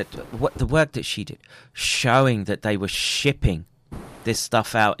fact that the work that she did, showing that they were shipping this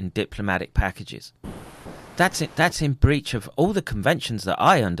stuff out in diplomatic packages. That's in breach of all the conventions that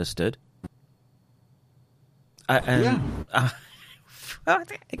I understood. Again,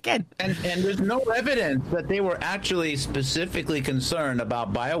 and there's no evidence that they were actually specifically concerned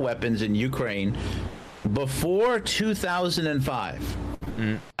about bioweapons in Ukraine before 2005.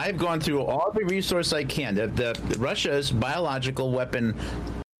 I've gone through all the resource I can. The Russia's biological weapon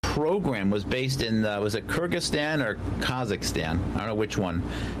program was based in was it Kyrgyzstan or Kazakhstan? I don't know which one.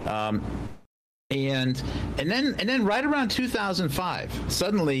 And then right around 2005,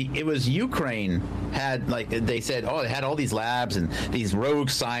 suddenly it was Ukraine had, like they said, it had all these labs and these rogue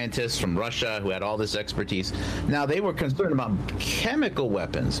scientists from Russia who had all this expertise. Now they were concerned about chemical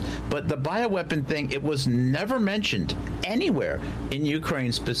weapons, but the bioweapon thing, it was never mentioned anywhere in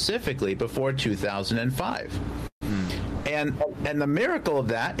Ukraine specifically before 2005. And the miracle of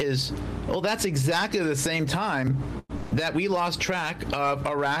that is, that's exactly the same time that we lost track of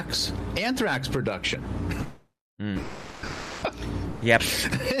Iraq's anthrax production. Yep.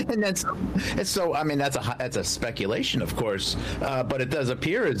 and so I mean that's a speculation, of course, but it does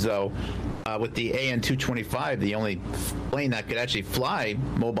appear as though with the AN-225, the only plane that could actually fly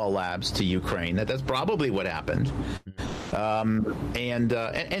mobile labs to Ukraine, that's probably what happened. And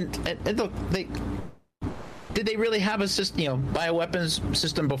look, did they really have a system, bioweapons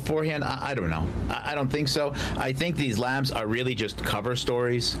system beforehand? I don't know. I don't think so. I think these labs are really just cover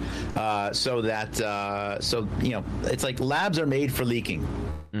stories, so that it's like labs are made for leaking.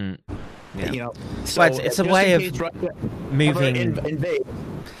 Yeah. So well, it's a way of moving. Invade,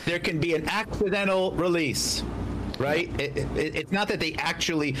 there can be an accidental release. Right? It's not that they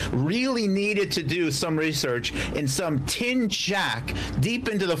actually really needed to do some research in some tin shack deep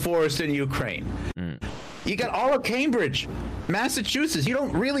into the forest in Ukraine. You got all of Cambridge, Massachusetts. You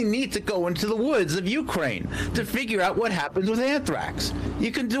don't really need to go into the woods of Ukraine to figure out what happens with anthrax.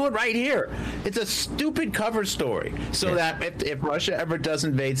 You can do it right here. It's a stupid cover story so that if Russia ever does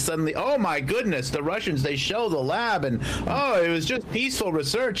invade, suddenly, oh my goodness, the Russians, they show the lab and, it was just peaceful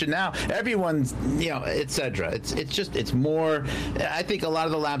research and now everyone's, etc. It's more, I think a lot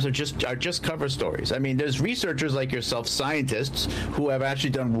of the labs are just cover stories. I mean, there's researchers like yourself, scientists, who have actually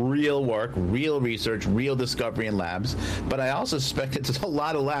done real work, real research, real discovery in labs, but I also suspect it's a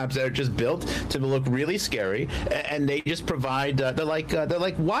lot of labs that are just built to look really scary, and they just provide they're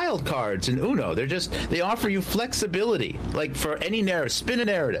like wild cards in Uno. They offer you flexibility, like for any narrative, spin a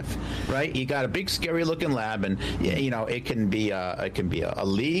narrative, right? You got a big scary looking lab, and it can be a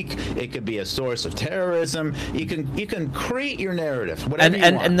leak, it could be a source of terrorism. You can create your narrative, whatever you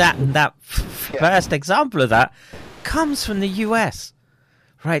want. And that first example of that comes from the US.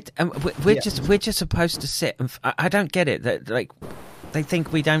 Right, and we're just supposed to sit and I don't get it. That they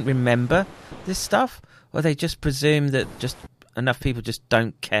think we don't remember this stuff, or they just presume that just enough people just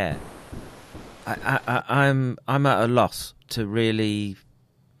don't care. I'm at a loss to really.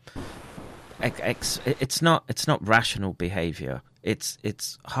 It's not rational behavior.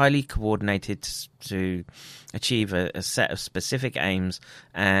 It's highly coordinated to achieve a set of specific aims,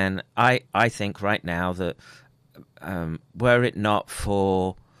 and I think right now that were it not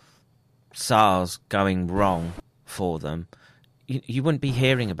for SARS going wrong for them, you wouldn't be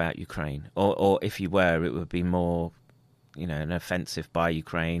hearing about Ukraine, or if you were, it would be more, an offensive by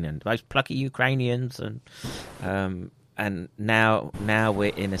Ukraine and those plucky Ukrainians, and now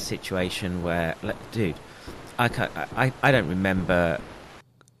we're in a situation where, dude, I don't remember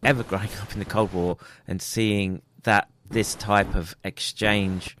ever growing up in the Cold War and seeing this type of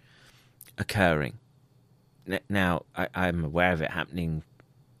exchange occurring. Now I'm aware of it happening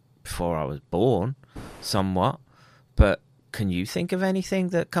before I was born, somewhat, but can you think of anything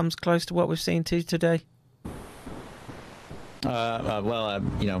that comes close to what we've seen today?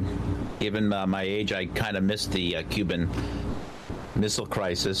 Given my age, I kind of missed the Cuban Missile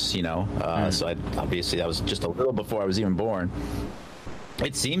Crisis, so obviously that was just a little before I was even born.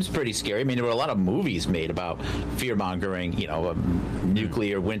 It seems pretty scary. I mean, there were a lot of movies made about fear-mongering, a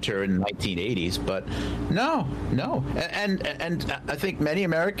nuclear winter in the 1980s, but no. And I think many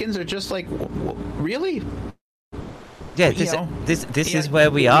Americans are just like, really? Yeah, this is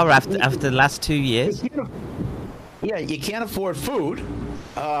where we are after the last 2 years. You can't afford food.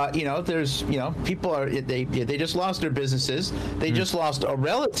 There's people they just lost their businesses. They just lost a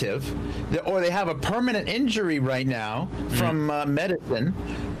relative, or they have a permanent injury right now from medicine,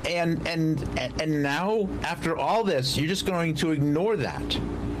 and now after all this, you're just going to ignore that,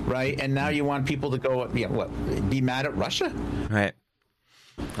 right? And now you want people to go, be mad at Russia? Right.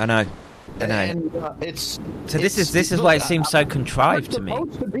 I know. And this is why it seems so contrived to me.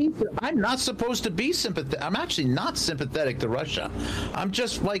 I'm not supposed to be sympathetic. I'm actually not sympathetic to Russia. I'm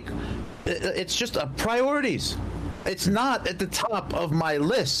just like, it's just priorities. It's not at the top of my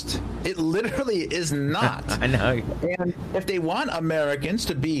list. It literally is not. I know. And if they want Americans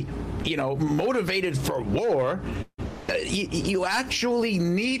to be, motivated for war, you actually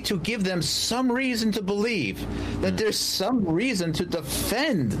need to give them some reason to believe that there's some reason to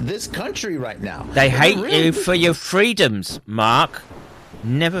defend this country right now. They hate you for your freedoms, Mark.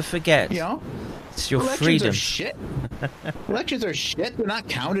 Never forget. It's your freedom. Are shit. Elections are shit. They're not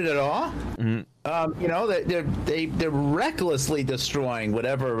counted at all. They're recklessly destroying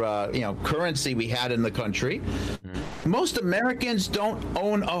whatever currency we had in the country. Most Americans don't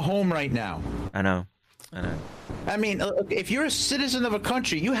own a home right now. I know. I mean, if you're a citizen of a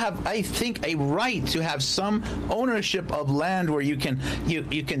country, you have, I think, a right to have some ownership of land where you can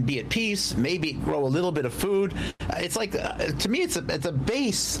be at peace, maybe grow a little bit of food. It's like, to me, it's a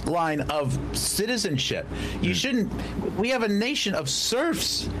baseline of citizenship. You shouldn't. We have a nation of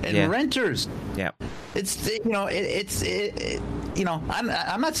serfs and renters. Yeah. I'm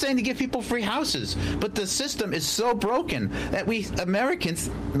not saying to give people free houses, but the system is so broken that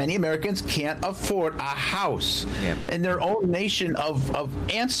many Americans can't afford a house in their own nation of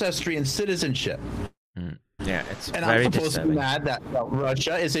ancestry and citizenship. Yeah, it's and very I'm supposed disturbing. to be mad that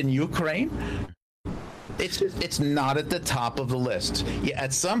Russia is in Ukraine. It's not at the top of the list.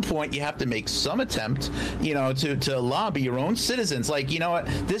 At some point, you have to make some attempt, to lobby your own citizens. Like, you know what?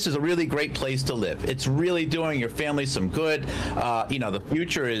 This is a really great place to live. It's really doing your family some good. The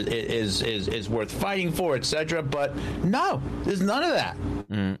future is worth fighting for, etc. But no, there's none of that.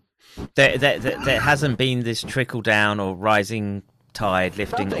 There hasn't been this trickle down or rising tide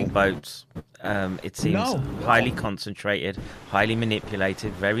lifting all boats. It seems highly concentrated, highly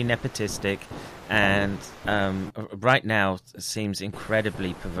manipulated, very nepotistic, and right now seems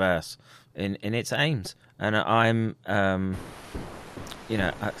incredibly perverse in its aims. And I'm, of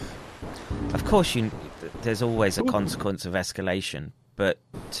course, there's always a consequence of escalation, but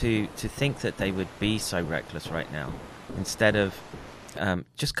to think that they would be so reckless right now, instead of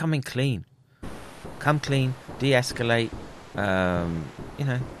just coming clean, de-escalate.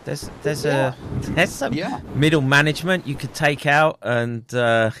 There's some middle management you could take out and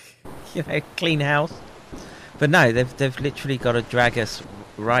clean house, but no, they've literally got to drag us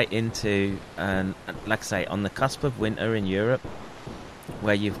right into, and like I say, on the cusp of winter in Europe,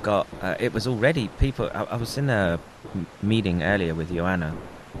 where you've got it was already people. I was in a meeting earlier with Joanna,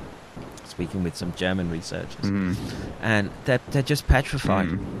 speaking with some German researchers, and they're just petrified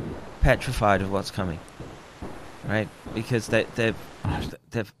of what's coming. Right, because they've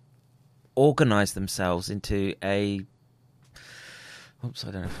organised themselves into a. Oops,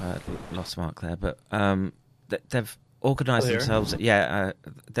 I don't know if I lost Mark there, but they've organised themselves.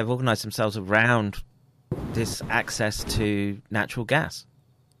 They've organised themselves around this access to natural gas,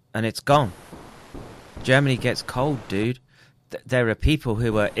 and it's gone. Germany gets cold, dude. There are people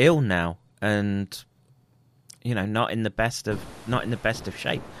who are ill now, and not in the best of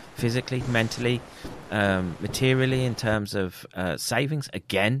shape, physically, mentally. Materially, in terms of savings,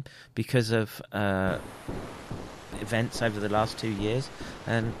 again, because of events over the last 2 years,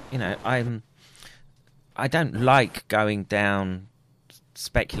 and I don't like going down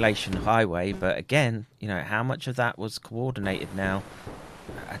speculation highway, but again, how much of that was coordinated now?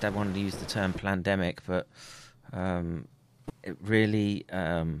 I don't want to use the term pandemic, but it really,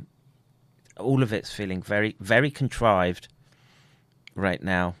 all of it's feeling very, very contrived right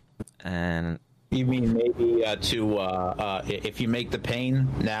now. And you mean maybe if you make the pain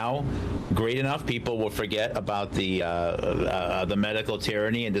now great enough, people will forget about the medical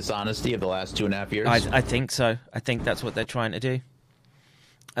tyranny and dishonesty of the last 2.5 years? I think so. I think that's what they're trying to do.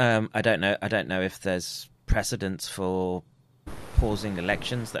 I don't know if there's precedents for pausing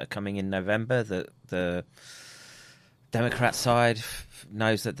elections that are coming in November. That the Democrat side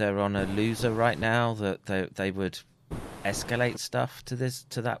knows that they're on a loser right now. That they would escalate stuff to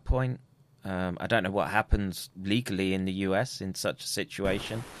that point. I don't know what happens legally in the US in such a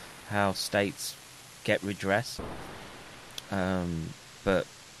situation, how states get redress, but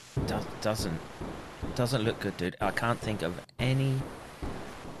doesn't look good, dude. I can't think of any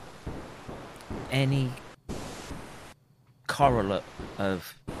correlate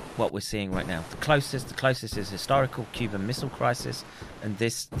of what we're seeing right now. The closest is historical Cuban Missile Crisis, and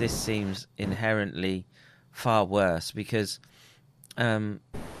this seems inherently far worse because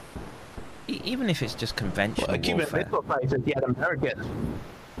even if it's just conventional warfare. Cuban Missile Crisis, you had Americans.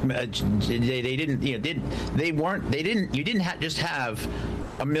 You didn't just have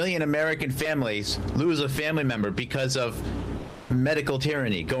 1 million American families lose a family member because of medical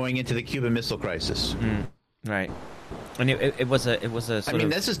tyranny going into the Cuban Missile Crisis. Right. And it was a sort of...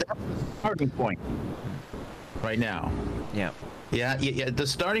 this is the starting point right now. Yeah. Yeah. The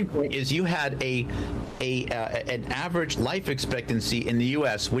starting point is you had an average life expectancy in the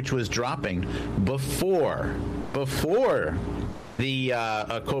U.S. which was dropping before the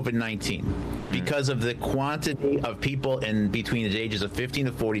COVID-19 because of the quantity of people in between the ages of 15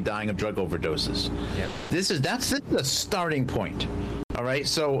 to 40 dying of drug overdoses. Yep. That's the starting point. All right,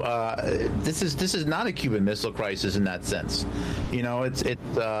 so this is not a Cuban Missile Crisis in that sense,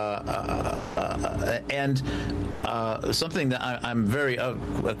 and something that I'm very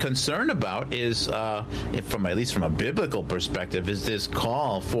concerned about is, at least from a biblical perspective, is this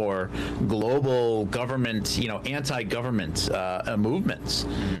call for global government, anti-government movements,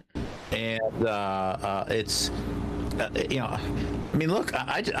 and it's. Look,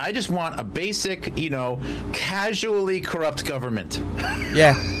 I just want a basic, casually corrupt government.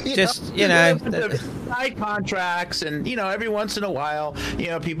 Yeah, side contracts, and every once in a while,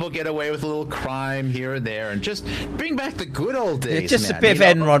 people get away with a little crime here and there, and just bring back the good old days. Just a bit of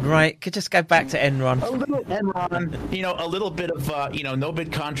Enron, right? Could just go back to Enron. A little Enron, a little bit of no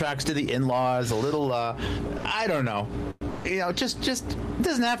bid contracts to the in-laws, a little I don't know. Just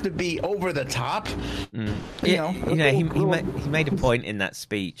doesn't have to be over the top. He made a point in that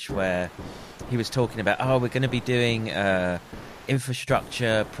speech where he was talking about, we're going to be doing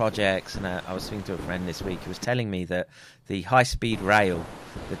infrastructure projects, and I was speaking to a friend this week who was telling me that the high-speed rail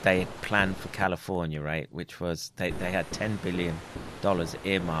that they had planned for California, right, which was they had $10 billion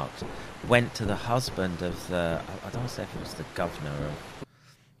earmarked, went to the husband of I don't want to say if it was the governor of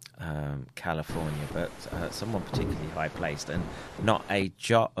California, but someone particularly high placed, and not a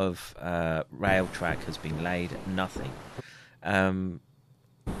jot of rail track has been laid. Nothing. Well,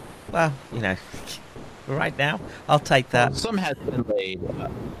 right now I'll take that. Some has been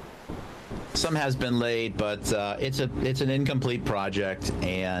laid. But it's an incomplete project,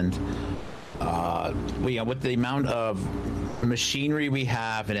 and with the amount of machinery we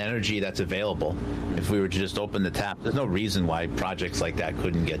have and energy that's available, if we were to just open the tap, there's no reason why projects like that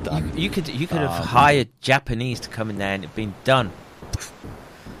couldn't get done. You could have hired Japanese to come in there and it'd been done.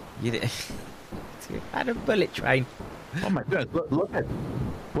 You had a bullet train. Oh my goodness! Look at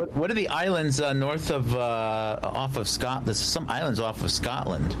what are the islands north of off of Scotland? There's some islands off of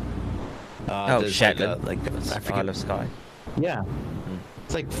Scotland. Shetland, Isle of Skye. Yeah.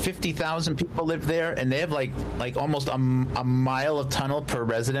 It's like 50,000 people live there, and they have like almost a mile of tunnel per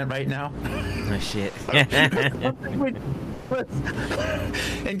resident right now. Oh shit!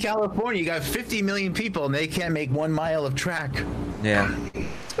 In California, you got 50 million people, and they can't make 1 mile of track. Yeah,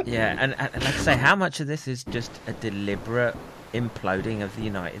 and like I say, how much of this is just a deliberate imploding of the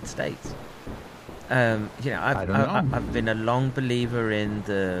United States? I don't know. I've been a long believer in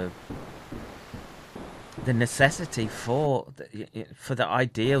the necessity for the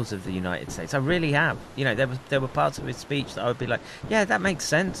ideals of the United States. I really have. There were parts of his speech that I would be like, yeah, that makes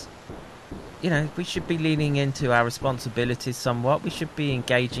sense. We should be leaning into our responsibilities somewhat. We should be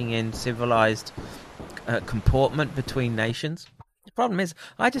engaging in civilized comportment between nations. problem is,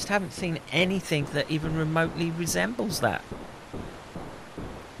 I just haven't seen anything that even remotely resembles that.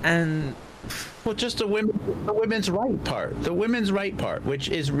 And well, just the women's right part, which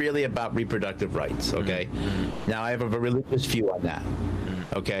is really about reproductive rights. Okay, now I have a religious view on that.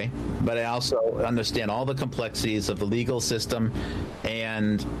 Okay, but I also understand all the complexities of the legal system,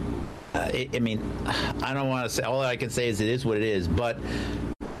 and I mean, I don't want to say, all I can say is it is what it is, but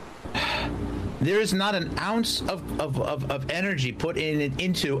there is not an ounce of energy put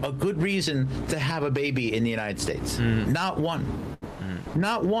into a good reason to have a baby in the United States. Not one.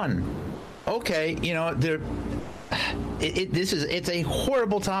 Not one. Okay, you know, it's a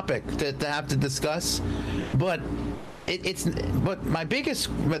horrible topic to have to discuss, but but my biggest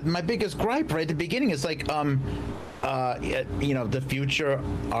gripe right at the beginning is like, you know, the future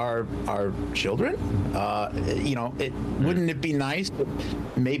are our children. You know, wouldn't it be nice if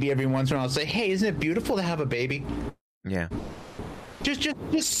maybe every once in a while say, hey, isn't it beautiful to have a baby? Yeah. Just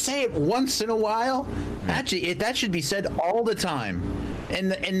say it once in a while. Actually, that should be said all the time.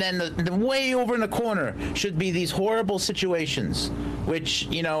 And then the way over in the corner should be these horrible situations, which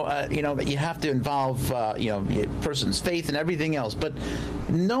you know you have to involve you know, a person's faith and everything else, but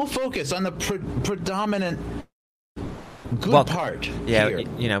no focus on the predominant good part. Yeah, here.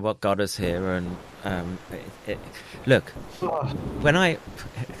 You know what got us here, and look, when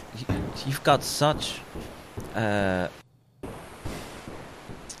you've got such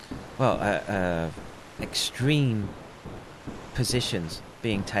extreme positions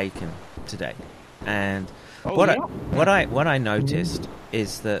being taken today, and what I noticed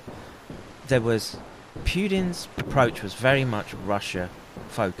is that there was Putin's approach was very much Russia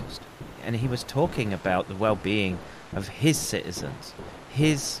focused, and he was talking about the well-being of his citizens,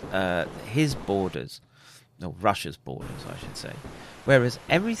 his borders, or Russia's borders, I should say. Whereas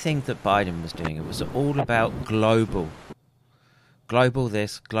everything that Biden was doing, it was all about global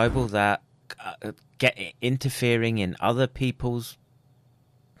this, global that, interfering in other people's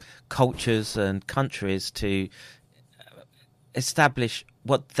cultures and countries to establish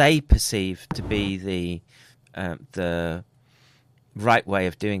what they perceive to be the right way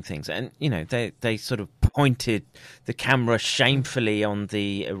of doing things. And you know, they sort of pointed the camera shamefully on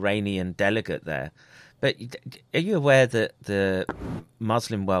the Iranian delegate there. But are you aware that the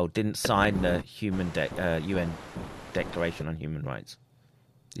Muslim world didn't sign the UN Declaration on Human Rights?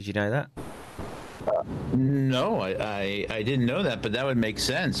 Did you know that? No, I didn't know that, but that would make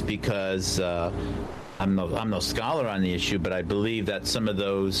sense because I'm no scholar on the issue, but I believe that some of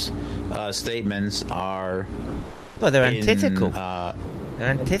those statements are they're antithetical. They're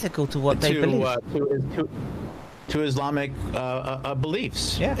antithetical to what they believe. To Islamic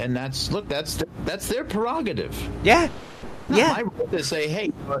beliefs. Yeah, and that's their prerogative. Yeah. Not my right to say,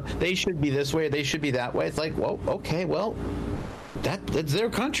 hey, they should be this way, they should be that way. It's like, well, okay, well. That's their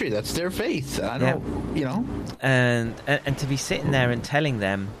country. That's their faith. I don't, you know. And to be sitting there and telling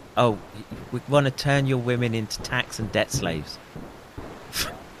them, oh, we want to turn your women into tax and debt slaves.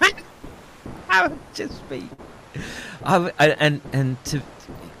 I would just be... and to,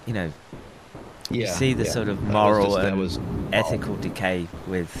 you know, you see the sort of moral and ethical decay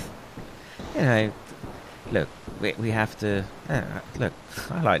with, you know, look, we have to look.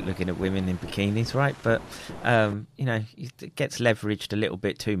 I like looking at women in bikinis, right? But you know, it gets leveraged a little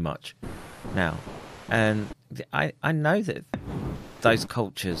bit too much now, and I know that those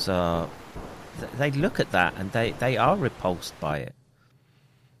cultures they look at that and they are repulsed by it.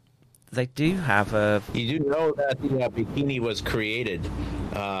 They do have a. You do know that the bikini was created,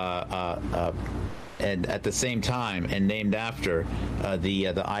 and at the same time and named after the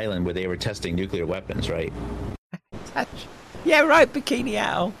island where they were testing nuclear weapons, right? Yeah, right, Bikini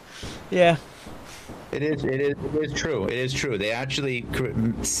Atoll. Yeah. It is true. It is true. They actually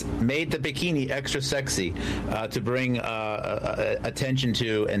made the bikini extra sexy to bring attention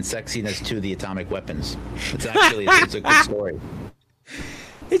to and sexiness to the atomic weapons. It's actually it's a good story.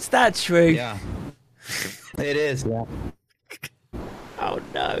 Is that true? Yeah. It is. Yeah. Oh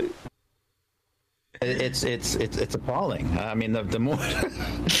no. It's appalling. I mean, the more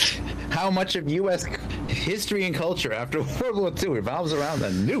how much of U.S. history and culture after World War II revolves around a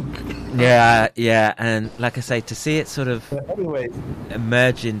nuke. Yeah, and like I say, to see it sort of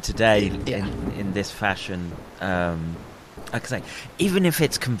emerging today in this fashion, like I say, even if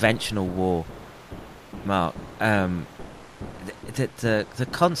it's conventional war, Mark, the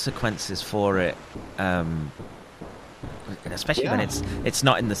consequences for it. Especially when it's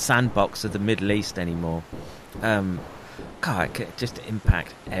not in the sandbox of the Middle East anymore. God, it could just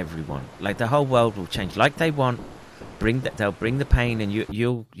impact everyone. Like the whole world will change. Like they want, they'll bring the pain, and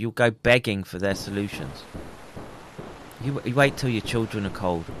you'll go begging for their solutions. You wait till your children are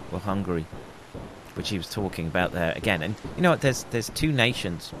cold or hungry, which he was talking about there again. And you know what? There's two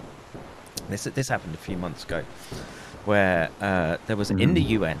nations. This happened a few months ago, where there was in the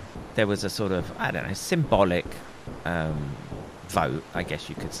UN there was a sort of, I don't know, symbolic vote, I guess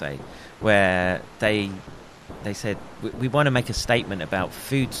you could say, where they said we want to make a statement about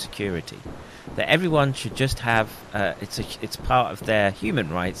food security, that everyone should just have it's part of their human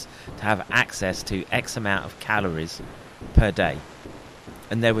rights to have access to X amount of calories per day.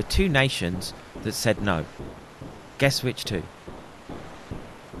 And there were two nations that said no. Guess which two?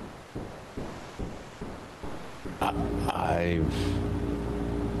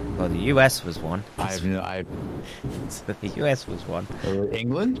 Well, the US was one. So the US was one.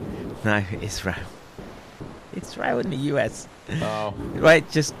 England? No, Israel. Israel and the US. Oh. Right,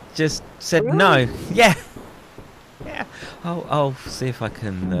 just said really? No. Yeah. Yeah. I'll see if I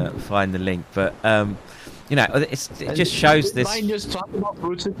can find the link, but you know, it just shows this. Mind just talking about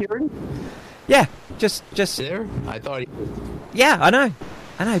food security? Yeah, just there. I thought. Yeah, I know,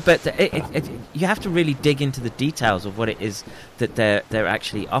 but you have to really dig into the details of what it is that they're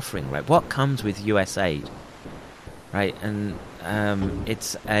actually offering, right? What comes with US aid, right? And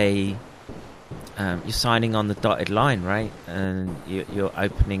it's a you're signing on the dotted line, right? And you're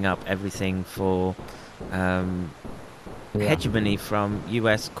opening up everything for hegemony from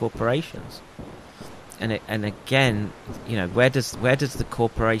US corporations. And again, you know, where does the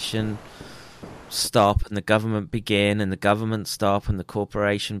corporation stop and the government begin, and the government stop and the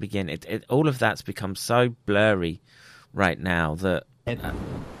corporation begin? All of that's become so blurry right now that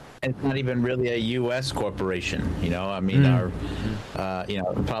it's not even really a U.S. corporation. You know, I mean, you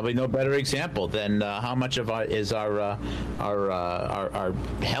know, probably no better example than how much of our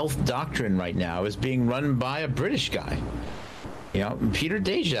health doctrine right now is being run by a British guy. You know, Peter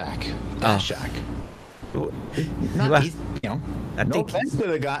Daszak. He's, you know, no offense to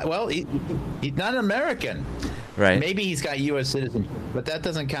the guy. Well, he's not an American. Right. Maybe he's got U.S. citizenship, but that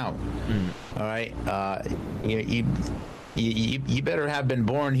doesn't count. All right. You better have been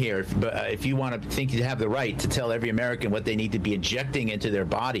born here if you want to think you have the right to tell every American what they need to be injecting into their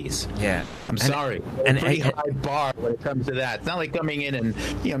bodies. Yeah. I'm sorry. And pretty high bar when it comes to that. It's not like coming in and,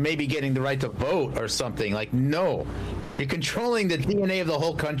 you know, maybe getting the right to vote or something. Like, no. You're controlling the DNA of the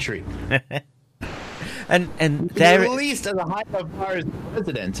whole country. And there, at least as a high enough bar as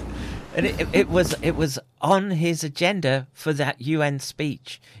president. And it was on his agenda for that UN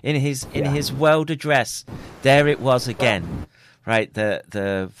speech, in his world address. There it was again, right?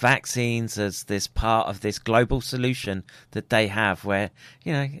 The vaccines as this part of this global solution that they have, where,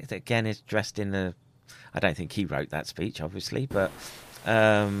 you know, again, it's dressed in the. I don't think he wrote that speech, obviously, but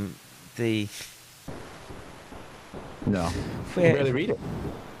the. No, I'd rather read it.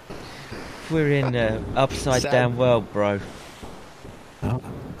 We're in an upside down world, bro. Oh.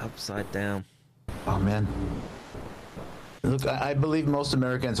 Upside down. Oh, man. Look, I believe most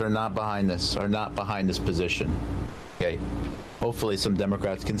Americans are not behind this position. Okay. Hopefully some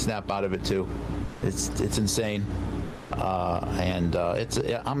Democrats can snap out of it too. It's insane. I'm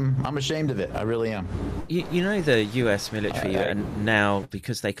ashamed of it. I really am. You know, the US military now,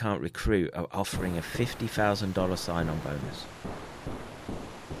 because they can't recruit, are offering a $50,000 sign-on bonus.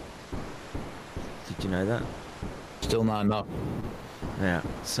 Did you know that? Still not enough. Yeah.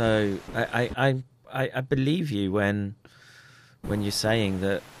 So I believe you when you're saying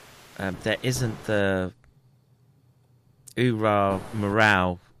that there isn't the hoorah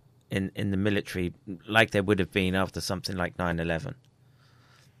morale in the military like there would have been after something like 9/11.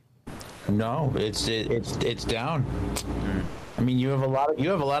 No, it's down. I mean, you have a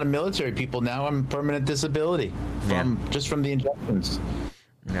lot of military people now on permanent disability from the injections.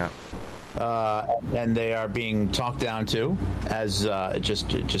 Yeah. And they are being talked down to as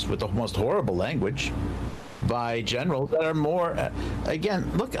just with the most horrible language by generals that are more. Again,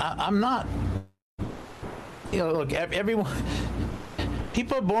 look, I'm not. You know, look, everyone.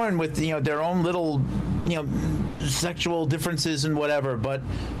 People are born with, you know, their own little, you know, sexual differences and whatever, but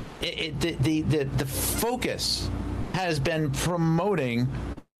the focus has been promoting.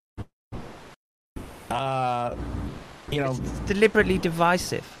 You know, it's deliberately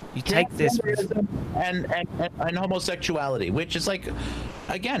divisive. You take this and homosexuality, which is like,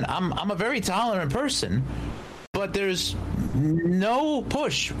 again, I'm a very tolerant person, but there's no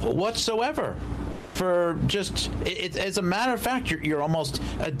push whatsoever for just. As a matter of fact, you're almost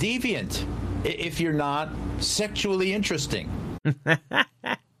a deviant if you're not sexually interesting.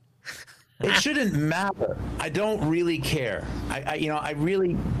 It shouldn't matter. I don't really care. I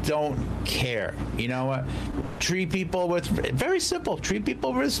really don't care. You know what? Treat people with very simple. Treat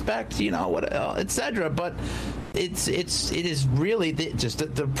people with respect. You know what, etc. But it is really just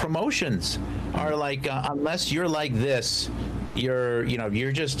the promotions are like unless you're like this, you're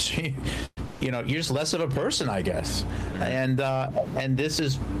just you're just less of a person, I guess. And this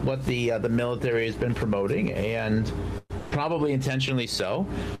is what the military has been promoting, and probably intentionally so.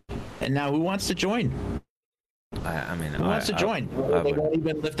 And now, who wants to join? Who wants to join? They won't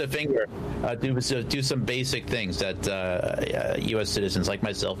even lift a finger. Do some basic things that U.S. citizens like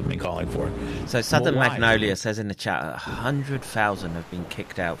myself have been calling for. So Southern Magnolia says in the chat, 100,000 have been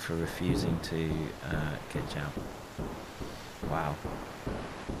kicked out for refusing to get out. Wow.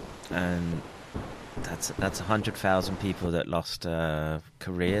 And that's 100,000 people that lost a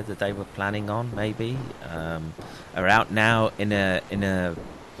career that they were planning on, maybe, are out now in a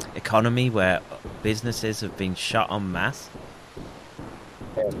economy where businesses have been shut en masse,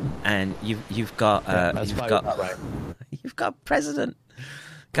 and you've got you've got a president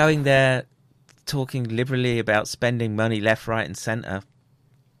going there talking liberally about spending money left, right, and centre.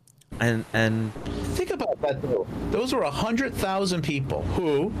 And think about that though. Those were 100,000 people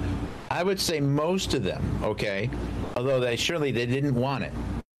who, I would say, most of them, okay, although they didn't want it,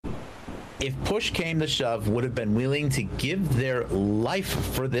 if push came to shove, would have been willing to give their life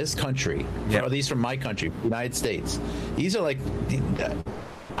for this country, or at least for my country, the United States. These are like,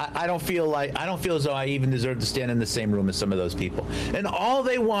 I don't feel as though I even deserve to stand in the same room as some of those people. And all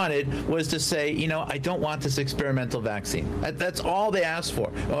they wanted was to say, I don't want this experimental vaccine. That's all they asked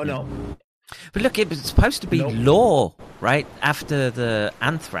for. Oh no. But look, it was supposed to be law, right? After the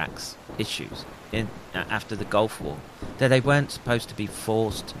anthrax issues, after the Gulf War, that they weren't supposed to be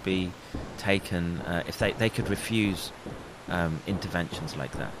forced to be taken if they could refuse interventions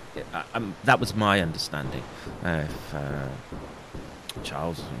like that. That was my understanding. If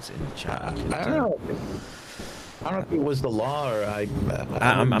Charles was in the chat, I don't know. I don't know if it was the law or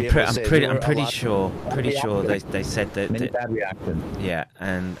I'm pretty sure they said that many bad reactions. Yeah,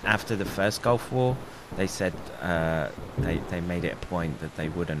 and after the first Gulf War, they said they made it a point that they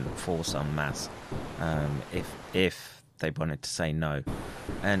wouldn't force en masse if they wanted to say no.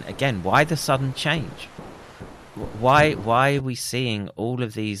 And again, why the sudden change? Why are we seeing all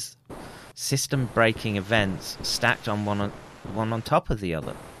of these system-breaking events stacked on one on top of the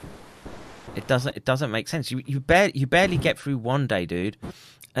other? It doesn't make sense. You barely get through one day, dude,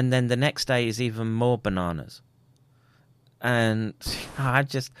 and then the next day is even more bananas. And I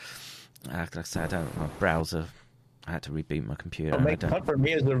just, like I said, my browser. I had to reboot my computer. It'll make it tough for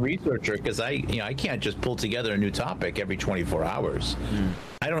me as a researcher because I can't just pull together a new topic every 24 hours.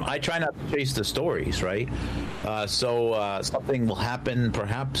 I try not to chase the stories, right? So something will happen,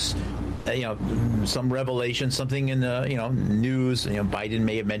 perhaps, some revelation, something in the news. Biden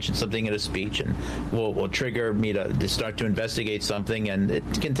may have mentioned something in a speech, and will trigger me to start to investigate something, and it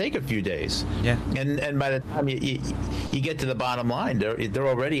can take a few days. Yeah. And by the time you get to the bottom line, they're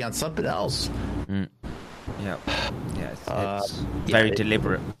already on something else. Yeah, it's very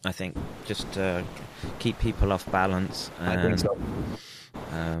deliberate, I think, just to keep people off balance. I think so.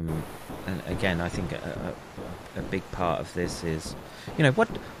 And again, I think a big part of this is,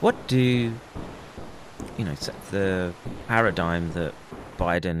 what do the paradigm that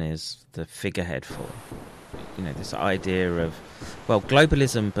Biden is the figurehead for? This idea of,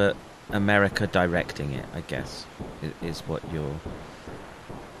 globalism, but America directing it, I guess, is what you're.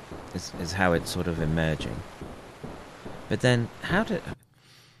 Is how it's sort of emerging. But then how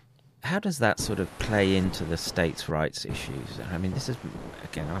does that sort of play into the states' rights issues? I mean, this is,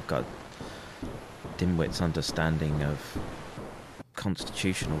 again, I've got dimwit's understanding of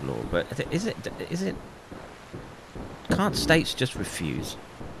constitutional law, but is it can't states just refuse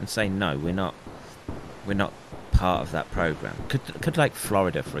and say no, we're not part of that program? Could like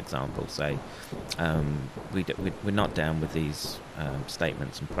Florida, for example, say we're not down with these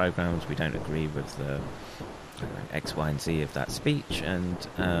statements and programs. We don't agree with the X, Y, and Z of that speech, and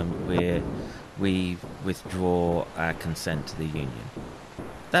we withdraw our consent to the union.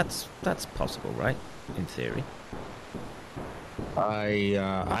 That's possible, right? In theory.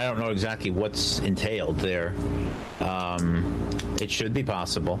 I don't know exactly what's entailed there. It should be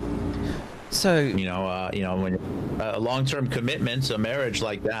possible. So when long-term commitments, a marriage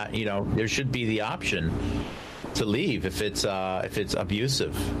like that, there should be the option to leave if it's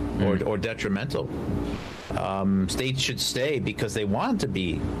abusive or detrimental. States should stay because they want to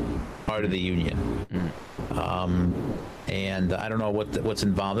be part of the union. And I don't know what's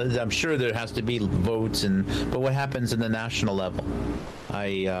involved. I'm sure there has to be votes, but what happens in the national level?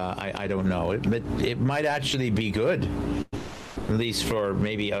 I don't know. It might actually be good. at least for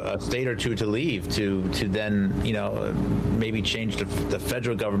maybe a state or two to leave to then maybe change the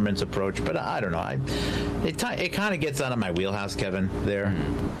federal government's approach. But I don't know. It kind of gets out of my wheelhouse, Kevin. There,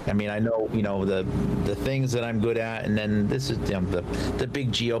 I mean, I know the things that I'm good at, and then this is the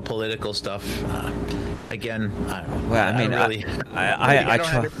big geopolitical stuff. Again, I don't know. Well, I mean, I don't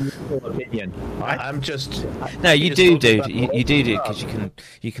have a opinion. I'm just no. You do because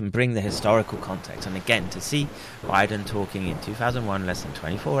you can bring the historical context, and again to see Biden talking in 2001, less than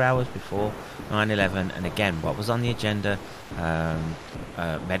 24 hours before 9/11, and again what was on the agenda: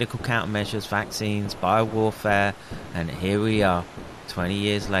 medical countermeasures, vaccines, biowarfare, and here we are, 20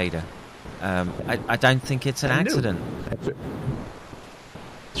 years later. I don't think it's an accident.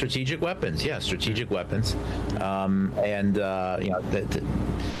 Strategic weapons, strategic weapons, and I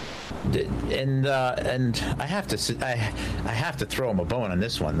have to throw him a bone on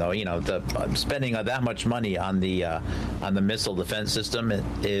this one, though. Spending that much money on the missile defense system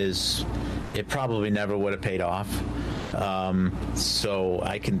it probably never would have paid off. So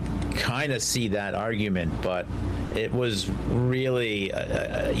I can kind of see that argument, but it was really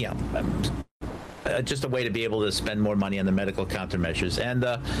just a way to be able to spend more money on the medical countermeasures and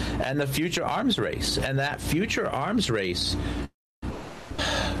the future arms race. And that future arms race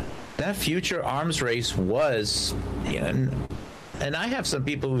was, and I have some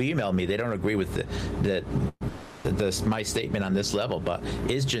people who emailed me. They don't agree with my statement on this level, but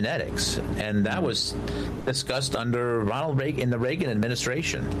is genetics, and that was discussed under Ronald Reagan in the Reagan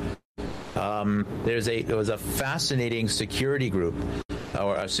administration. There was a fascinating security group,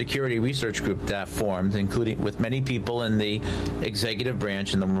 or a security research group that formed, including with many people in the executive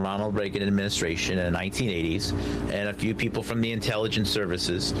branch in the Ronald Reagan administration in the 1980s, and a few people from the intelligence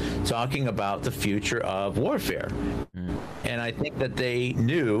services, talking about the future of warfare. And I think that they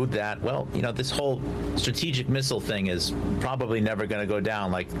knew that, this whole strategic missile thing is probably never going to go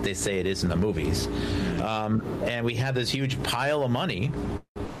down like they say it is in the movies. And we have this huge pile of money.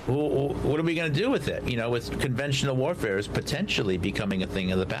 What are we going to do with it? With conventional warfare is potentially becoming a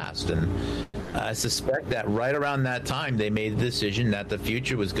thing of the past. And I suspect that right around that time, they made the decision that the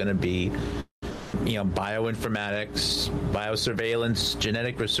future was going to be, bioinformatics, biosurveillance,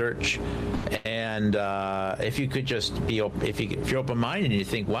 genetic research. And if you could just if you're open-minded and you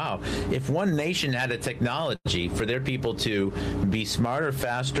think, wow, if one nation had a technology for their people to be smarter,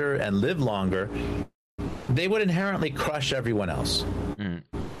 faster, and live longer, they would inherently crush everyone else.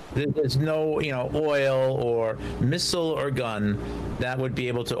 There's no, oil or missile or gun that would be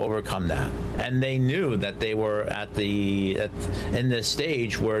able to overcome that. And they knew that they were in this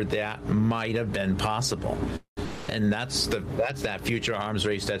stage where that might have been possible. And that's that future arms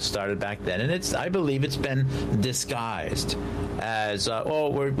race that started back then. And I believe it's been disguised as,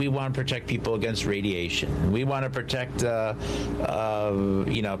 we want to protect people against radiation. We want to protect,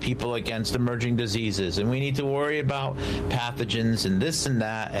 people against emerging diseases. And we need to worry about pathogens and this and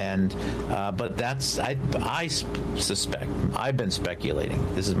that. And, but I suspect, I've been speculating,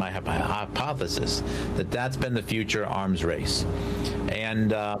 this is my hypothesis, that's been the future arms race.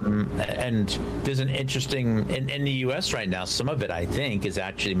 And there's an interesting, in the U.S. right now, some of it, I think, is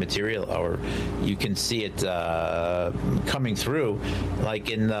actually material, or you can see it coming through, like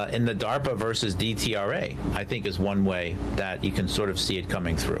in the DARPA versus DTRA, I think is one way that you can sort of see it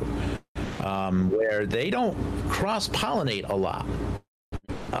coming through, where they don't cross-pollinate a lot.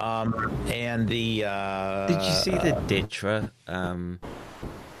 And the... Did you see the DITRA?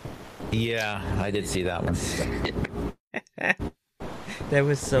 Yeah, I did see that one. There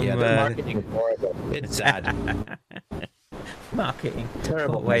was some marketing is horrible. It's sad. Marketing,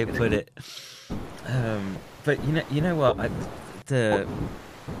 terrible way to put it. But you know what? There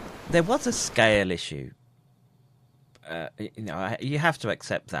was a scale issue. You have to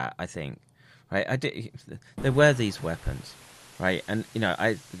accept that. I think, right? There were these weapons, right? And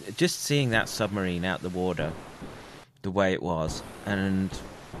I just seeing that submarine out the water, the way it was, and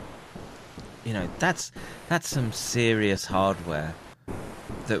that's some serious hardware.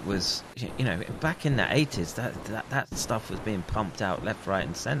 That was, back in the 80s, that stuff was being pumped out left, right,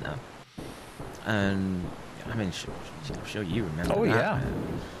 and centre. And I mean, I'm sure you remember. Oh, that.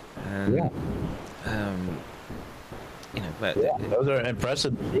 Yeah. But those are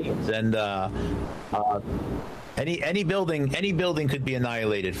impressive things. And any building could be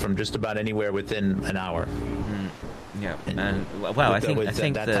annihilated from just about anywhere within an hour. Yeah, and I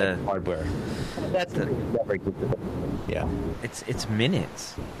think that type of hardware. That's yeah. It's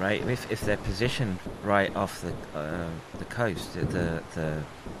minutes, right? If they're positioned right off the coast, the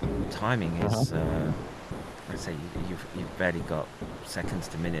timing is. Let's say you've barely got seconds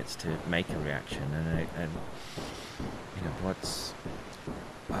to minutes to make a reaction, and what's...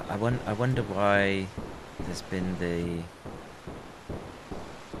 I wonder why there's been the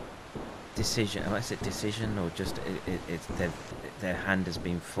decision. Is it decision or just it's their hand has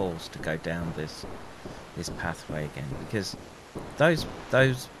been forced to go down this pathway again? Because those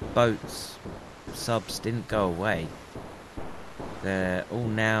boats, subs, didn't go away. They're all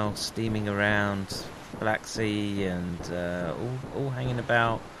now steaming around Black Sea and all hanging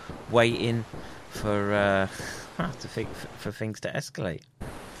about, waiting for for things to escalate.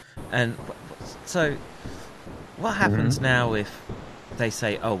 And so, what happens now if they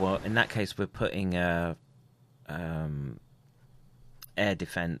say, "Oh well, in that case, we're putting air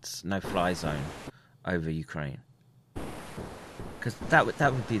defense, no-fly zone over Ukraine"? Because that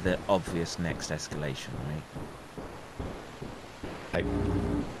would be the obvious next escalation, right?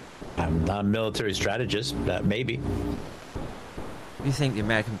 I'm not a military strategist, but maybe. You think the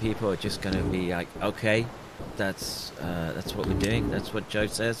American people are just going to be like, okay, that's what we're doing. That's what Joe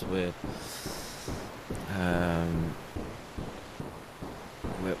says. We're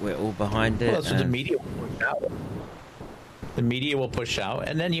all behind it. Well, so the media will push out. The media will push out,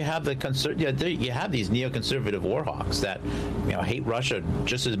 and then you have the you have these neoconservative warhawks that hate Russia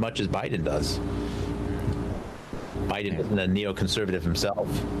just as much as Biden does. Biden isn't a neoconservative himself.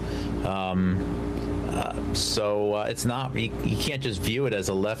 So it's not, you can't just view it as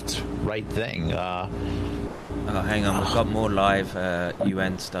a left-right thing. Hang on, we've got more live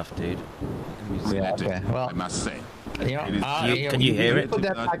UN stuff, dude. Yeah, okay. Well, I must say. Can you hear it?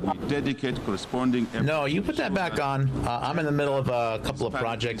 Dedicate corresponding. No, you put that back on. I'm in the middle of a couple of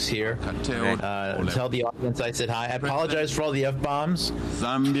projects here. Tell the audience I said hi. I apologize for all the F-bombs.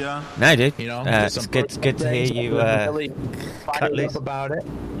 Zambia. No, dude. It's good to hear you cut loose about it.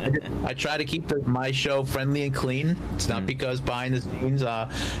 I try to keep my show friendly and clean. It's not because behind the scenes,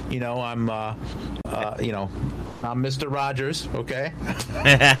 I'm Mr. Rogers. Okay.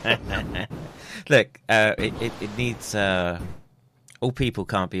 Look, it needs. All people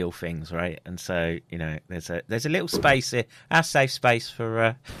can't be all things, right? And so there's a little space here, our safe space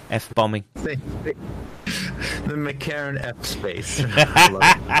for F bombing. The McCarran F space. All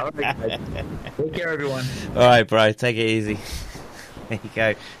right, take care, everyone. All right, bro. Take it easy. There you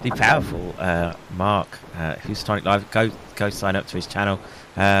go. The powerful Mark, who's Tonic Live. Go sign up to his channel.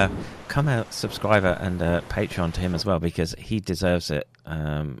 Come out, subscriber, and Patreon to him as well, because he deserves it.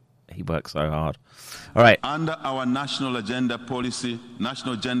 He works so hard. All right. Under our national gender policy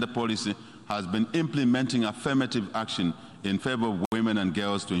has been implementing affirmative action in favor of women and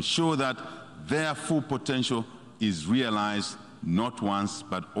girls to ensure that their full potential is realized not once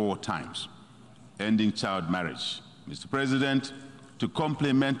but all times. Ending child marriage. Mr. President, to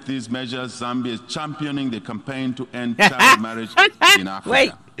complement these measures, Zambia is championing the campaign to end child marriage in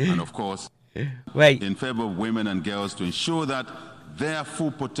Africa. And of course, in favor of women and girls to ensure that their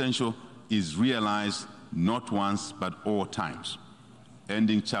full potential is realized not once but all times.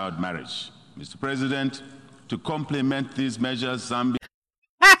 Ending child marriage. Mr. President, to complement these measures, Zambia...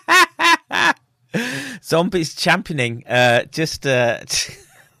 Zombies championing. If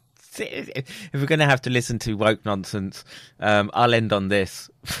we're going to have to listen to woke nonsense, I'll end on this.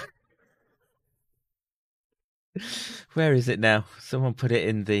 Where is it now? Someone put it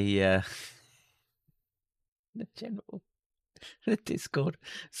in the general... The Discord.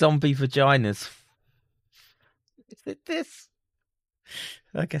 Zombie vaginas. Is it this?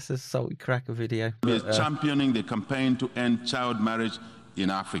 I guess it's a Salty Cracker video. Is championing the campaign to end child marriage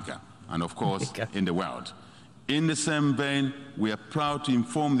in Africa and, of course, in the world. In the same vein, we are proud to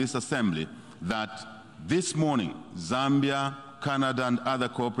inform this assembly that this morning, Zambia, Canada, and other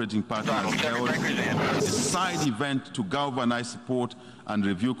cooperating partners held a side event to galvanize support and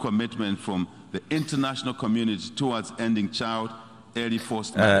review commitment from the international community towards ending child early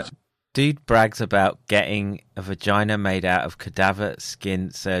forced marriage. Dude brags about getting a vagina made out of cadaver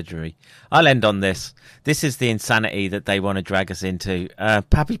skin surgery. I'll end on this. This is the insanity that they want to drag us into.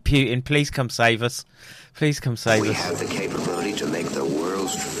 Pappy Putin, please come save us. Please come save us. We have the capability to make the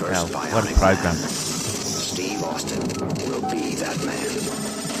world's first bionic what a program. man. Steve Austin will be that man.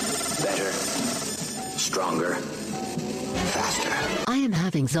 Better, stronger, faster. I am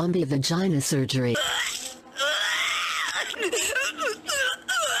having zombie vagina surgery.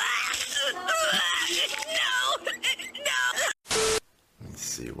 Let's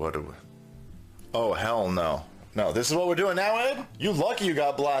see, what do we... Oh, hell no. No, this is what we're doing now, Ed? You lucky you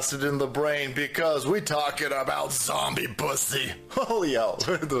got blasted in the brain because we talking about zombie pussy. Holy hell.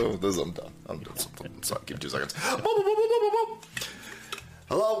 I'm done. Sorry, give me 2 seconds.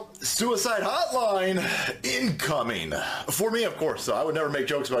 Hello, suicide hotline incoming. For me, of course. I would never make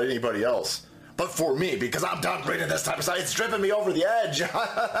jokes about anybody else. but for me, because I'm done reading this type of stuff. It's driven me over the edge.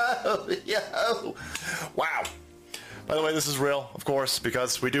 Wow. By the way, this is real, of course,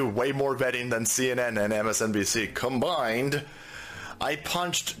 because we do way more vetting than CNN and MSNBC combined. I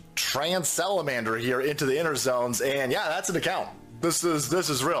punched Trans Salamander here into the inner zones, and yeah, that's an account. This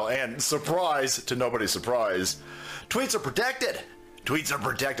is real, and surprise to nobody's surprise, tweets are protected. Tweets are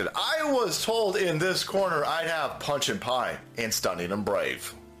protected. I was told in this corner I'd have Punch and Pie and Stunning and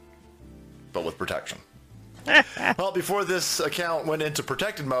Brave, but with protection. Well, before this account went into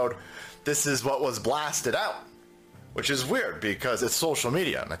protected mode, this is what was blasted out, which is weird because it's social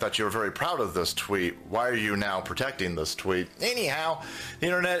media, and I thought you were very proud of this tweet. Why are you now protecting this tweet? Anyhow, the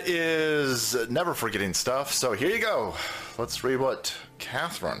internet is never forgetting stuff, so here you go. Let's read what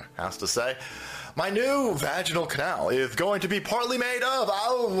Catherine has to say. My new vaginal canal is going to be partly made of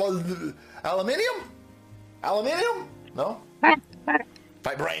aluminium? Aluminium? No?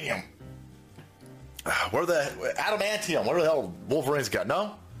 Vibranium. Where the adamantium? What the hell Wolverine's got?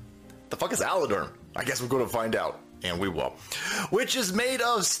 No? The fuck is Aladerm? I guess we're going to find out. And we will. Which is made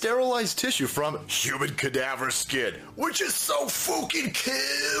of sterilized tissue from human cadaver skin. Which is so fucking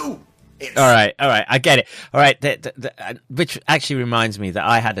cool. All right, I get it. All right, which actually reminds me that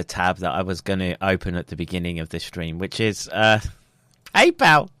I had a tab that I was going to open at the beginning of this stream, which is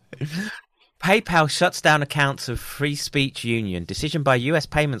PayPal. PayPal shuts down accounts of Free Speech Union. Decision by US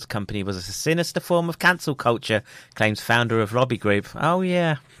payments company was a sinister form of cancel culture, claims founder of lobby group. Oh,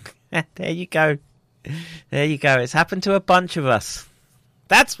 yeah. There you go. There you go. It's happened to a bunch of us.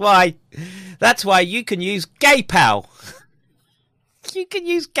 That's why you can use GayPal. You can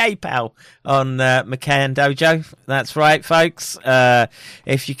use GayPal on McKay and Dojo. That's right, folks.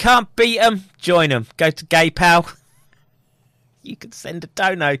 If you can't beat them, join them. Go to GayPal. You can send a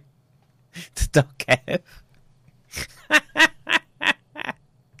dono to Doc F.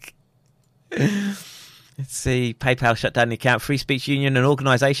 Let's see. PayPal shut down the account. Free Speech Union, an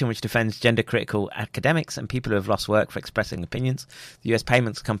organisation which defends gender-critical academics and people who have lost work for expressing opinions. The US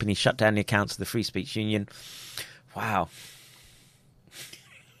payments company shut down the accounts of the Free Speech Union. Wow.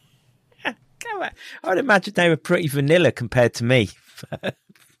 I would imagine they were pretty vanilla compared to me.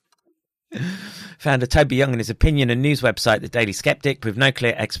 Founder Toby Young, in his opinion, a news website, The Daily Skeptic, with no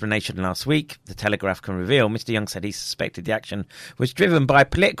clear explanation last week. The Telegraph can reveal. Mr. Young said he suspected the action was driven by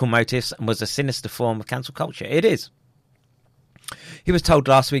political motives and was a sinister form of cancel culture. It is. He was told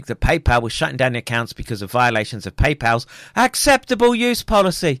last week that PayPal was shutting down the accounts because of violations of PayPal's acceptable use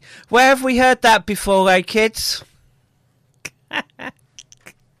policy. Where have we heard that before, eh, kids?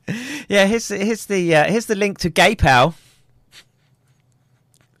 Yeah, here's the link to GayPal.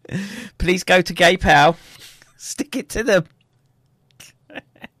 Please go to GayPal. Stick it to them.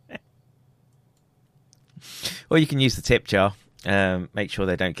 Or you can use the tip jar. Make sure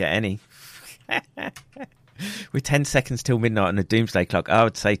they don't get any. With 10 seconds till midnight on the doomsday clock, I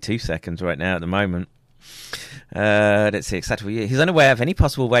would say 2 seconds right now at the moment. Let's see, exactly. He's unaware of any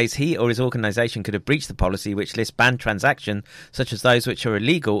possible ways he or his organisation could have breached the policy, which lists banned transactions such as those which are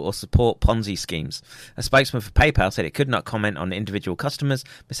illegal or support Ponzi schemes. A spokesman for PayPal said it could not comment on individual customers,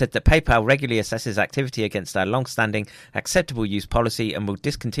 but said that PayPal regularly assesses activity against our long-standing acceptable use policy and will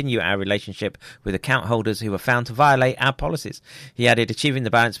discontinue our relationship with account holders who are found to violate our policies. He added, achieving the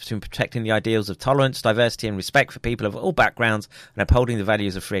balance between protecting the ideals of tolerance, diversity and respect for people of all backgrounds and upholding the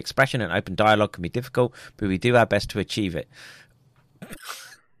values of free expression and open dialogue can be difficult, but we do our best to achieve it.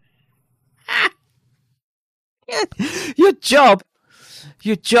 Your job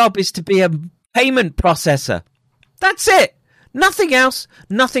is to be a payment processor. That's it. Nothing else,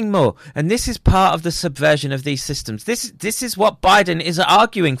 nothing more. And this is part of the subversion of these systems. This is what Biden is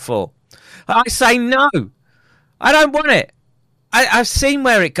arguing for. I say no. I don't want it. I've seen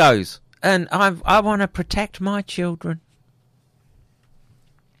where it goes, and I want to protect my children.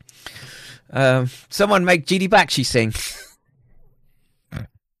 Someone make G.D. Bakshi sing.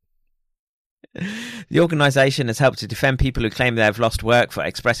 The organisation has helped to defend people who claim they have lost work for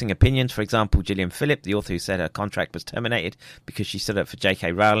expressing opinions. For example, Gillian Phillip, the author who said her contract was terminated because she stood up for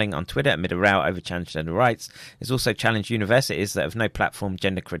J.K. Rowling on Twitter amid a row over transgender rights, has also challenged universities that have no platform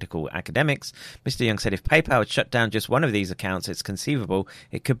gender-critical academics. Mr. Young said if PayPal had shut down just one of these accounts, it's conceivable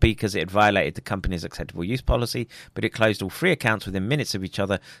it could be because it had violated the company's acceptable use policy, but it closed all 3 accounts within minutes of each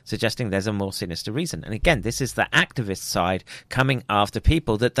other, suggesting there's a more sinister reason. And again, this is the activist side coming after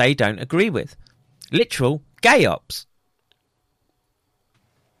people that they don't agree with. Literal gay ops.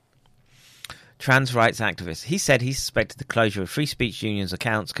 trans rights activists. He said he suspected the closure of Free Speech Union's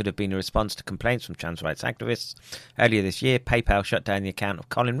accounts could have been a response to complaints from trans rights activists. Earlier this year, PayPal shut down the account of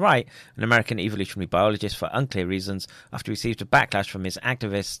Colin Wright, an American evolutionary biologist, for unclear reasons after he received a backlash from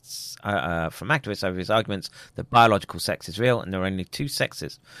activists over his arguments that biological sex is real and there are only two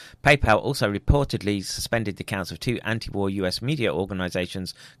sexes. PayPal also reportedly suspended the accounts of two anti-war US media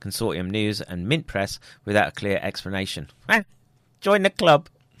organisations, Consortium News and Mint Press, without a clear explanation. Join the club.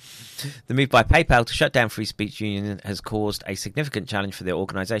 The move by PayPal to shut down Free Speech Union has caused a significant challenge for the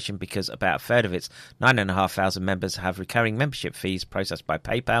organisation because about a third of its 9,500 members have recurring membership fees processed by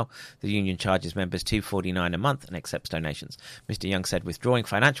PayPal. The union charges members $2.49 a month and accepts donations. Mr. Young said withdrawing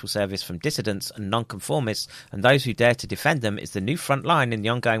financial service from dissidents and nonconformists and those who dare to defend them is the new front line in the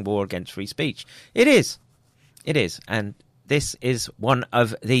ongoing war against free speech. It is. It is. And this is one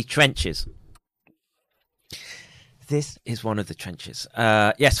of the trenches. This is one of the trenches.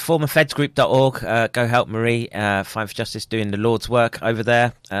 Yes, formerfedsgroup.org. Go help Marie. Fight for Justice doing the Lord's work over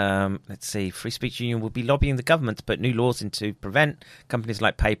there. Let's see. Free Speech Union will be lobbying the government to put new laws in to prevent companies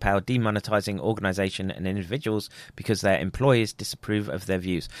like PayPal demonetizing organisation and individuals because their employees disapprove of their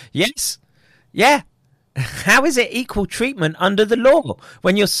views. Yes. Yeah. How is it equal treatment under the law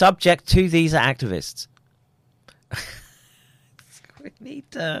when you're subject to these activists? We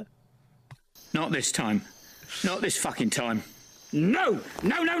need to... Not this time. Not this fucking time. No!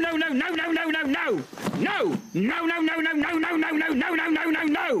 No, no, no, no, no, no, no, no, no! No! No, no, no, no, no, no, no, no, no, no, no, no, no,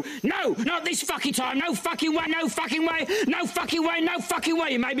 no! No! Not this fucking time! No fucking way, no fucking way! No fucking way, no fucking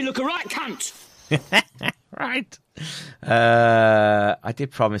way! You made me look a right cunt! Right. I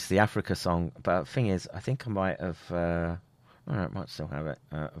did promise the Africa song, but the thing is, I think I might have... I might still have it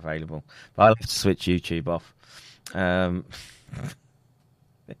available. But I'll have to switch YouTube off.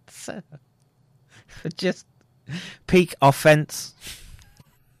 It's just... peak offence.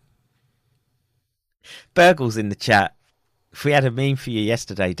 Burgle's in the chat. If we had a meme for you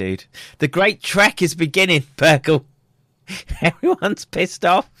yesterday, dude. The Great Trek is beginning, Burgle. Everyone's pissed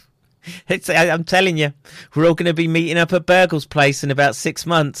off. I'm telling you, we're all going to be meeting up at Burgle's place in about 6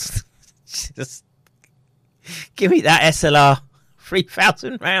 months. Just give me that SLR.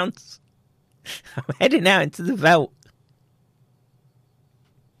 3,000 rounds. I'm heading out into the veldt.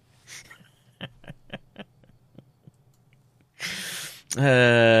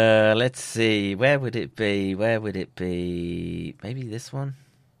 Let's see. Where would it be? Maybe this one?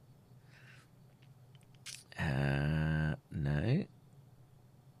 No.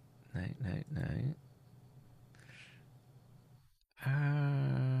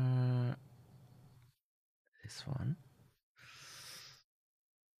 This one?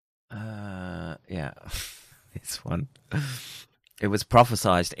 Yeah. This one. It was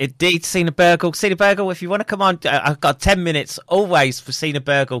prophesized. Indeed, Cena Burgle. Cena Burgle, if you want to come on, I've got 10 minutes always for Cena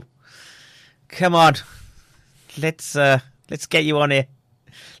Burgle. Come on. Let's get you on here.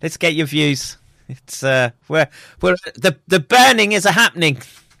 Let's get your views. It's we're the burning is a happening.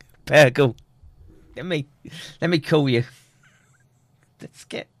 Burgle. Let me call you. Let's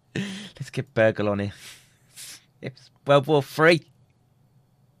get Burgle on here. It's World War III.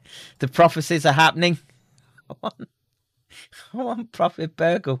 The prophecies are happening. I want Prophet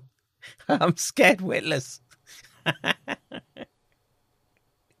Burgle. I'm scared witless.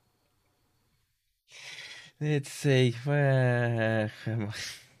 Let's see. Where am I?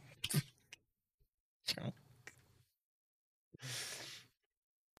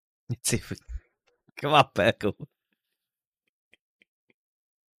 Let's see if we... Come on, Burgle.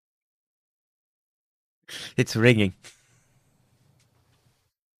 It's ringing.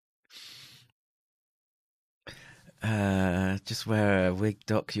 Just wear a wig,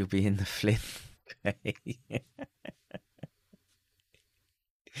 Doc. You'll be in the Flynn.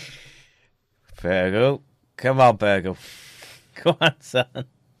 Burgle. Come on, Burgle. Come on, son.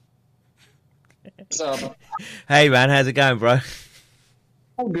 What's up? Hey, man. How's it going, bro?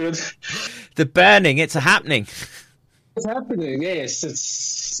 I'm good. The burning. It's a happening. It's happening. Yes,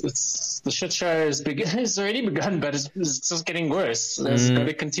 it's the shit show is it's already begun, but it's just getting worse. It's going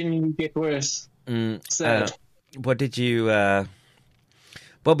to continue to get worse. Sad. What did you?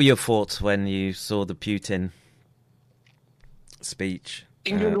 What were your thoughts when you saw the Putin speech?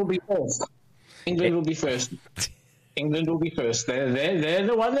 England will be first. England will be first. England will be first. They're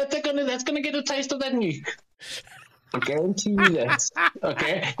the one that's gonna get a taste of that nuke. I guarantee you that.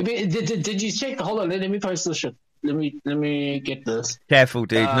 Okay. Did you check? Hold on. Let me post this shit. Let me get this. Careful,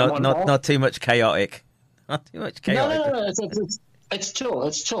 dude. Not too much chaotic. Not too much chaotic. No. It's chill.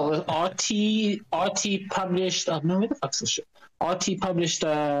 It's chill. RT published. No, where the fuck's this shit? RT published.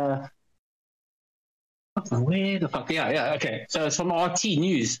 Where the fuck? Yeah. Okay. So it's from RT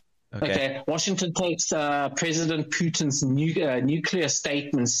News. Okay. Washington takes President Putin's nuclear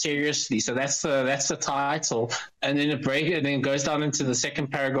statement seriously. So that's the title, and then it goes down into the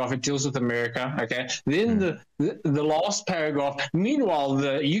second paragraph. It deals with America. Okay. Then the last paragraph. Meanwhile,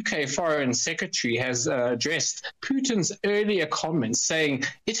 the UK Foreign Secretary has addressed Putin's earlier comments, saying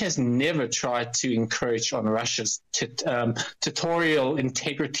it has never tried to encroach on Russia's territorial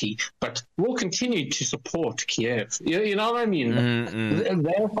integrity, but will continue to support Kiev. You know what I mean?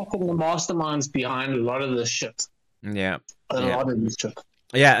 They're fucking the masterminds behind a lot of this shit. Yeah. A lot of this shit.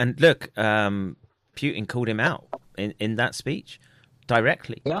 Yeah, and look, Putin called him out in that speech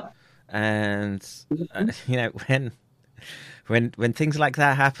directly. Yeah. And you know, when things like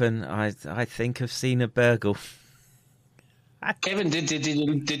that happen, I think of Sina Burgle. Kevin, did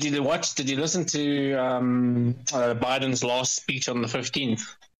you watch? Did you listen to Biden's last speech on the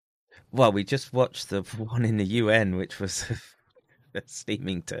 15th? Well, we just watched the one in the UN, which was a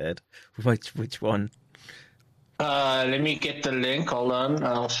steaming turd. Which one? Let me get the link. Hold on,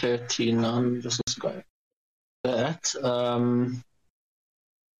 I'll share it to you now. Just go that.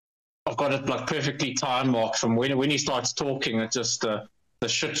 I've got it like perfectly time marked from when he starts talking. It just the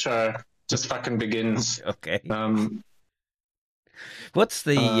shit show just fucking begins. Okay. What's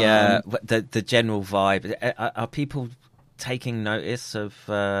the general vibe? Are people taking notice of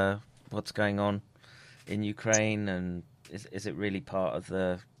what's going on in Ukraine, and is it really part of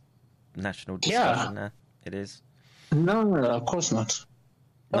the national discussion there? It is. No, of course not.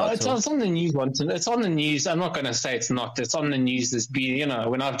 It's on the news once. It's on the news. I'm not going to say it's not. It's on the news. There's been, you know,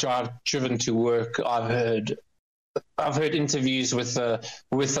 when I've driven to work, I've heard interviews with certain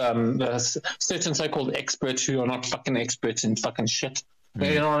so-called experts who are not fucking experts in fucking shit.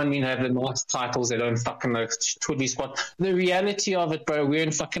 You know what I mean? They have the nice titles. They don't fucking know twiddly spot. The reality of it, bro, we're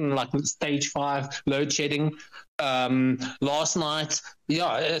in fucking like stage 5 load shedding. Last night,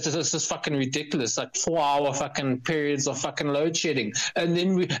 it's just fucking ridiculous. Like 4-hour fucking periods of fucking load shedding, and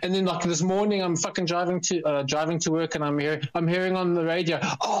then like this morning, I'm fucking driving to work, and I'm hearing on the radio,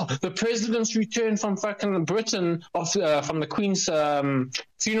 the president's return from fucking Britain from the Queen's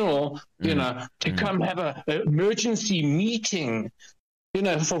funeral, you know, to come have a emergency meeting. You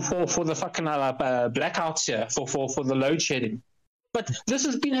know, for the fucking blackouts here, for the load shedding. But this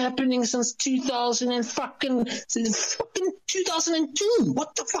has been happening since 2002.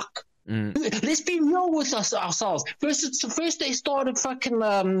 What the fuck? Let's be real with ourselves. First they started fucking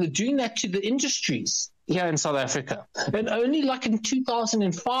doing that to the industries here in South Africa. And only like in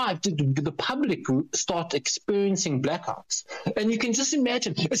 2005 did the public start experiencing blackouts. And you can just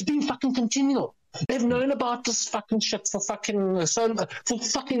imagine, it's been fucking continual. They've known about this fucking shit for fucking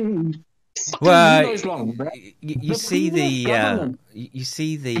who knows long. You see the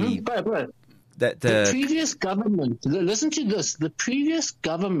previous government. Listen to this. The previous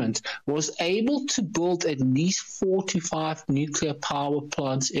government was able to build at least 4 to 5 nuclear power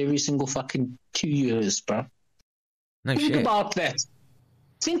plants every single fucking 2 years, bro. Think about that.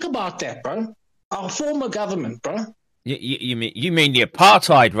 Think about that, bro. Our former government, bro. You mean the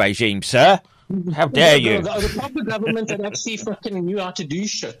apartheid regime, sir? How dare you? The proper government that actually fucking knew how to do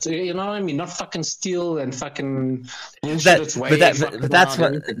shit. You know what I mean? Not fucking steal and fucking that's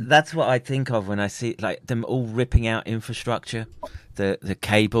what I think of when I see like them all ripping out infrastructure, the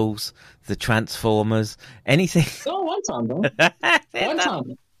cables, the transformers, anything. Oh, one time, bro. One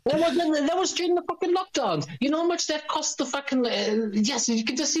time. That was during the fucking lockdowns. You know how much that cost the fucking... yes, you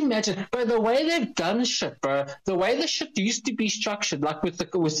can just imagine. But the way they've done shit, bro, the way the shit used to be structured, like with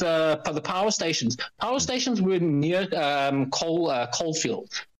the power stations. Power stations were near coal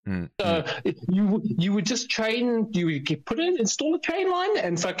fields. So you would just install a train line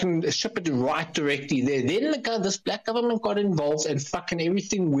and fucking ship it right directly there. Then this black government got involved and fucking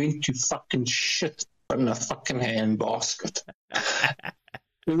everything went to fucking shit in a fucking handbasket.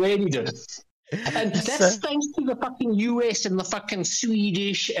 They really did. And that's thanks to the fucking US and the fucking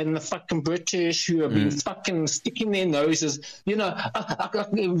Swedish and the fucking British who have been fucking sticking their noses. You know,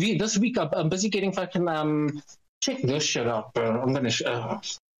 this week I'm busy getting fucking check this shit out, bro. I'm gonna.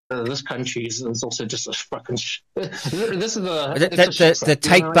 This country is also just a fucking. This is the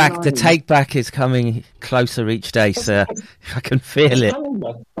take back. The take back is coming closer each day, sir. I can feel it.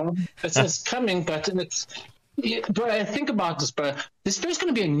 It's coming, but it's. Yeah, bro, think about this, bro. There's first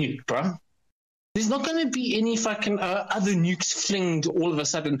going to be a nuke, bro. There's not going to be any fucking other nukes flinged all of a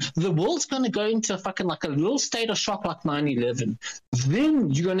sudden. The world's going to go into fucking like a little state of shock like 9/11.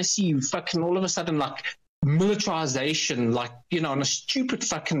 Then you're going to see fucking all of a sudden like militarization, like, you know, on a stupid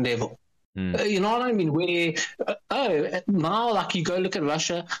fucking level. You know what I mean? Where, now, like, you go look at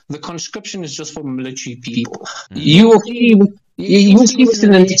Russia, the conscription is just for military people. You will see You will see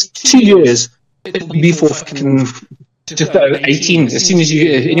within the next 2 years, it will be for fucking just 18. As soon as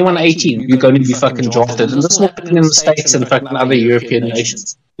anyone 18, you're going to be fucking drafted. And this will happen in the States and fucking other European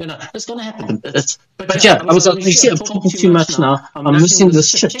nations. It's going to happen. But yeah, you see, I'm talking too much now. I'm missing this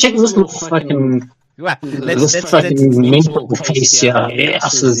shit. Check this little fucking... this fucking mental case here.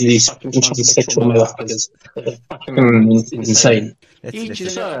 Yes, these sexual motherfuckers. Fucking insane. Each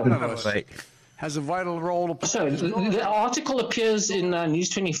and every one of us has a vital role to play. So the article appears in News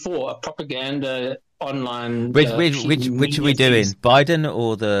 24, a propaganda online. Which are we doing? Biden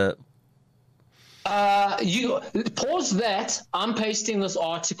or the? You pause that. I'm pasting this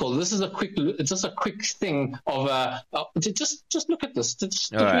article. This is a quick thing of just look at this.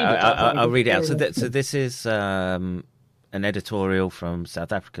 Just all right, I'll read it out. So this is an editorial from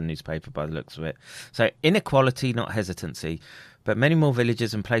South African newspaper by the looks of it. So inequality, not hesitancy. But many more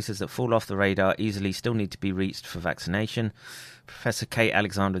villages and places that fall off the radar easily still need to be reached for vaccination. Professor Kate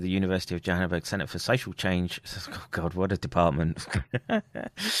Alexander of the University of Johannesburg Centre for Social Change, oh God, what a department,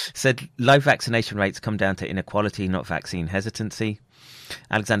 said low vaccination rates come down to inequality, not vaccine hesitancy.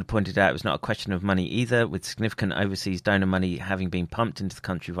 Alexander pointed out it was not a question of money either, with significant overseas donor money having been pumped into the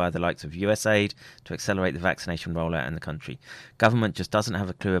country via the likes of USAID to accelerate the vaccination rollout in the country. Government just doesn't have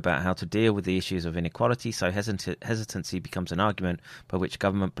a clue about how to deal with the issues of inequality, so hesitancy becomes an argument by which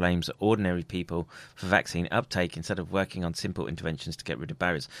government blames ordinary people for vaccine uptake instead of working on simple interventions to get rid of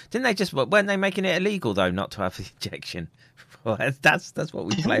barriers. Weren't they making it illegal, though, not to have the injection? Well, that's what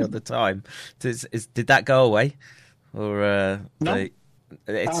we play all the time. Did that go away? Or no.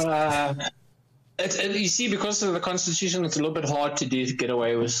 You see, because of the Constitution, it's a little bit hard to get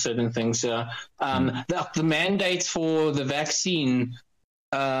away with certain things. The mandates for the vaccine,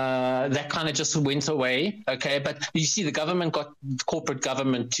 that kind of just went away. Okay, but you see, the government got corporate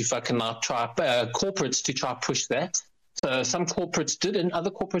government to fucking corporates to try push that. So some corporates did, and other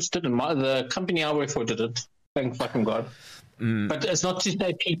corporates didn't. The company I work for didn't. Thank fucking God. But it's not to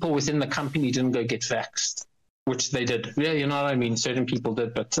say people within the company didn't go get vaxxed. Which they did. Yeah, you know what I mean? Certain people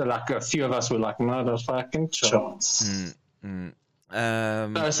did, but like a few of us were like, not a fucking chance. So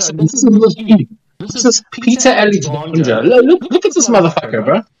this is Peter Alexander. Look at this motherfucker,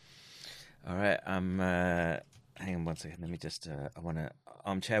 bro. All right, hang on one second. Let me just, I want to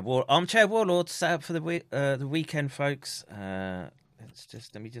armchair warlord set up for the weekend, folks. Let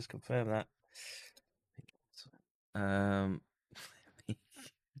me just confirm that.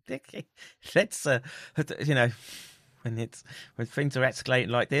 Let's when things are escalating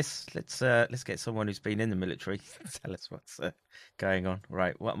like this, let's get someone who's been in the military to tell us what's going on.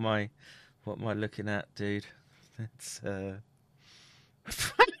 Right, what am I looking at, dude? Let's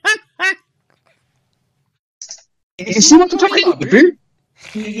you see what I'm talking about, bro?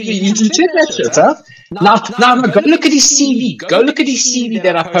 You check that shit, huh? Now go look at his CV. Go look at his CV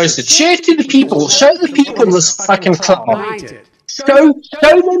that I posted. Share it to the people. Show the people this fucking clown. Show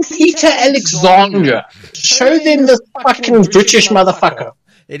them Peter Alexander. Show them the fucking British motherfucker.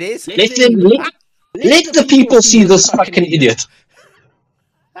 It is. Let the people see this fucking idiot.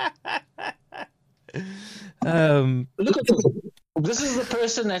 Look at this. This is the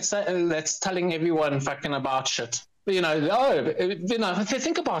person that's telling everyone fucking about shit. Think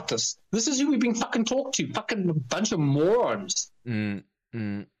about this. This is who we've been fucking talked to. Fucking bunch of morons.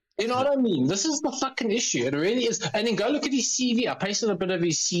 You know what I mean? This is the fucking issue. It really is. And then go look at his CV. I pasted a bit of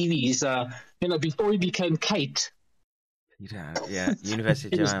his CV. He's, before he became Kate. Yeah,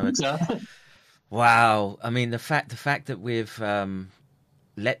 University of Johannesburg. Wow. I mean, the fact that we've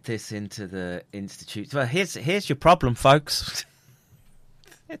let this into the institute. Well, here's your problem, folks.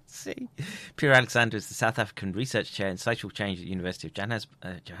 Let's see. Peter Alexander is the South African Research Chair in Social Change at the University of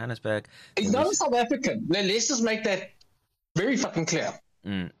Johannesburg. He's not a South African. Let's just make that very fucking clear.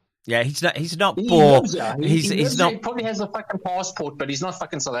 Yeah, he's not poor. He's not. He probably has a fucking passport, but he's not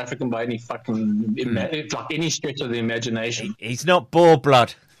fucking South African by any fucking like any stretch of the imagination. He's not boar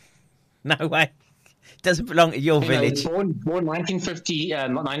blood. No way. Doesn't belong to your village. Born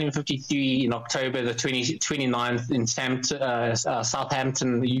 1953 in October the 29th in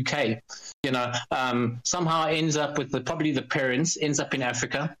Southampton, the UK. Somehow ends up with probably the parents ends up in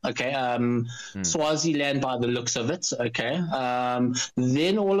Africa. Okay, Swaziland by the looks of it. Okay,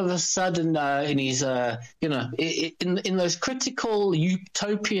 then all of a sudden, in his in those critical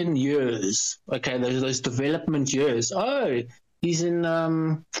utopian years. Okay, those development years. Oh, he's in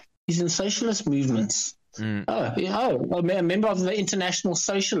socialist movements. Oh, yeah, a member of the International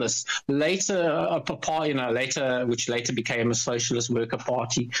Socialists, later which later became a Socialist Worker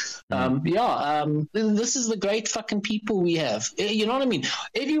Party. This is the great fucking people we have. You know what I mean?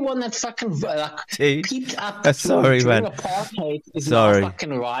 Everyone that fucking peeped up sorry, during man. apartheid is Sorry. now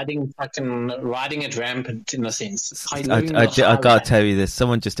fucking riding it rampant in a sense. I gotta tell you this.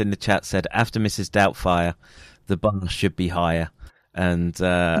 Someone just in the chat said, after Mrs. Doubtfire, the bar should be higher. And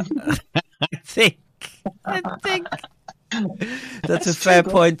I think that's a fair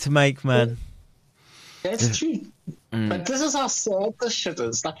point to make, man. That's true. But this is how sad this shit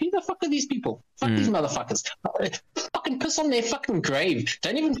is. Like, who the fuck are these people? Fuck these motherfuckers. Fucking piss on their fucking grave.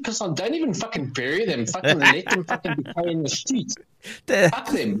 Don't even fucking bury them. Fucking let them fucking decay in the street.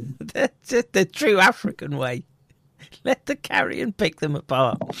 Fuck them. That's the true African way. Let the carrion pick them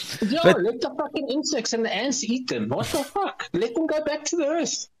apart. Yeah, let the fucking insects and the ants eat them. What the fuck? Let them go back to the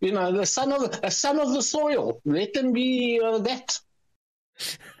earth. You know, the son of the soil. Let them be that.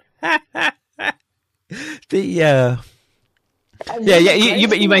 You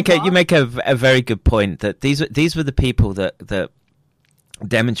make a very good point that these were the people that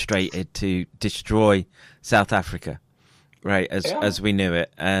demonstrated to destroy South Africa, right, as we knew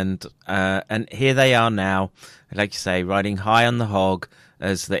it, and here they are now, like you say, riding high on the hog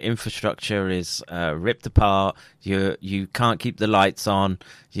as the infrastructure is ripped apart. You can't keep the lights on.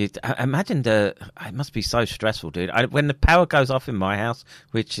 Imagine it must be so stressful, dude. When the power goes off in my house,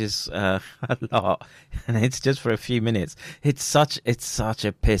 which is a lot, and it's just for a few minutes, it's such a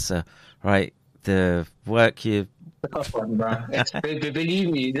pisser, right? The work you.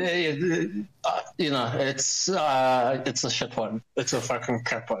 Believe me, it's a shit one. It's a fucking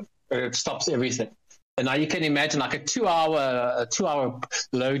crap one. It stops everything. And now you can imagine like a two hour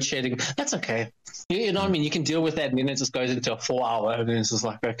load shedding. That's okay. You know what I mean? You can deal with that, and then it just goes into a 4 hour, and then it's just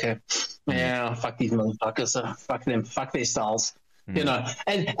like, okay, yeah, fuck these motherfuckers, fuck them, fuck their styles. You know,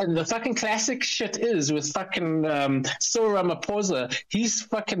 and the fucking classic shit is with fucking Cyril Ramaphosa. His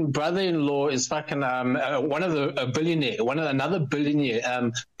fucking brother-in-law is fucking another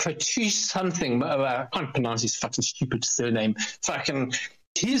billionaire, Patrice something. I can't pronounce his fucking stupid surname. Fucking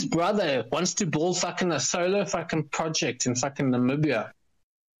his brother wants to build fucking a solar fucking project in fucking Namibia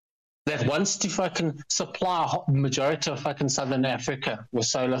that wants to fucking supply a majority of fucking Southern Africa with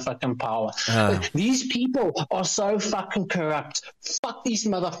solar fucking power. These people are so fucking corrupt. Fuck these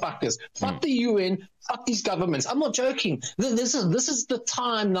motherfuckers. Fuck the UN. Fuck these governments. I'm not joking. This is the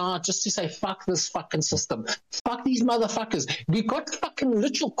time now just to say fuck this fucking system. Fuck these motherfuckers. We've got fucking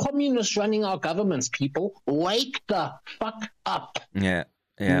literal communists running our governments, people. Wake the fuck up. Yeah.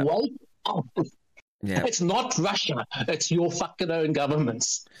 Wake up. Yeah. It's not Russia. It's your fucking own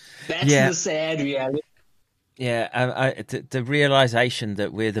governments. That's the sad reality. Yeah, the realization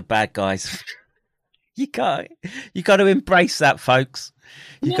that we're the bad guys. You got to embrace that, folks.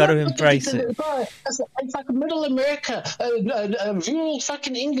 You got to embrace it. It's like Middle America, rural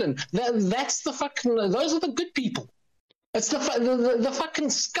fucking England. That's the fucking. Those are the good people. It's the fucking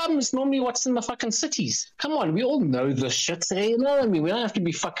scum is normally what's in the fucking cities. Come on, we all know this shit. You know what I mean? We don't have to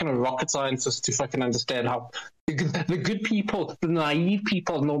be fucking a rocket scientist to fucking understand how the good people, the naive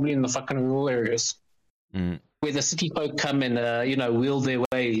people, are normally in the fucking rural areas, where the city folk come and wield their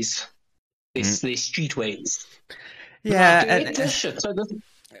ways, their street ways. Yeah, this shit.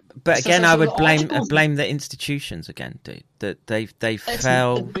 But again, I would blame the institutions again, dude. That they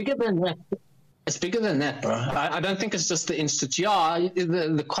fell. It's bigger than that. It's bigger than that, bro. I don't think it's just the institute. Yeah,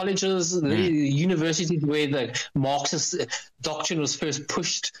 the colleges, the universities where the Marxist doctrine was first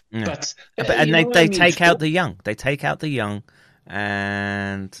pushed. But they take out the young. They take out the young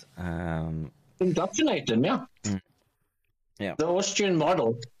and indoctrinate them. Yeah. Yeah. The Austrian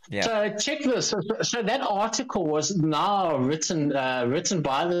model. Yeah. So check this. So that article was now written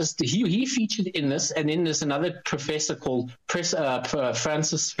by this. He featured in this, and then there's another professor called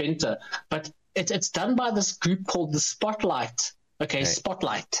Francis Fenter. But it's done by this group called the Spotlight. Okay.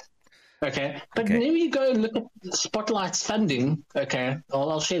 Spotlight. Okay. But then you go and look at Spotlight's funding. Okay.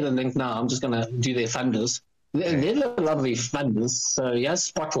 I'll share the link now. I'm just gonna do their funders. They're the lovely funders. So here's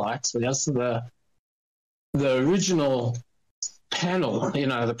Spotlight. So here's the original panel, the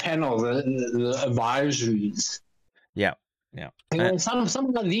advisories. Yeah. And some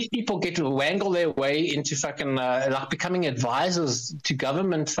of these people get to wangle their way into fucking like becoming advisors to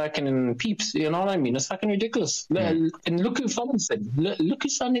government fucking peeps. You know what I mean? It's fucking ridiculous. And look who funds them. Look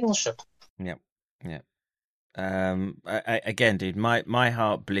who's funding all shit. Yeah. Again, dude, my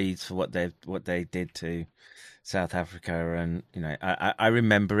heart bleeds for what they did to South Africa, and I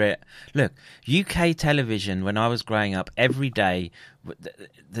remember it. Look, UK television when I was growing up, every day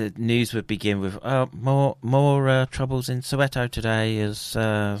the news would begin with more troubles in Soweto today. As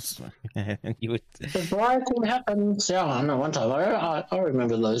you would, The rioting happened. Yeah, I know one time. I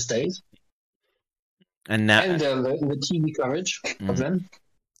remember those days. And now, and the TV coverage of them.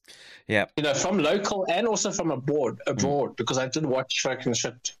 Yeah, from local and also from abroad, because I did watch fucking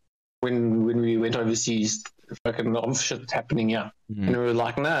shit when we went overseas. Fucking shit happening here, and we were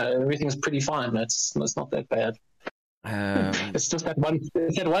like, no, everything's pretty fine. It's not that bad. It's just that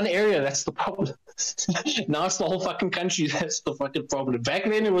one area that's the problem. Now it's the whole fucking country that's the fucking problem. Back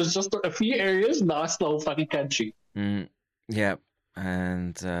then it was just a few areas. Now it's the whole fucking country. Yeah,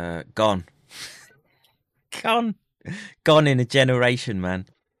 and gone in a generation, man.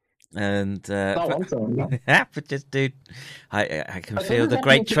 And but just, dude, I can feel the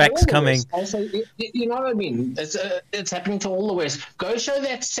great treks coming. Also, you know what I mean? It's happening to all the West. Go show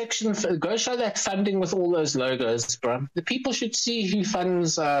that section. Go show that funding with all those logos, bro. The people should see who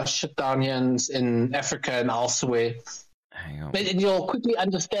funds shit down here in Africa and elsewhere. Hang on. And you'll quickly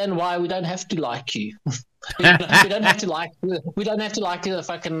understand why we don't have to like you. We don't have to like the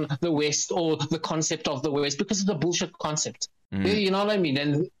fucking the West or the concept of the West, because it's a bullshit concept. You know what I mean?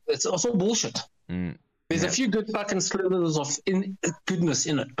 And it's also bullshit. There's a few good fucking slivers of goodness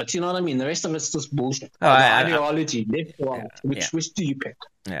in it, but you know what I mean? The rest of it's just bullshit. Ideology, left or right. Which do you pick?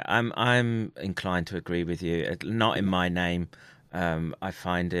 Yeah, I'm inclined to agree with you. Not in my name. I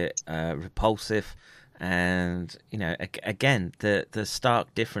find it repulsive. And, again, the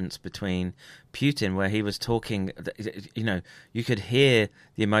stark difference between Putin, where he was talking, you could hear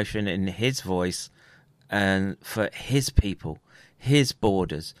the emotion in his voice, and for his people, his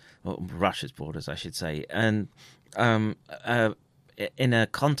borders, or Russia's borders, I should say, and in a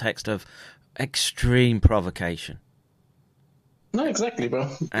context of extreme provocation. No, exactly, bro.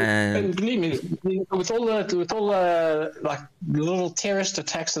 And believe me, with all the like little terrorist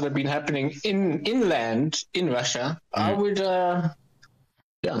attacks that have been happening inland in Russia, I would,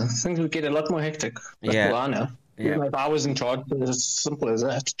 things would get a lot more hectic. That's all I know. Even if I was in charge, it's as simple as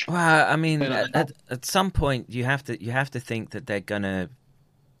that. Well, I mean, at some point you have to think that they're gonna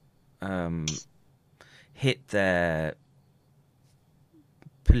hit their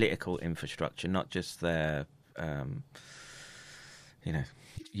political infrastructure, not just their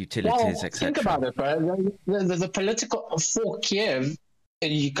utilities, etc. Think about it, bro. The political for Kiev,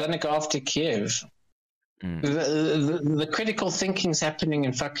 you're gonna go after Kiev. The critical thinking's happening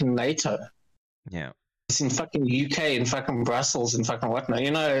in fucking NATO. Yeah. It's in fucking UK and fucking Brussels and fucking whatnot.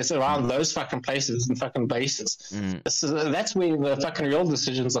 It's around those fucking places and fucking bases. That's where the fucking real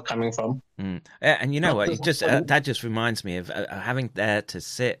decisions are coming from. And you know what? That just reminds me of having there to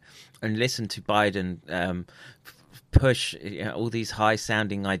sit and listen to Biden push all these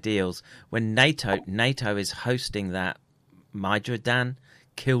high-sounding ideals when NATO is hosting that Majordan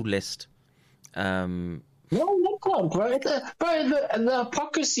kill list. No, bro. The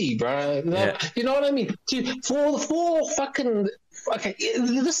hypocrisy, bro. You know what I mean? For fucking okay,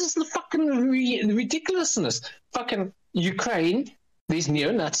 this is the fucking ridiculousness. Fucking Ukraine, these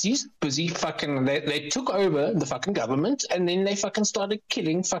neo-Nazis busy fucking. They took over the fucking government, and then they fucking started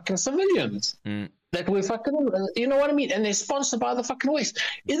killing fucking civilians. That were fucking, you know what I mean? And they're sponsored by the fucking West.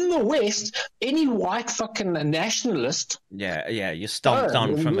 In the West, any white fucking nationalist. You're stomped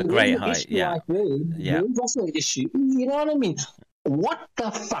on from a great height. That's an issue. You know what I mean? What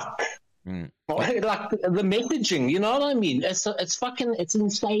the fuck? Like the messaging, you know what I mean? It's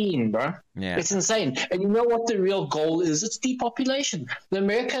insane, bro. It's insane. And you know what the real goal is? It's depopulation.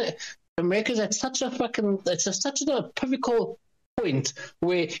 America's at such a pivotal point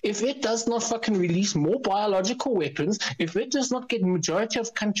where if it does not fucking release more biological weapons, if it does not get majority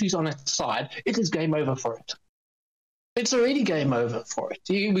of countries on its side, it is game over for it. It's already game over for it.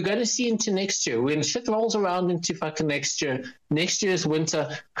 We're going to see into next year. When shit rolls around into fucking next year's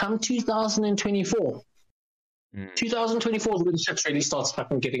winter, come 2024. 2024 is when shit really starts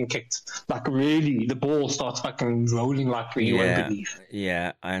fucking getting kicked. Like really, the ball starts fucking rolling like you won't believe.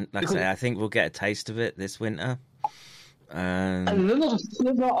 Yeah, and like I say, I think we'll get a taste of it this winter. A little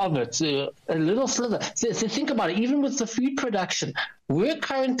sliver of it, a little sliver. So think about it. Even with the food production, we're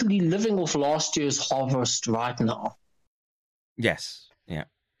currently living off last year's harvest right now. Yes. Yeah.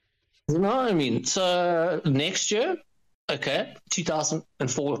 You know what I mean? So next year,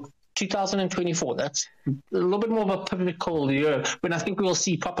 2024. That's a little bit more of a pivotal year when I think we'll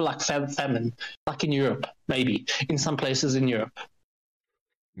see proper like famine, like in Europe, maybe in some places in Europe.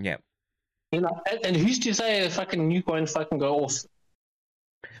 Yeah. And who's to say a fucking nuke won't fucking go off?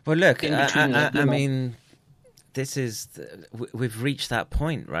 Well, look, I mean, this is we've reached that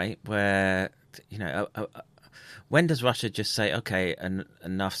point, right, where when does Russia just say, okay,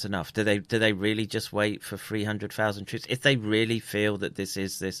 enough's enough? Do they really just wait for 300,000 troops? If they really feel that this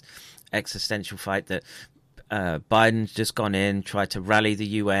is this existential fight that Biden's just gone in, tried to rally the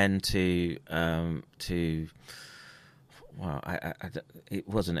UN to it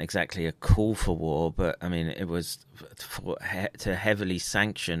wasn't exactly a call for war, but I mean it was to heavily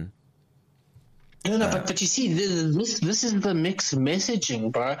sanction. No, but you see, this is the mixed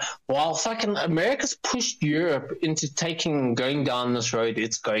messaging, bro. While fucking America's pushed Europe into going down this road,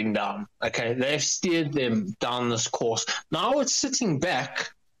 it's going down. Okay, they've steered them down this course. Now it's sitting back.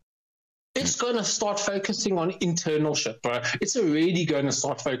 It's going to start focusing on internal shit, bro. It's already going to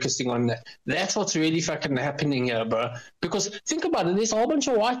start focusing on that. That's what's really fucking happening here, bro. Because think about it, there's a whole bunch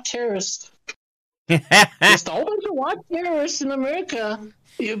of white terrorists. There's a whole bunch of white terrorists in America.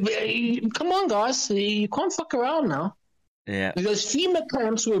 Come on, guys. You can't fuck around now. Yeah. Those FEMA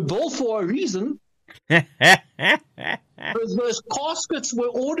camps were built for a reason. Those caskets were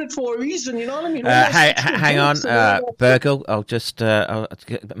ordered for a reason, you know what I mean? Hang on, Virgil. I'll just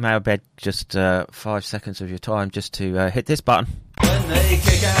may I beg just 5 seconds of your time just to hit this button. When they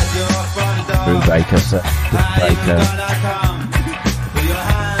kick at your front door, Brubaker, sir. Brubaker. Put your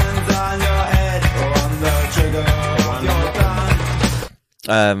hands on your head or on the trigger of your gun.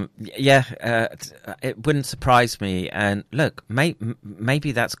 It wouldn't surprise me. And look,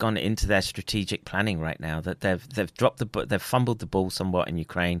 maybe that's gone into their strategic planning right now. That they've dropped they've fumbled the ball somewhat in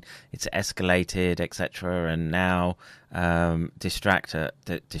Ukraine. It's escalated, etc. And now distract or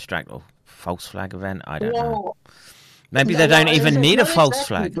false flag event. I don't know. Maybe they don't even need a false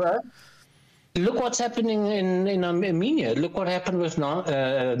flag. Bro. Look what's happening in Armenia. Look what happened with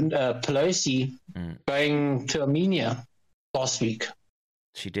Pelosi going to Armenia last week.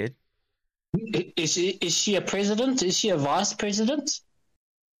 She did. Is she a president? Is she a vice president?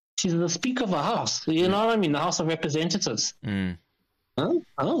 She's the Speaker of the House. You know what I mean? The House of Representatives. Huh?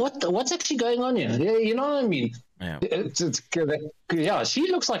 What's actually going on here? You know what I mean? Yeah. She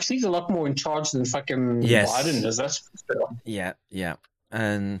looks like she's a lot more in charge than fucking Biden is. That's yeah.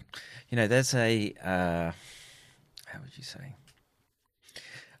 And there's a how would you say?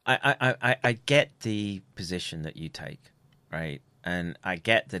 I get the position that you take, right? And I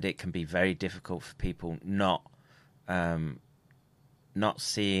get that it can be very difficult for people not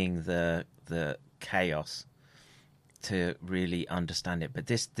seeing the chaos to really understand it. But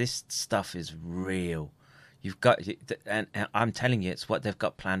this stuff is real. You've got, and I'm telling you, it's what they've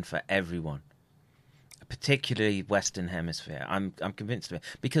got planned for everyone, particularly Western Hemisphere. I'm convinced of it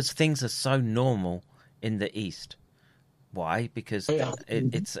because things are so normal in the East. Why? Because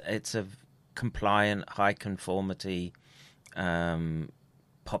it's a compliant, high conformity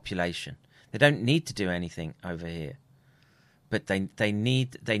population. They don't need to do anything over here, but they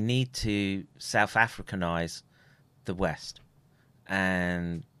need to South Africanize the West,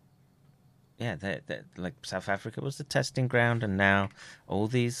 and they're like South Africa was the testing ground, and now all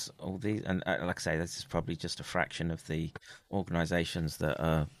these, and like I say, this is probably just a fraction of the organizations that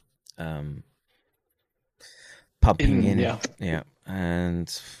are pumping in, and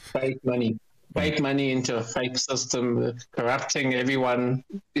fake money into a fake system, corrupting everyone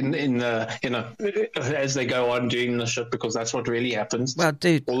as they go on doing the shit, because that's what really happens. Well,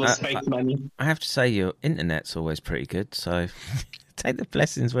 dude, all this fake money. I have to say, your internet's always pretty good, so take the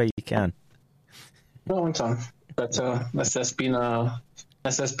blessings where you can. No one time, but that's been a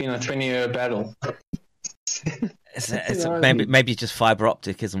 20-year battle. Maybe just fiber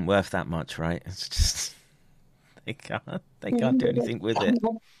optic isn't worth that much, right? It's just they can't do anything with it.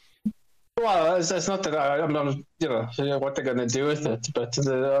 Well, it's not that I'm what they're going to do with it, but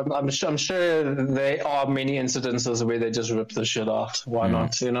I'm sure there are many incidences where they just rip the shit out. Why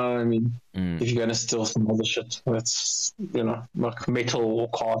not? You know what I mean? If you're going to steal some other shit, that's like metal or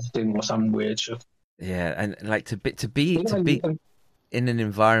casting or some weird shit. Yeah, and like to be in an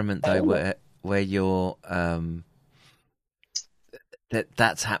environment though where you're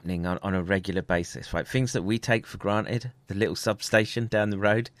that's happening on a regular basis, right? Things that we take for granted, the little substation down the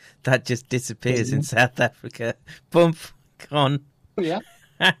road, that just disappears in South Africa. Boom, gone. Yeah.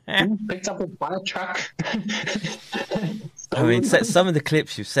 Picked up a fire truck. I mean, some of the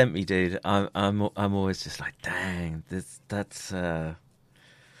clips you've sent me, dude, I'm always just like, dang, that's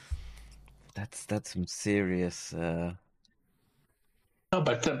some serious. No,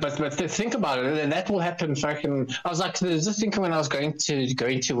 but think about it, and that will happen. I was like, there's this thing when I was going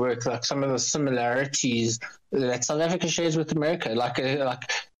to work, like some of the similarities that South Africa shares with America. Like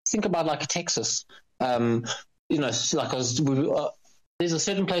think about like Texas. Like There's a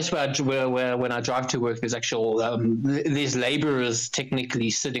certain place where when I drive to work, there's actual there's labourers technically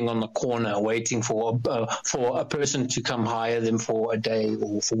sitting on the corner waiting for a person to come hire them for a day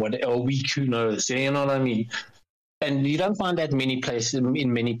or for a week, who knows? You know what I mean? And you don't find that many places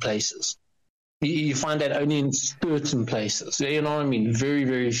in many places. You find that only in certain places. You know what I mean? Very,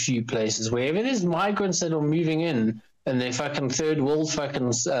 very few places. Wherever there's migrants that are moving in and they're fucking third world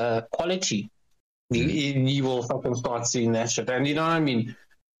fucking quality, you will fucking start seeing that shit. And you know what I mean?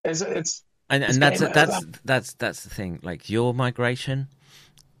 It's and that's the thing. Like your migration,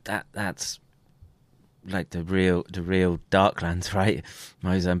 that's like the real Darklands, right?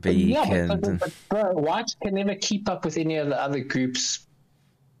 Mozambique but bro, whites can never keep up with any of the other groups'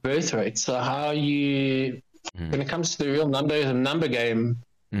 birth rate. So how you, when it comes to the real numbers and number game,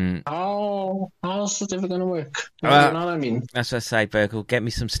 how's it ever going to work? You know what I mean? That's what I say, Burgle. Get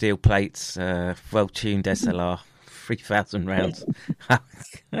me some steel plates, well-tuned SLR, 3,000 rounds. Let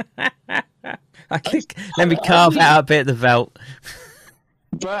me carve out a bit of the veldt.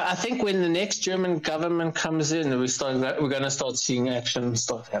 But I think when the next German government comes in, we're going to start seeing action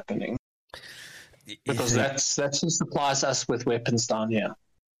start happening. Because that's who supplies us with weapons down here.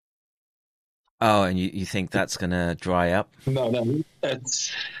 Oh, and you think that's going to dry up? No,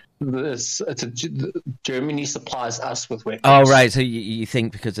 Germany supplies us with weapons. Oh, right. So you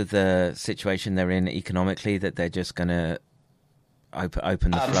think because of the situation they're in economically that they're just going to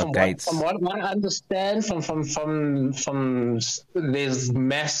open the floodgates? From what I understand, from there's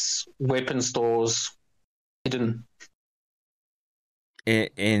mass weapon stores hidden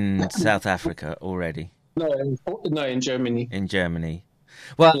in South Africa already. No, in Germany. In Germany.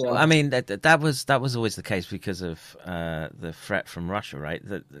 Well, yeah. I mean that was always the case because of the threat from Russia, right?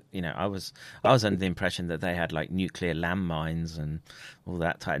 That I was under the impression that they had like nuclear landmines and all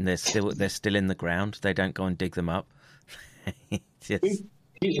that type, and they're still in the ground. They don't go and dig them up. Who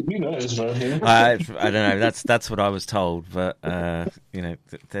knows, man? I don't know. That's what I was told, but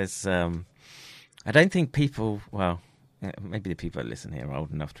there's I don't think people. Well, maybe the people that listen here are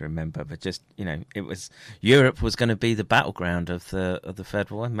old enough to remember, but just it was Europe was going to be the battleground of the Third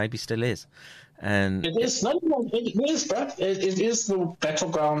World War, maybe still is, and it is not. It is, bro. It is the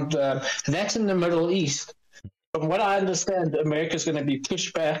battleground. That's in the Middle East. From what I understand, America's going to be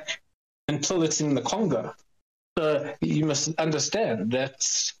pushed back until it's in the Congo. So you must understand that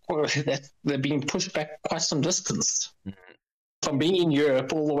they're being pushed back quite some distance from being in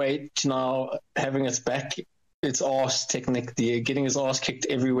Europe all the way to now having its arse technically, getting his ass kicked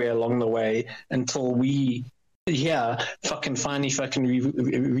everywhere along the way until we finally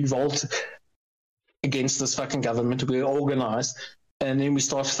revolt against this fucking government. We're organized, and then we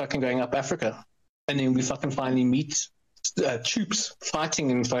start fucking going up Africa, and then we fucking finally meet troops fighting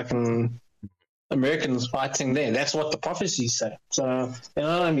in fucking Americans fighting there. That's what the prophecies say. So you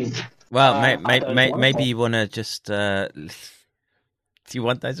know what I mean? Well, maybe you want to just. Do you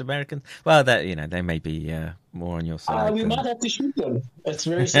want those Americans? Well, that they may be more on your side. We might have to shoot them. It's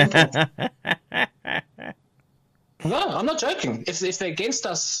very simple. No, I'm not joking. If they're against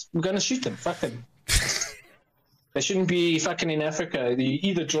us, we're going to shoot them. Fuck them. They shouldn't be fucking in Africa. You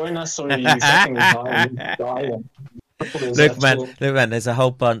either join us or you fucking die. Look, man. There's a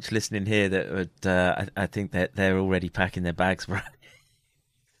whole bunch listening here that would. I think that they're already packing their bags, bro.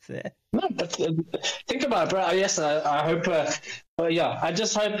 No, but think about it, bro. Yes, I hope. I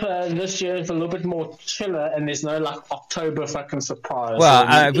just hope this year is a little bit more chiller and there's no like October fucking surprise.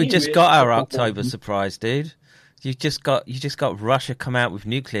 Well, we just got our October surprise, dude. You just got Russia come out with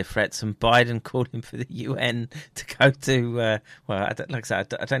nuclear threats and Biden calling for the UN to go to. I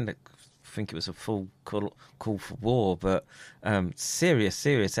don't think it was a full call for war, but serious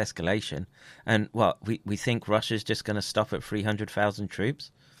escalation. And we think Russia's just going to stop at 300,000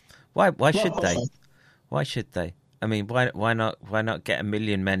 troops. Why should they? Why should they? I mean, why not get 1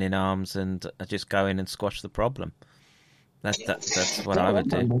 million men in arms and just go in and squash the problem? That's what I would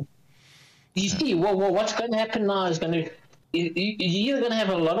do. You see, what's going to happen now is you're either going to have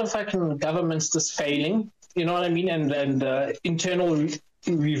a lot of fucking governments just failing, you know what I mean, and internal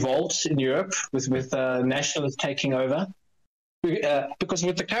revolts in Europe with nationalists taking over, because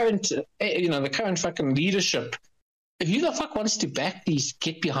with the current fucking leadership. If you the fuck wants to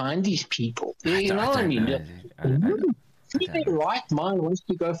get behind these people, you know what I mean? Who in their right mind wants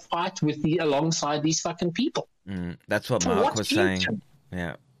to go fight alongside these fucking people? That's what Mark was saying.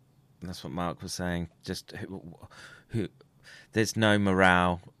 Yeah, that's what Mark was saying. Just who there's no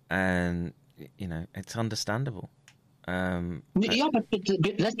morale, and it's understandable. But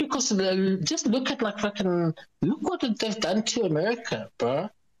that's because just look at look what they've done to America,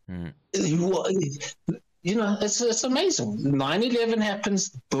 bro. it's amazing. 9/11 happens,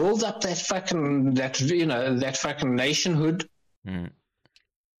 build up that fucking nationhood.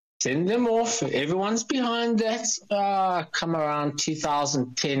 Send them off. Everyone's behind that. Come around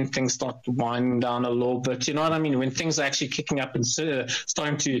 2010, things start winding down a little bit. You know what I mean? When things are actually kicking up in Syria,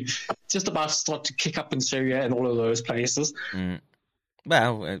 starting to just about start to kick up in Syria and all of those places.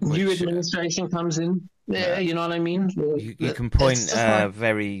 Well, new administration comes in. Yeah, you know what I mean? You can point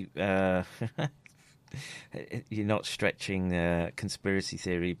very. You're not stretching conspiracy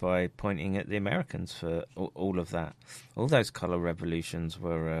theory by pointing at the Americans for all of that. All those color revolutions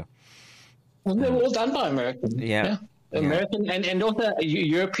were. They were all done by Americans. Yeah. American and also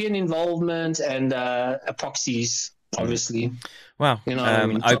European involvement and proxies, obviously. Well, you know what I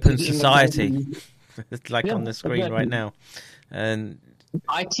mean? open society, like on the screen right now, and.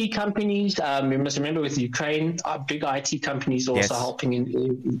 IT companies, you must remember with Ukraine, big IT companies also helping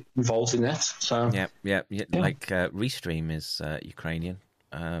involved in that. So yeah. Like Restream is Ukrainian.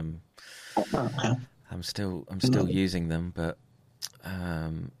 I'm still using them, but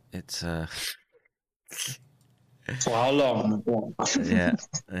it's for how long? yeah.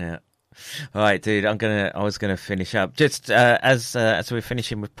 All right, dude. I was gonna finish up just as we're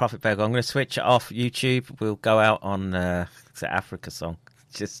finishing with Prophet Berg. I'm gonna switch it off YouTube. We'll go out on the Africa song.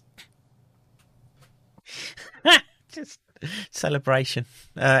 Just celebration.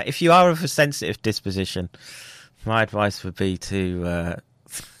 If you are of a sensitive disposition, my advice would be to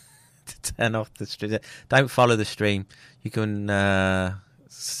turn off the stream. Don't follow the stream. You can.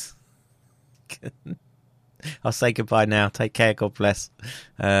 I'll say goodbye now. Take care. God bless.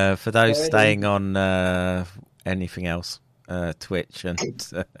 For those staying on anything else, Twitch and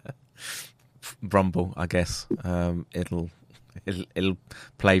Rumble, I guess it'll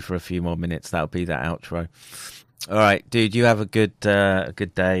play for a few more minutes. That'll be that outro. All right, dude. You have a good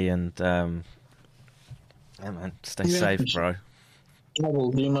day, and man, stay safe, bro. I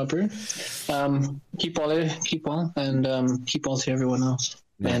will do, my bro. Keep well, and keep well to everyone else.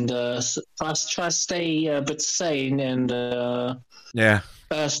 Yeah. And try to stay a bit sane and stop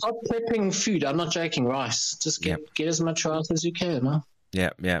prepping food. I'm not joking. Rice. Just get as much rice as you can. Huh?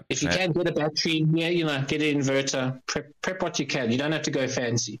 Yeah. If you can get a battery, get an inverter. Prep what you can. You don't have to go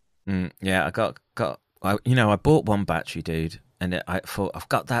fancy. Yeah, I bought one battery, dude, and I thought I've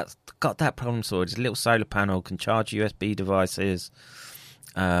got that problem sorted. It's a little solar panel, can charge USB devices,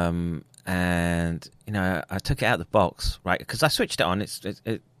 and I took it out of the box, right? Because I switched it on.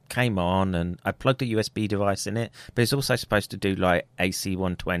 It came on, and I plugged a USB device in it, but it's also supposed to do like AC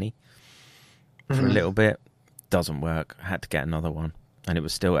 120 for a little bit. Doesn't work. I had to get another one. And it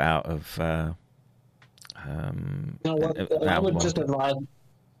was still out of. I would just advise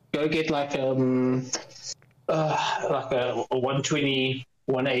go get like a 120,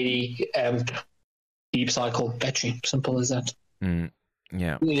 180 amp deep cycle battery. Simple as that. Yeah.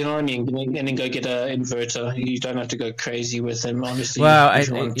 You know what I mean? And then go get an inverter. You don't have to go crazy with them, obviously. Well, I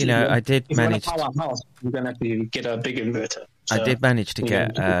did manage. If you want a power house, you're going to have to get a big inverter. So, I did manage to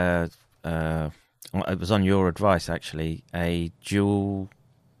get. It was on your advice, actually, a dual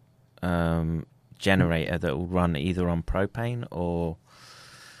generator that will run either on propane or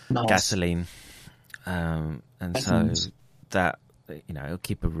gasoline, and so that it'll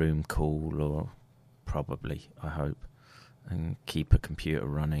keep a room cool, or probably, I hope, and keep a computer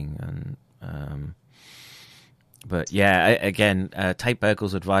running. And but yeah, again, take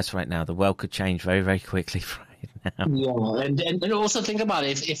Bergel's advice right now. The world could change very, very quickly. Now. Yeah, and also think about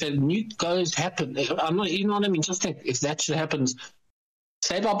it. If a nuke happen, I'm not. You know what I mean? Just think if that should happen.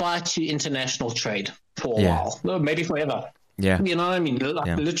 Say bye to international trade for a while, no, maybe forever. Yeah, you know what I mean.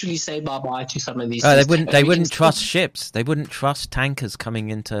 Literally say bye to some of these. Oh, they wouldn't trust ships. They wouldn't trust tankers coming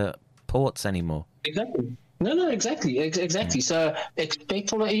into ports anymore. Exactly. No, exactly. So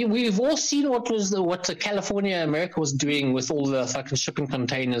expect all. We've all seen what California, America was doing with all the fucking shipping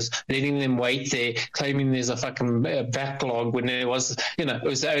containers, letting them wait there, claiming there's a fucking backlog when there was, it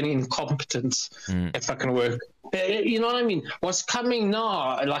was only incompetence at fucking work. You know what I mean? What's coming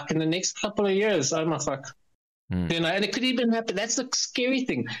now, like in the next couple of years? Oh my fuck. And it could even happen. That's the scary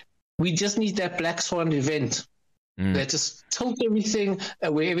thing. We just need that black swan event. They just tilt everything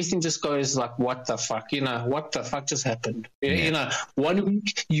where everything just goes like, what the fuck? What the fuck just happened? 1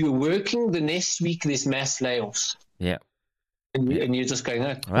 week you're working, the next week there's mass layoffs. Yeah. And you're just going,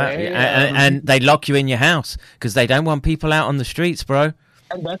 okay. And they lock you in your house because they don't want people out on the streets, bro.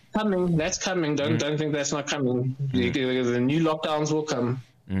 And that's coming. Don't think that's not coming. The new lockdowns will come.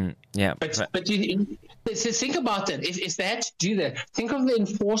 Yeah. But you think about that. If they had to do that, think of the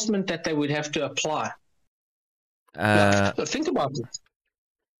enforcement that they would have to apply. Think about it.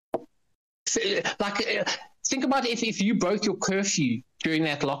 think about it, if you broke your curfew during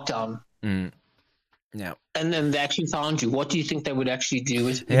that lockdown. Yeah. And then they actually found you. What do you think they would actually do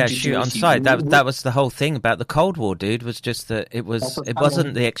with shoot on sight. That was the whole thing about the Cold War, dude, was just that it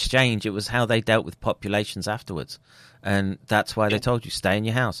wasn't the exchange, it was how they dealt with populations afterwards. And that's why they told you, stay in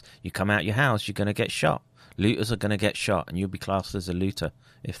your house. You come out your house, you're going to get shot. Looters are going to get shot, and you'll be classed as a looter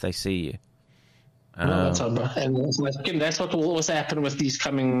if they see you. And that's what will also happen with these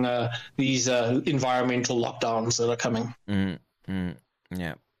coming, environmental lockdowns that are coming.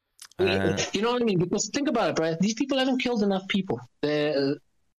 Yeah. You know what I mean? Because think about it, right? These people haven't killed enough people.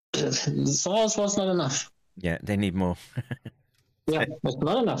 SARS was not enough. Yeah, they need more. Yeah, it's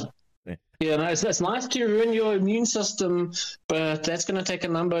not enough. Yeah, no, it's nice to ruin your immune system, but that's going to take a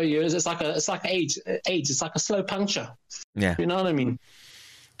number of years. It's like AIDS. It's like a slow puncture. Yeah, you know what I mean.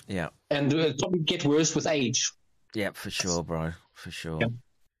 Yeah, and it'll probably get worse with age. Yeah, for sure, bro. For sure. Yeah.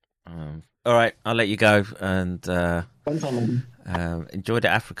 All right, I'll let you go and enjoy the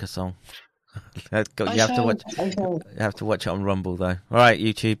Africa song. You have to watch it on Rumble though. All right,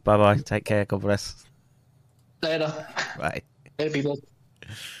 YouTube. Bye bye. Take care. God bless. Later. Bye. Later, people.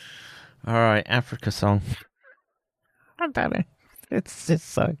 All right, Africa song. I don't know. It's just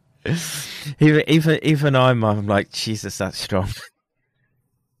so. Even I'm like, Jesus, that's strong.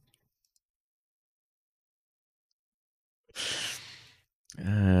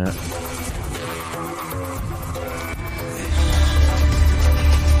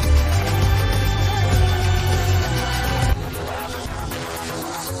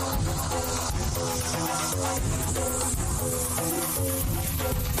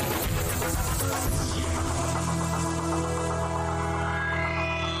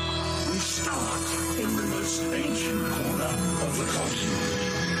 start in the most ancient corner of the cosmos.